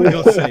like, "Oh, for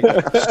God's sake!"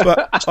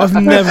 But I've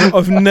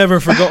never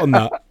forgotten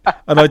that,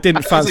 and I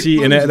didn't fancy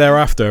eating it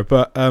thereafter.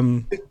 But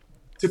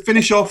to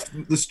finish off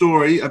the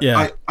story,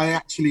 I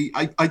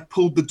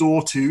pulled the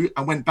door to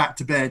and went back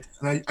to bed,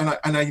 and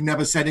I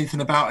never said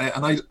anything about it,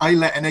 and I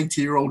let an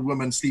 80-year-old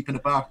woman sleep in a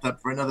bathtub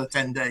for another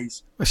 10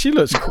 days. Well, she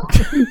looks.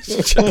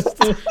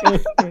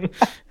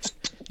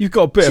 You've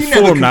got a bit of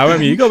form now,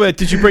 haven't you?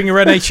 Did you bring your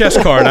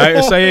NHS card out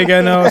and say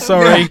again, "Oh,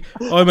 sorry,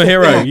 I'm a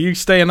hero. You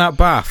stay in that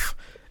bath."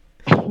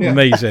 Yeah.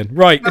 Amazing.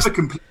 Right,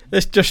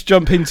 let's just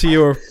jump into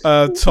your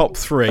top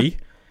 3,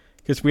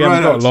 because we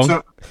haven't got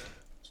long.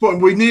 So,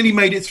 we nearly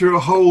made it through a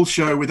whole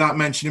show without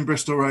mentioning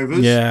Bristol Rovers.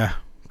 Yeah,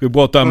 good.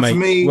 Well done, mate. For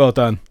me, well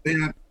done.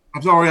 Yeah,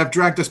 I'm sorry I've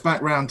dragged us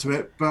back round to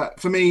it, but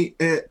for me,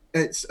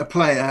 it's a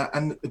player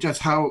and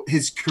just how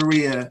his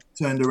career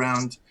turned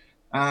around.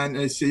 And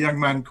it's a young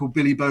man called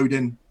Billy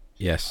Bowden.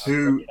 Yes.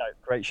 Who,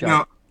 great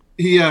show.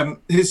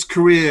 His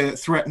career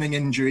threatening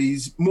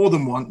injuries more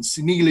than once,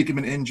 knee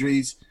ligament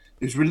injuries.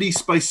 He was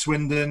released by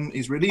Swindon.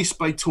 He's released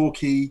by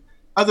Torquay.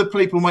 Other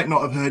people might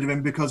not have heard of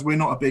him because we're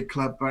not a big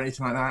club or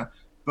anything like that.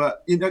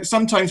 But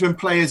sometimes when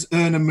players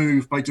earn a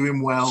move by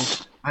doing well,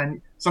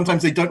 and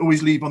sometimes they don't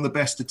always leave on the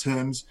best of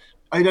terms,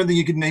 I don't think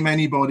you could name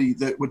anybody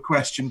that would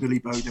question Billy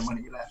Bowden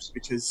when he left,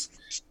 because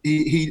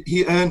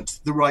he earned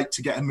the right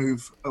to get a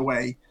move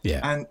away.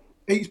 Yeah. And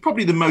he's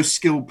probably the most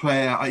skilled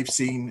player I've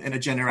seen in a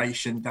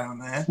generation down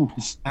there.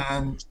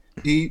 And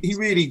he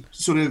really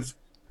sort of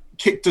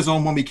kicked us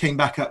on when we came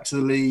back up to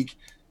the league.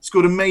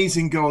 Scored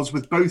amazing goals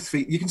with both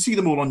feet. You can see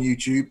them all on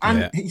YouTube.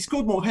 And he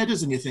scored more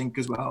headers than you think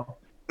as well.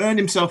 Earned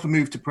himself a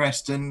move to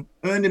Preston,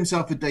 earned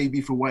himself a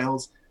debut for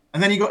Wales,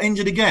 and then he got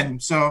injured again.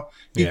 So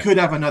he could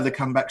have another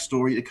comeback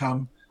story to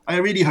come. I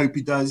really hope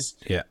he does.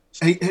 Yeah.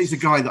 He's a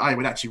guy that I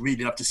would actually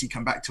really love to see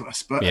come back to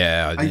us. But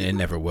it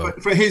never will.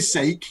 But for his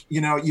sake,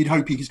 you'd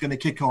hope he's going to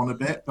kick on a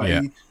bit. But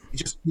you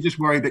just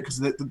worry a bit because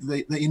of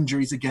the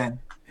injuries again.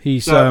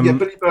 He's a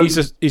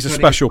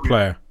special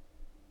player.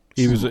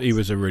 He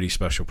was a really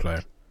special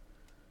player.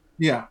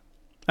 Yeah.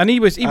 And he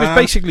was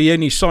basically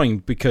only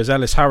signed because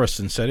Ellis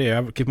Harrison said, "Yeah,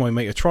 I'll give my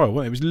mate a trial."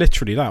 Well, it was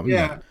literally that,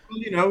 wasn't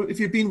it? Well, if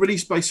you've been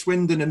released by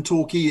Swindon and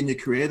Torquay in your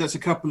career, that's a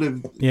couple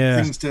of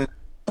things to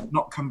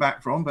not come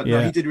back from. But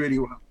no, he did really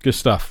well. Good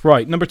stuff.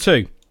 Right, number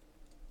two.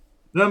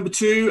 Number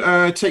two,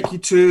 take you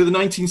to the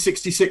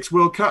 1966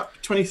 World Cup,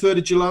 23rd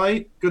of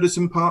July,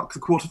 Goodison Park, the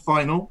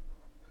quarter-final.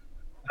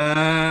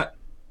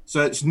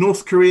 So it's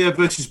North Korea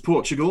versus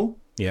Portugal.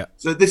 Yeah.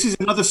 So this is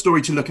another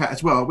story to look at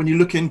as well. When you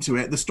look into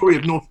it, the story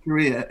of North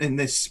Korea in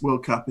this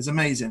World Cup is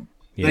amazing.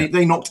 Yeah.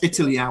 They knocked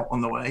Italy out on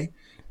the way.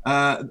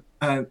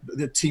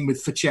 The team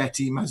with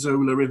Facchetti,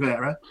 Mazzola,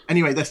 Rivera.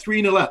 Anyway, they're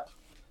 3-0 up.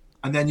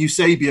 And then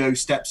Eusebio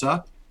steps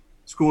up,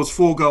 scores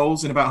 4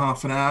 goals in about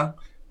half an hour,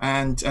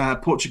 and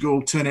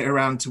Portugal turn it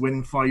around to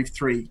win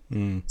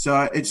 5-3.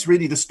 So it's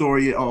really the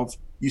story of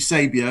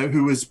Eusebio,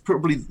 who was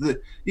probably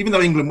even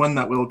though England won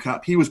that World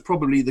Cup, he was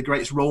probably the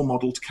greatest role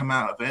model to come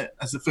out of it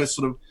as the first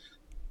sort of,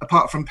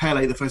 apart from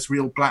Pele, the first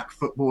real black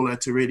footballer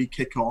to really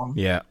kick on.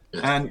 Yeah.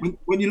 And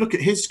when you look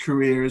at his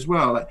career as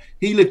well,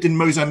 he lived in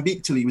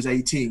Mozambique till he was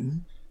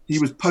 18. He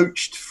was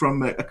poached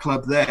from a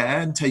club there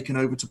and taken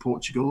over to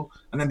Portugal,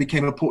 and then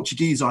became a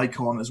Portuguese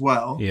icon as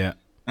well. Yeah.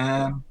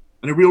 And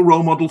a real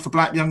role model for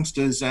black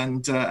youngsters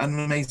and an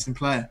amazing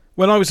player.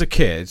 When I was a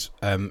kid,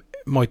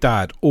 my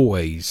dad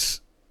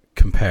always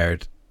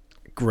compared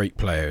great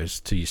players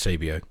to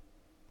Eusebio.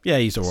 Yeah,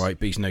 he's all right,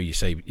 but he's no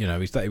Eusebio.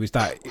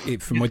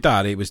 For my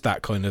dad, it was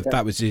that kind of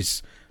that was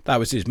his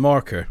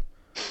marker.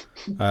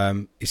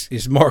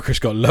 His marker's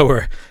got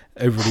lower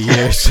over the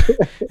years.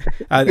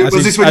 As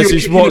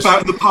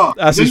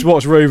he's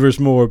watched Rovers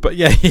more, but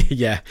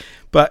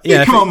But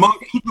come on, Mark,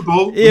 keep the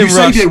ball.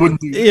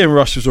 Ian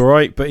Rush was all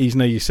right, but he's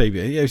no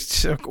Eusebio. I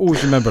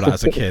always remember that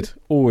as a kid.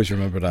 Always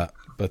remember that.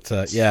 But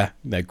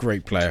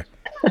great player.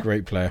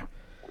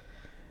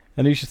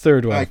 And who's your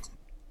third one?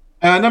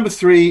 Number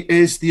 3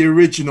 is the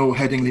original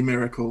Headingley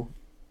Miracle.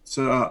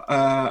 So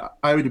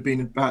I would have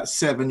been about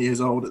 7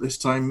 years old at this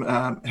time.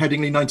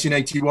 Headingley,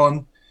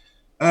 1981.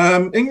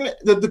 England,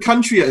 the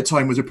country at the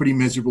time was a pretty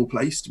miserable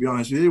place, to be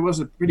honest with you. It was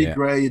a pretty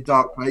grey,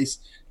 dark place.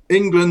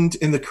 England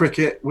in the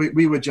cricket,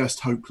 we were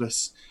just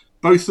hopeless.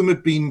 Both of them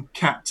had been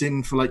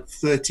captain for like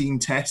 13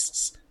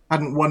 tests,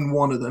 hadn't won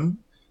one of them.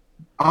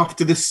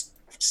 After this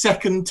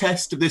second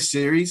test of this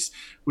series,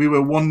 we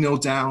were 1-0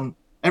 down.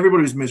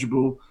 Everybody was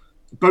miserable.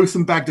 Both of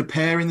them bagged a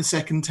pair in the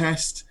second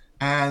test,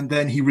 and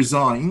then he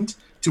resigned,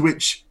 to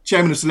which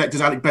Chairman of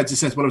Selectors Alec Bedser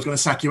says, well, I was going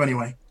to sack you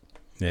anyway.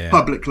 Yeah.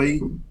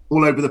 Publicly,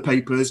 all over the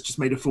papers, just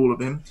made a fool of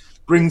him.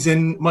 Brings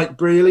in Mike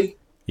Brearley.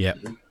 Yeah.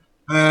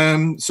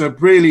 So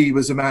Brearley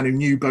was a man who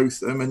knew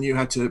both of them and knew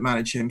how to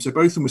manage him. So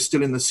both of them were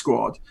still in the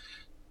squad.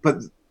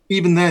 But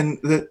even then,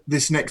 the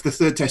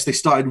third test, they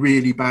started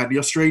really badly.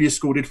 Australia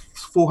scored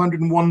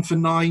 401 for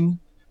 9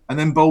 and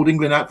then bowled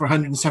England out for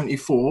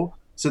 174.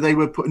 So they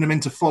were putting them in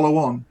to follow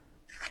on.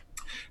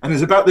 And it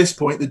was about this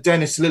point that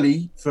Dennis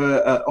Lilly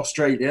for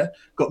Australia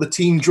got the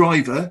team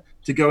driver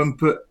to go and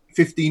put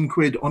 15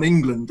 quid on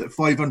England at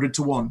 500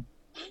 to 1.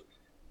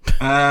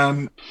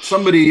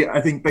 Somebody,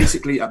 I think,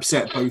 basically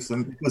upset both of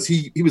them because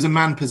he was a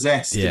man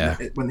possessed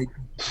when they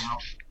came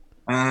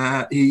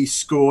out. He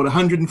scored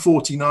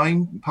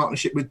 149 in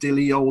partnership with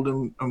Dilly,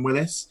 Oldham and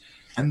Willis.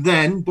 And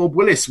then Bob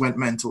Willis went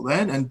mental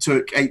then and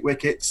took 8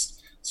 wickets.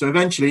 So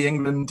eventually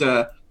England,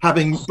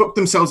 having booked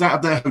themselves out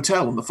of their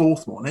hotel on the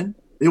 4th morning,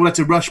 they all had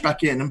to rush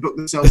back in and book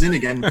themselves in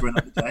again for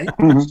another day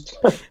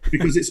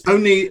because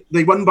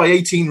they won by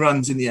 18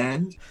 runs in the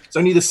end. It's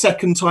only the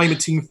second time a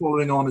team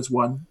following on has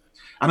won.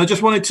 And I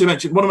just wanted to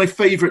mention one of my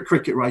favourite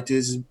cricket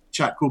writers is a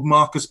chap called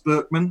Marcus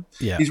Berkman.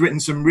 Yeah. He's written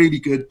some really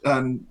good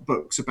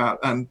books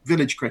about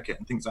village cricket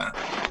and things like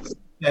that.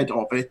 Instead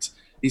of it,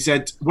 he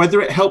said,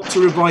 whether it helped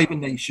to revive a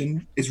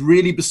nation is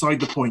really beside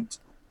the point,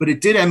 but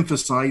it did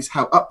emphasise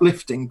how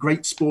uplifting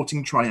great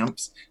sporting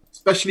triumphs,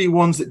 especially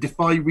ones that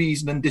defy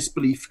reason and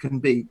disbelief, can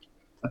be.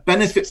 A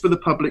benefit for the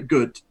public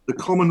good, the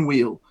common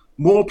weal.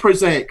 More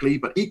prosaically,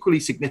 but equally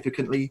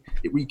significantly,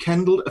 it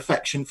rekindled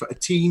affection for a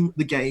team,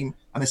 the game,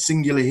 and a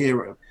singular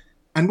hero.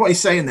 And what he's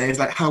saying there is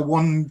like how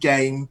one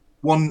game,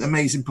 one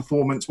amazing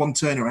performance, one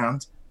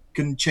turnaround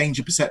can change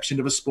the perception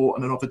of a sport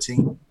and of a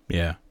team.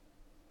 Yeah.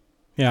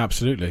 Yeah,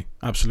 absolutely.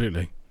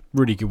 Absolutely.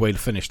 Really good way to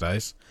finish, that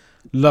is.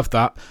 Love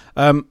that.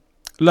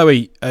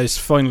 Lowey has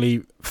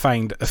finally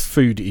found a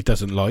food he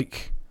doesn't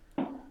like.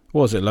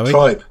 What was it,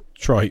 Lowey?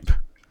 Tripe.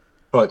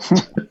 Right.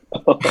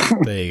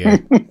 There you go.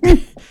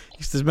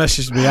 He's just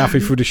messaged me halfway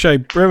through the show.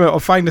 Brimmo, I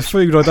found the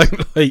food I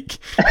don't like.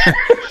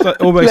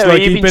 Almost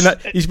like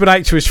he's been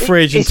out to his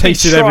fridge and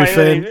tasted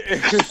everything.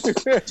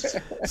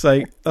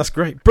 So that's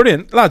great.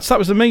 Brilliant. Lads, that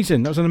was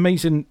amazing. That was an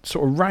amazing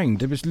sort of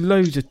round. There was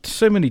loads of,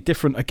 so many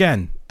different,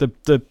 again,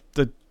 the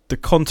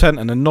content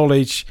and the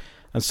knowledge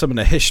and some of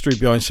the history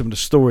behind some of the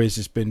stories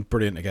has been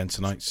brilliant again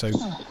tonight. So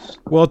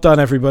well done,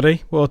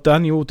 everybody. Well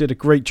done. You all did a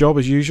great job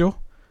as usual.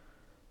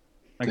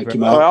 Thank you,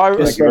 Mark.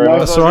 That's all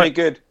right. Really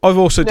good. I've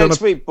also done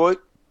next week, boy.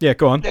 Yeah,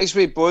 go on. Next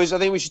week, boys. I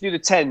think we should do the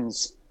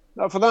 10s.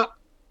 Up for that?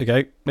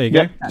 Okay, there you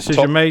go.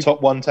 Decision made.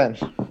 Top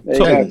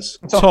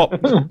 110.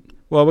 Top.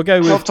 Well, we'll go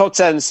with top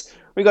 10s.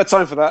 We got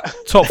time for that.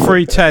 Top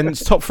 3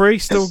 10s. Top 3.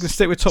 Still gonna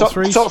stick with top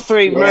 3. Top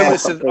 3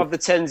 moments of the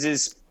 10s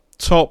is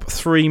top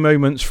 3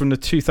 moments from the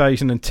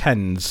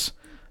 2010s.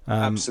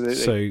 Absolutely.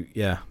 So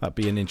yeah, that'd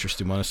be an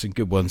interesting one. There's some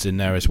good ones in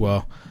there as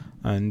well.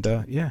 And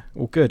yeah,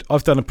 all good.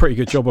 I've done a pretty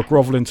good job of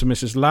grovelling to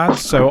Mrs. Ladd,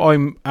 so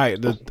I'm out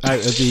of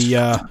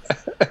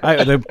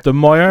the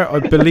mire, I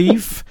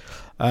believe.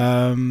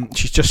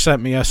 She's just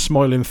sent me a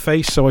smiling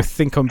face, so I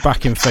think I'm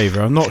back in favour.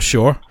 I'm not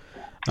sure.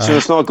 So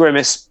it's not a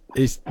grimace.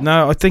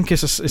 No, I think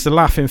it's a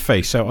laughing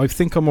face, so I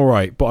think I'm all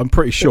right. But I'm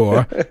pretty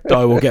sure that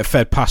I will get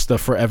fed pasta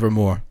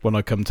forevermore when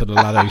I come to the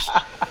Laddo's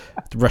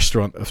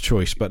restaurant of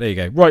choice. But there you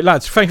go. Right,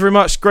 lads, thank you very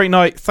much. Great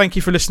night. Thank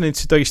you for listening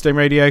to Doggy Stone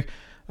Radio.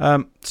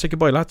 Say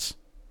goodbye, lads.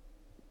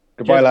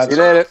 Goodbye, lads.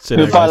 See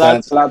you later. Goodbye,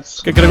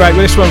 lads. Good night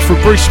with this one from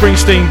Bruce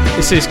Springsteen.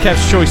 This is Kev's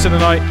Choice of the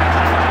Night.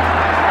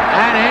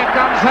 And here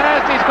comes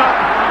Hurst. He's got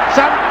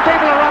some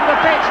people are on the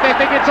pitch. They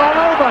think it's all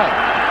over.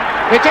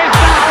 It is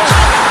now.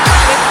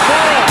 It's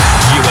clear.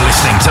 You are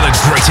listening to the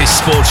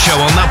greatest sports show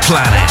on the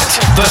planet,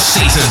 The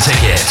Season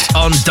Ticket,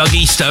 on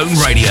Dougie Stone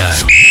Radio.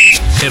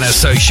 In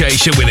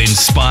association with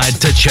Inspired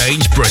to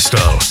Change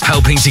Bristol,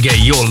 helping to get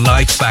your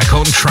life back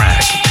on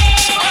track.